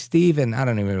 Steve in, I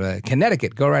don't even know,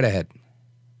 Connecticut. Go right ahead.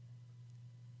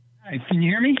 Hi, can you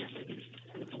hear me?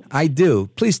 I do.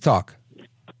 Please talk.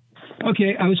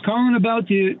 Okay, I was calling about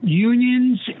the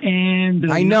unions and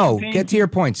the... I know. Get to your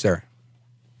point, sir.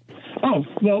 Oh,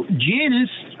 well, Janus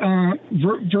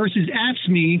versus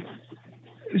AFSCME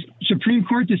Supreme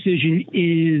Court decision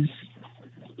is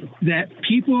that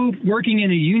people working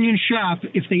in a union shop,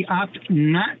 if they opt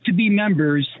not to be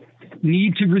members,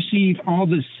 need to receive all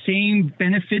the same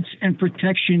benefits and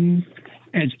protection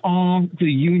as all the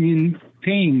union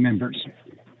paying members.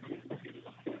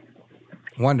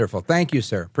 Wonderful. Thank you,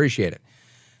 sir. Appreciate it.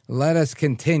 Let us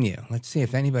continue. Let's see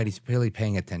if anybody's really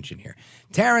paying attention here.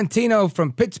 Tarantino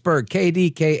from Pittsburgh,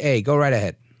 KDKA. Go right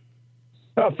ahead.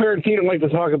 Tarantino, I'd like to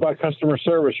talk about customer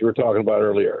service you were talking about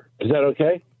earlier. Is that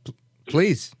okay?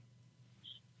 Please.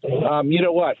 You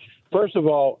know what? First of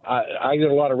all, I get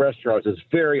a lot of restaurants. It's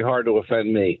very hard to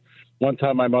offend me. One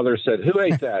time my mother said, "Who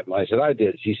ate that?" And I said, "I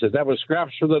did." She said, "That was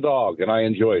scraps for the dog," and I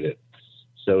enjoyed it.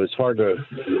 So it's hard to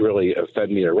really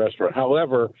offend me at a restaurant.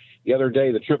 However, the other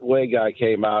day, the AAA guy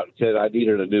came out and said I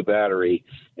needed a new battery.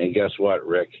 And guess what,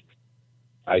 Rick?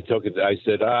 I took it. I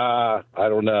said, I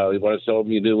don't know. You want to sell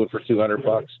me a new one for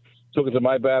 $200? Took it to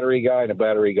my battery guy, and the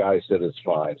battery guy said it's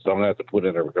fine. So I'm going to have to put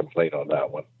in a complaint on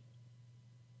that one.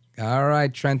 All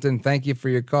right, Trenton, thank you for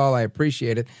your call. I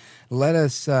appreciate it. Let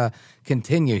us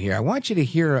continue here. I want you to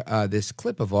hear this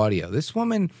clip of audio. This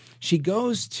woman, she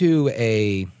goes to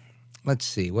a, let's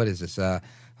see, what is this,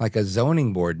 like a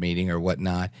zoning board meeting or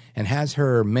whatnot, and has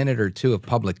her minute or two of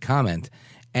public comment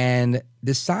and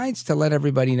decides to let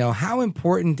everybody know how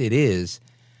important it is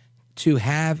to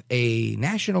have a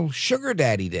National Sugar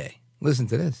Daddy Day. Listen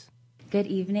to this. Good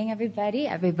evening, everybody.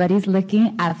 Everybody's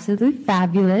looking absolutely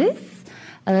fabulous.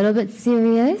 A little bit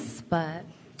serious, but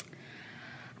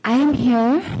I am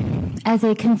here as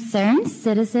a concerned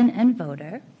citizen and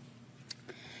voter.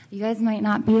 You guys might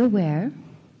not be aware,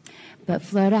 but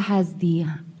Florida has the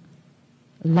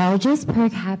largest per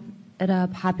capita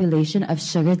population of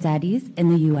sugar daddies in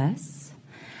the U.S.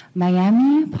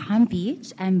 Miami, Palm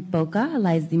Beach, and Boca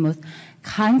lies the most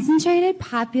concentrated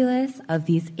populace of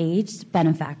these aged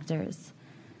benefactors.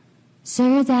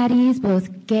 Sugar daddies,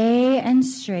 both gay and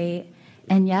straight,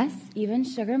 and yes, even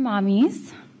sugar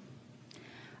mommies,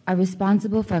 are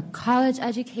responsible for college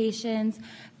educations,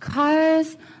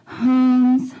 cars,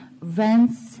 homes,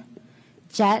 rents,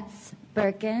 jets,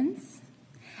 Birkins,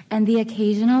 and the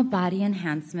occasional body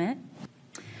enhancement,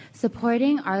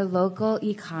 supporting our local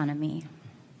economy.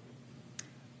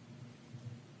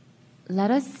 Let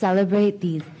us celebrate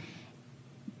these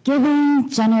giving,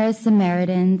 generous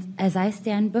Samaritans as I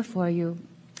stand before you,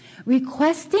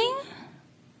 requesting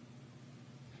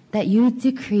that you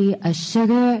decree a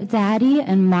Sugar Daddy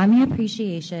and Mommy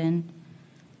Appreciation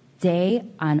Day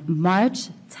on March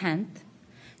 10th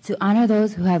to honor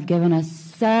those who have given us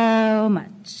so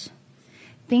much.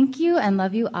 Thank you and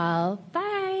love you all.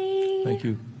 Bye. Thank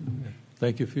you.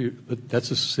 Thank you for your, but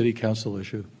that's a city council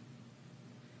issue.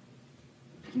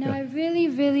 No, I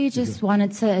really just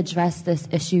wanted to address this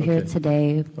issue here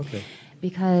today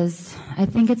because I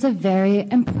think it's a very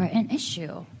important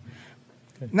issue.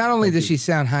 Not only does she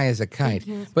sound high as a kite,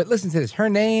 but listen to this. Her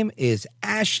name is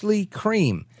Ashley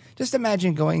Cream. Just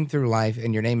imagine going through life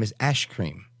and your name is Ash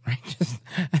Cream, right?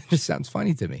 It just sounds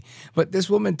funny to me. But this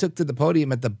woman took to the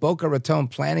podium at the Boca Raton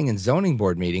Planning and Zoning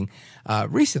Board meeting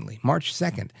recently, March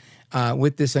 2nd,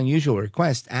 with this unusual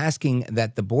request asking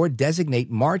that the board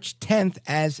designate March 10th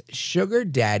as Sugar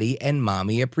Daddy and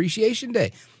Mommy Appreciation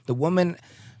Day. The woman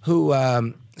who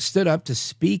stood up to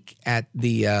speak at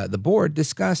the board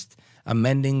discussed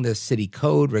amending the city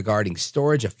code regarding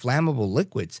storage of flammable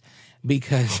liquids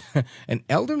because an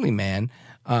elderly man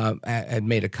had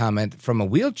made a comment from a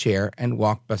wheelchair and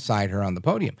walked beside her on the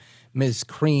podium. Ms.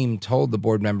 Cream told the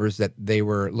board members that they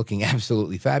were looking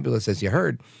absolutely fabulous, as you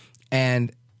heard,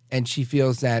 and she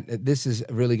feels that this is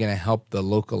really going to help the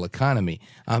local economy.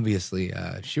 Obviously,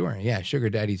 sure, yeah, sugar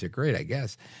daddies are great, I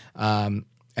guess, and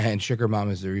sugar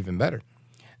mamas are even better.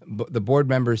 But the board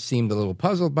members seemed a little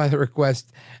puzzled by the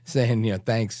request, saying,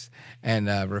 thanks, and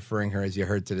referring her, as you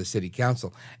heard, to the city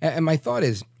council. And my thought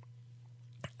is,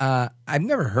 I've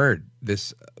never heard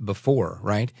this before,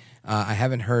 right? I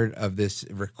haven't heard of this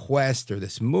request or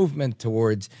this movement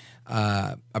towards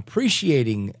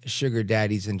appreciating sugar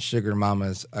daddies and sugar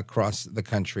mamas across the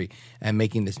country and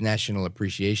making this National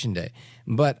Appreciation Day.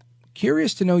 But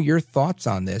curious to know your thoughts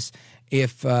on this.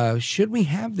 If should we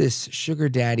have this Sugar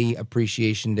Daddy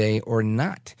Appreciation Day or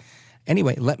not?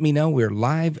 Anyway, let me know. We're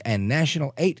live and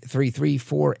national.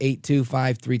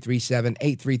 833-482-5337.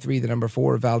 833, the number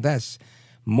 4, Valdez.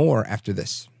 More after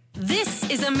this. This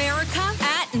is America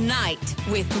at Night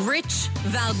with Rich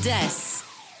Valdez.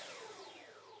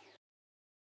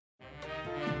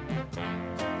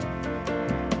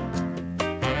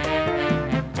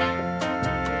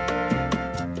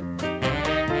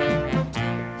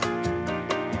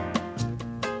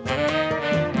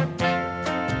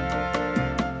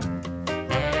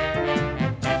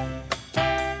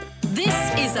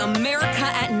 This is America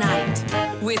at Night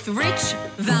with Rich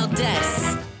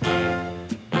Valdez.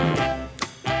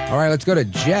 All right, let's go to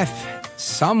Jeff,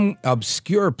 some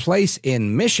obscure place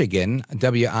in Michigan,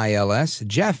 WILS.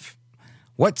 Jeff,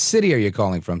 what city are you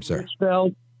calling from, sir?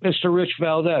 Mr. Rich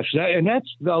Valdez. And that's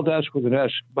Valdez with an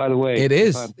S, by the way. It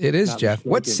is, Jeff. Mistaken.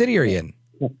 What city are you in?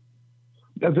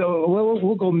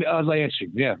 We'll go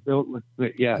Lansing, yeah.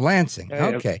 Yeah. Lansing,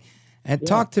 okay. And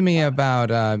talk to me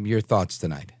about your thoughts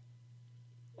tonight.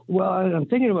 Well, I'm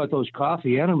thinking about those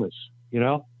coffee enemas,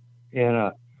 and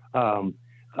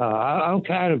I'm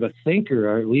kind of a thinker,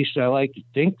 or at least I like to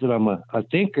think that I'm a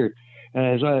thinker.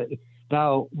 And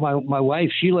now my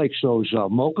wife, she likes those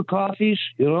mocha coffees,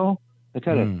 the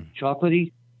kind of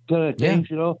chocolatey kind of things,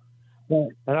 And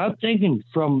I'm thinking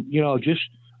from, just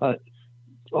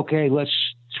okay, let's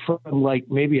from like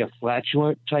maybe a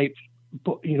flatulent type,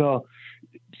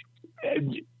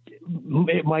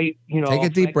 it might, take a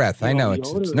deep breath. I know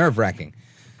it's nerve-wracking.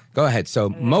 Go ahead. So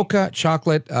mocha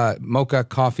chocolate, mocha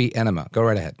coffee enema. Go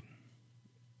right ahead.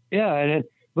 Yeah,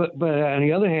 but on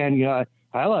the other hand,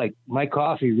 I like my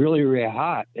coffee really, really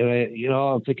hot, and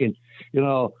I'm thinking,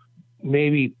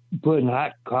 maybe putting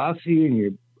hot coffee in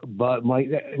your butt might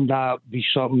not be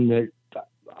something that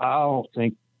I don't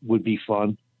think would be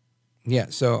fun. Yeah.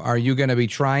 So are you going to be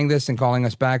trying this and calling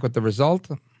us back with the result?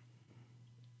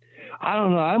 I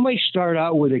don't know. I might start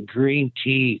out with a green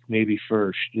tea maybe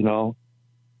first,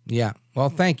 Yeah. Well,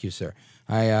 thank you, sir.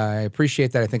 I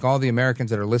appreciate that. I think all the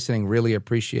Americans that are listening really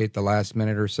appreciate the last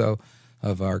minute or so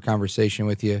of our conversation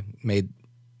with you. Made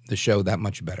the show that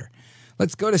much better.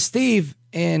 Let's go to Steve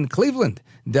in Cleveland.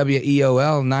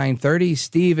 WEOL 930.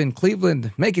 Steve in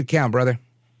Cleveland. Make it count, brother.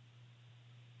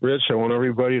 Rich, I want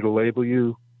everybody to label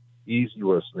you easy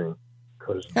listening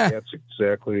because that's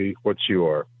exactly what you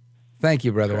are. Thank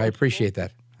you, brother. I appreciate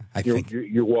that.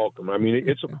 You're welcome. I mean,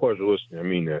 it's a pleasure listening. I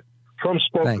mean that. Trump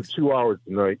spoke for 2 hours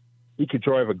tonight. He could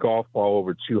drive a golf ball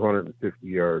over 250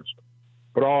 yards.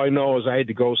 But all I know is I had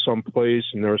to go someplace,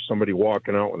 and there was somebody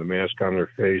walking out with a mask on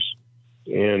their face.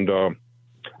 And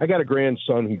I got a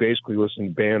grandson who basically listened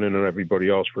to Bannon and everybody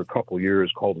else for a couple of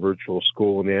years, called virtual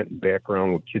school and that, and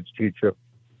background what kids teach you.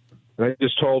 And I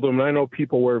just told him, and I know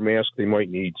people wear masks, they might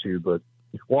need to, but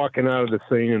walking out of the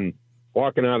thing and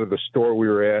walking out of the store we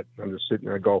were at, I'm just sitting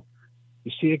there, I go,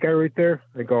 you see a guy right there?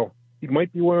 I go, he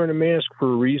might be wearing a mask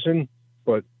for a reason,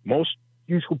 but most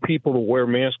usual people who wear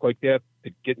masks like that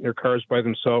get in their cars by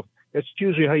themselves, that's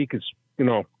usually how you could,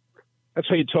 that's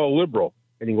how you tell a liberal.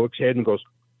 And he looks ahead and goes,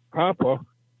 Papa,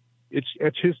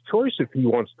 it's his choice if he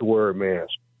wants to wear a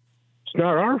mask. It's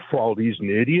not our fault he's an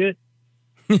idiot.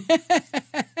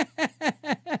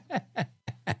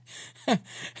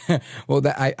 Well,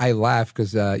 I laugh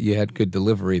because you had good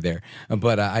delivery there,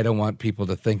 but I don't want people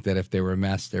to think that if they were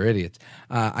masked, they're idiots.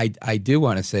 I do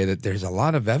want to say that there's a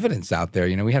lot of evidence out there.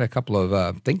 We had a couple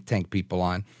of think tank people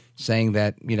on saying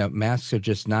that masks are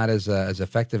just not as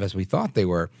effective as we thought they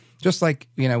were. Just like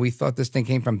we thought this thing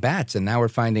came from bats, and now we're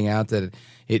finding out that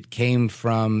it came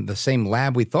from the same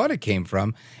lab we thought it came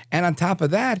from. And on top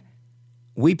of that,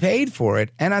 we paid for it.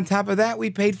 And on top of that, we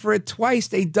paid for it twice.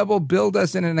 They double billed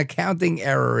us in an accounting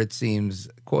error, it seems,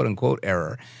 quote unquote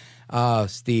error. Oh,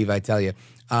 Steve, I tell you,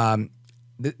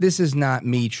 This is not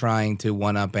me trying to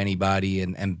one-up anybody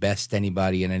and best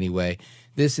anybody in any way.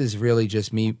 This is really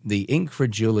just me, the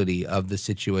incredulity of the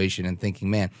situation and thinking,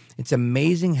 man, it's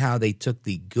amazing how they took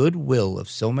the goodwill of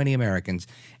so many Americans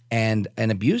and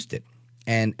abused it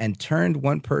and turned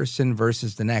one person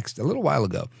versus the next a little while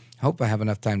ago. I hope I have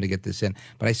enough time to get this in.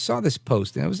 But I saw this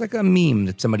post, and it was like a meme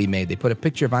that somebody made. They put a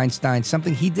picture of Einstein,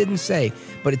 something he didn't say,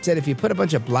 but it said if you put a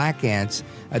bunch of black ants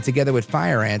together with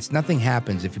fire ants, nothing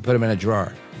happens if you put them in a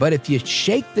jar. But if you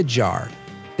shake the jar,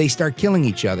 they start killing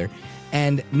each other.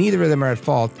 And neither of them are at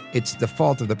fault. It's the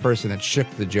fault of the person that shook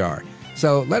the jar.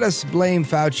 So let us blame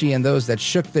Fauci and those that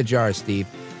shook the jar, Steve.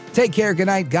 Take care. Good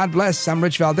night. God bless. I'm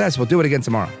Rich Valdez. We'll do it again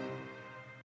tomorrow.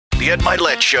 The Ed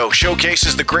Milet Show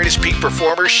showcases the greatest peak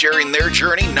performers sharing their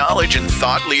journey, knowledge, and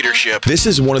thought leadership. This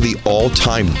is one of the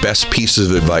all-time best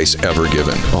pieces of advice ever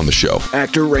given on the show.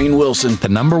 Actor Rainn Wilson. The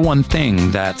number one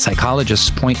thing that psychologists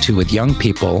point to with young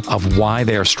people of why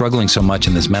they are struggling so much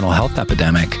in this mental health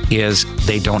epidemic is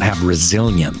they don't have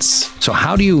resilience. So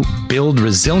how do you build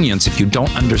resilience if you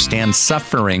don't understand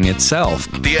suffering itself?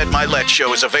 The Ed Milet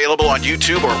Show is available on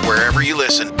YouTube or wherever you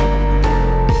listen.